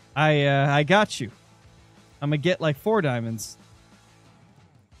 Don't worry. I got you. I'm gonna get like 4 diamonds.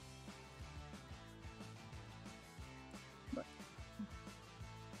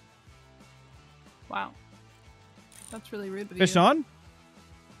 Wow. That's really rude of you. Fish on?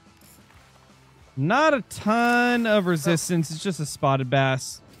 Not a ton of resistance. It's just a spotted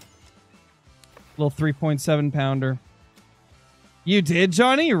bass. Little 3.7 pounder. You did,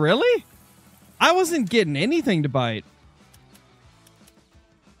 Johnny? Really? I wasn't getting anything to bite.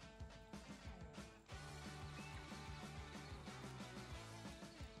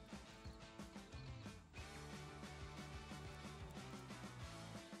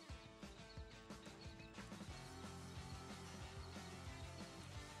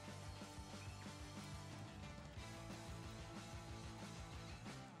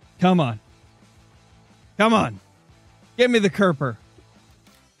 Come on. Come on. Give me the Kerper.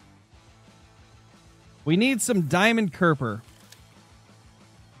 We need some diamond Kerper.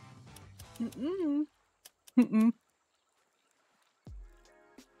 No,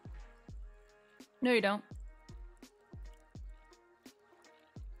 you don't.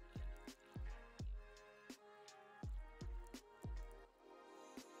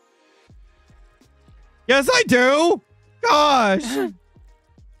 Yes, I do. Gosh.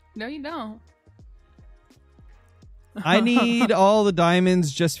 No, you don't. I need all the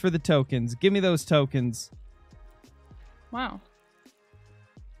diamonds just for the tokens. Give me those tokens. Wow.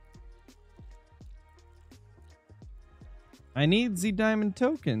 I need the diamond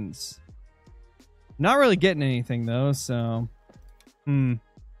tokens. Not really getting anything, though, so...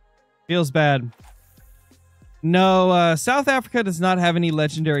 Feels bad. No, South Africa does not have any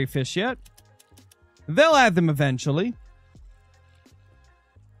legendary fish yet. They'll add them eventually.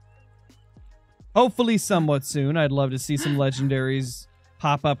 Hopefully somewhat soon. I'd love to see some legendaries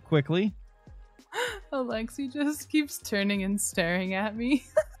pop up quickly. Alexi just keeps turning and staring at me.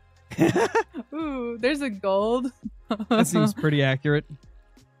 Ooh, there's a gold. That seems pretty accurate.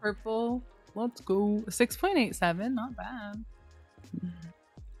 Purple. Let's go. 6.87. Not bad.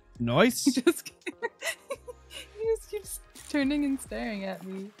 Nice. He just keeps turning and staring at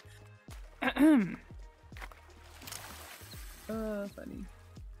me. Funny.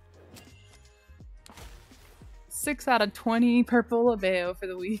 6 out of 20 purple Abeo for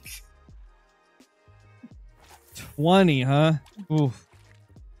the week. 20, huh? Oof.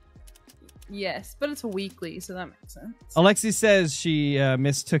 Yes, but it's weekly, so that makes sense. Alexi says she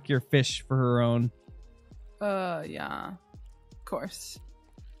mistook your fish for her own. Yeah. Of course.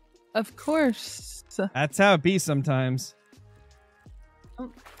 Of course. That's how it be sometimes.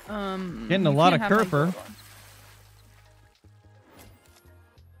 Getting a lot of Kerper.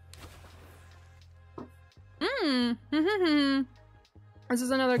 This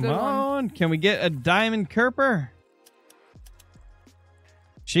is another good Come one. on, can we get a diamond Kerper?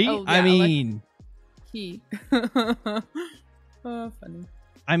 She? Oh, yeah, I mean... He. Funny.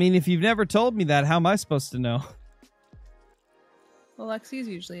 I mean, if you've never told me that, how am I supposed to know? Alexi is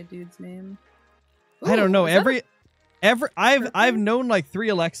usually a dude's name. I don't know. Is that I've known like 3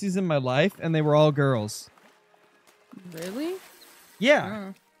 Alexis in my life, and they were all girls. Really?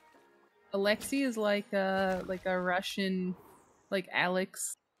 Yeah. Alexi is like a Russian, like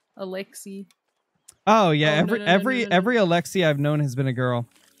Alex, Alexi. Oh yeah. Oh, every Alexi I've known has been a girl.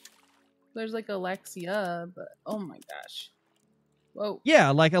 There's like Alexia, but oh my gosh. Whoa. Yeah,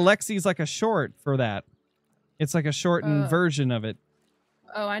 like Alexi's like a short for that. It's like a shortened version of it.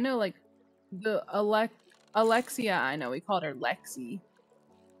 Oh, I know, like the Alexia. I know we called her Lexi.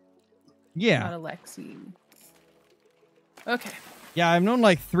 Yeah. Not Alexi. Okay. Yeah, I've known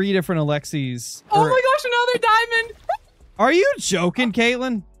like 3 different Alexis. Oh my gosh, another diamond! Are you joking,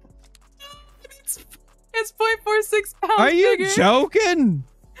 Caitlin? It's 0.46 pounds. Are you bigger. joking?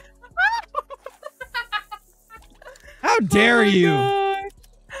 How dare you? God.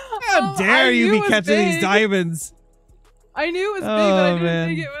 How dare you be catching these diamonds? I knew it was big, but I didn't man.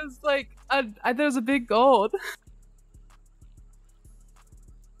 think it was like I thought it was a big gold.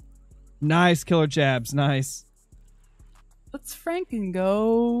 Nice, Killer Jabs. Nice. Let's franken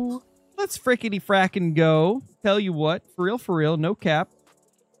go. Let's frickety frackin' go. Tell you what, for real, no cap.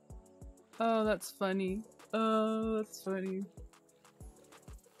 Oh, that's funny. Oh, that's funny.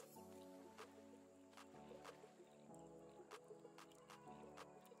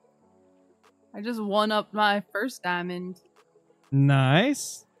 I just won up my first diamond.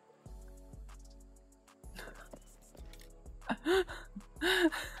 Nice.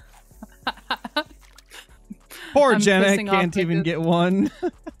 Poor Jenna pissing off can't my even get one.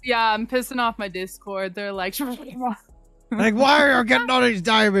 Yeah, I'm pissing off my Discord. They're like, Like, why are you getting all these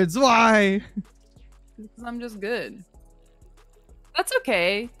diamonds? Why? because I'm just good. That's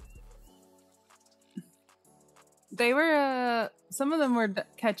okay. They were, some of them were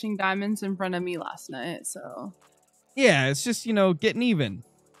catching diamonds in front of me last night, so. Yeah, it's just, you know, getting even.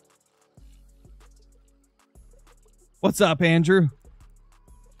 What's up, Andrew?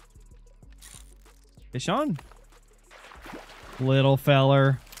 Hey, Sean. Little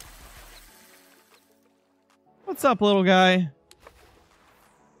feller. What's up, little guy?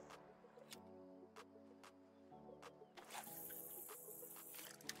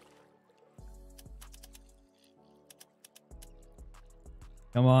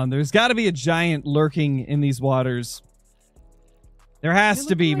 Come on, there's got to be a giant lurking in these waters. There has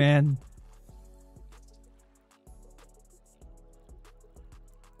to be, man.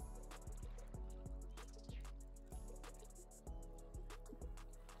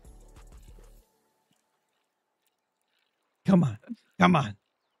 Come on. Come on.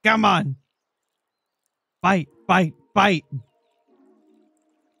 Come on. Bite, bite, bite.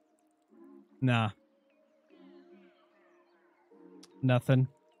 Nah. Nothing.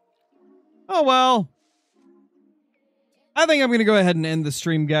 Oh, well. I think I'm going to go ahead and end the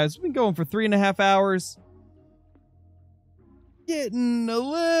stream, guys. We've been going for 3.5 hours. Getting a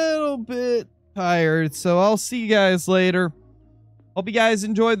little bit tired, so I'll see you guys later. Hope you guys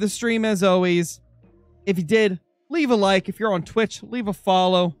enjoyed the stream as always. If you did, leave a like. If you're on Twitch, leave a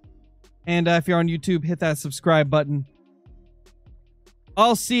follow. And if you're on YouTube, hit that subscribe button.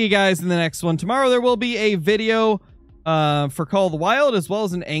 I'll see you guys in the next one. Tomorrow there will be a video for Call of the Wild, as well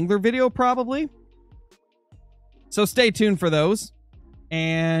as an angler video, probably. So stay tuned for those.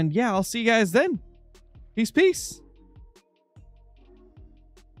 And yeah, I'll see you guys then. Peace, peace.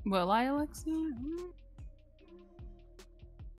 Will I, Alexi?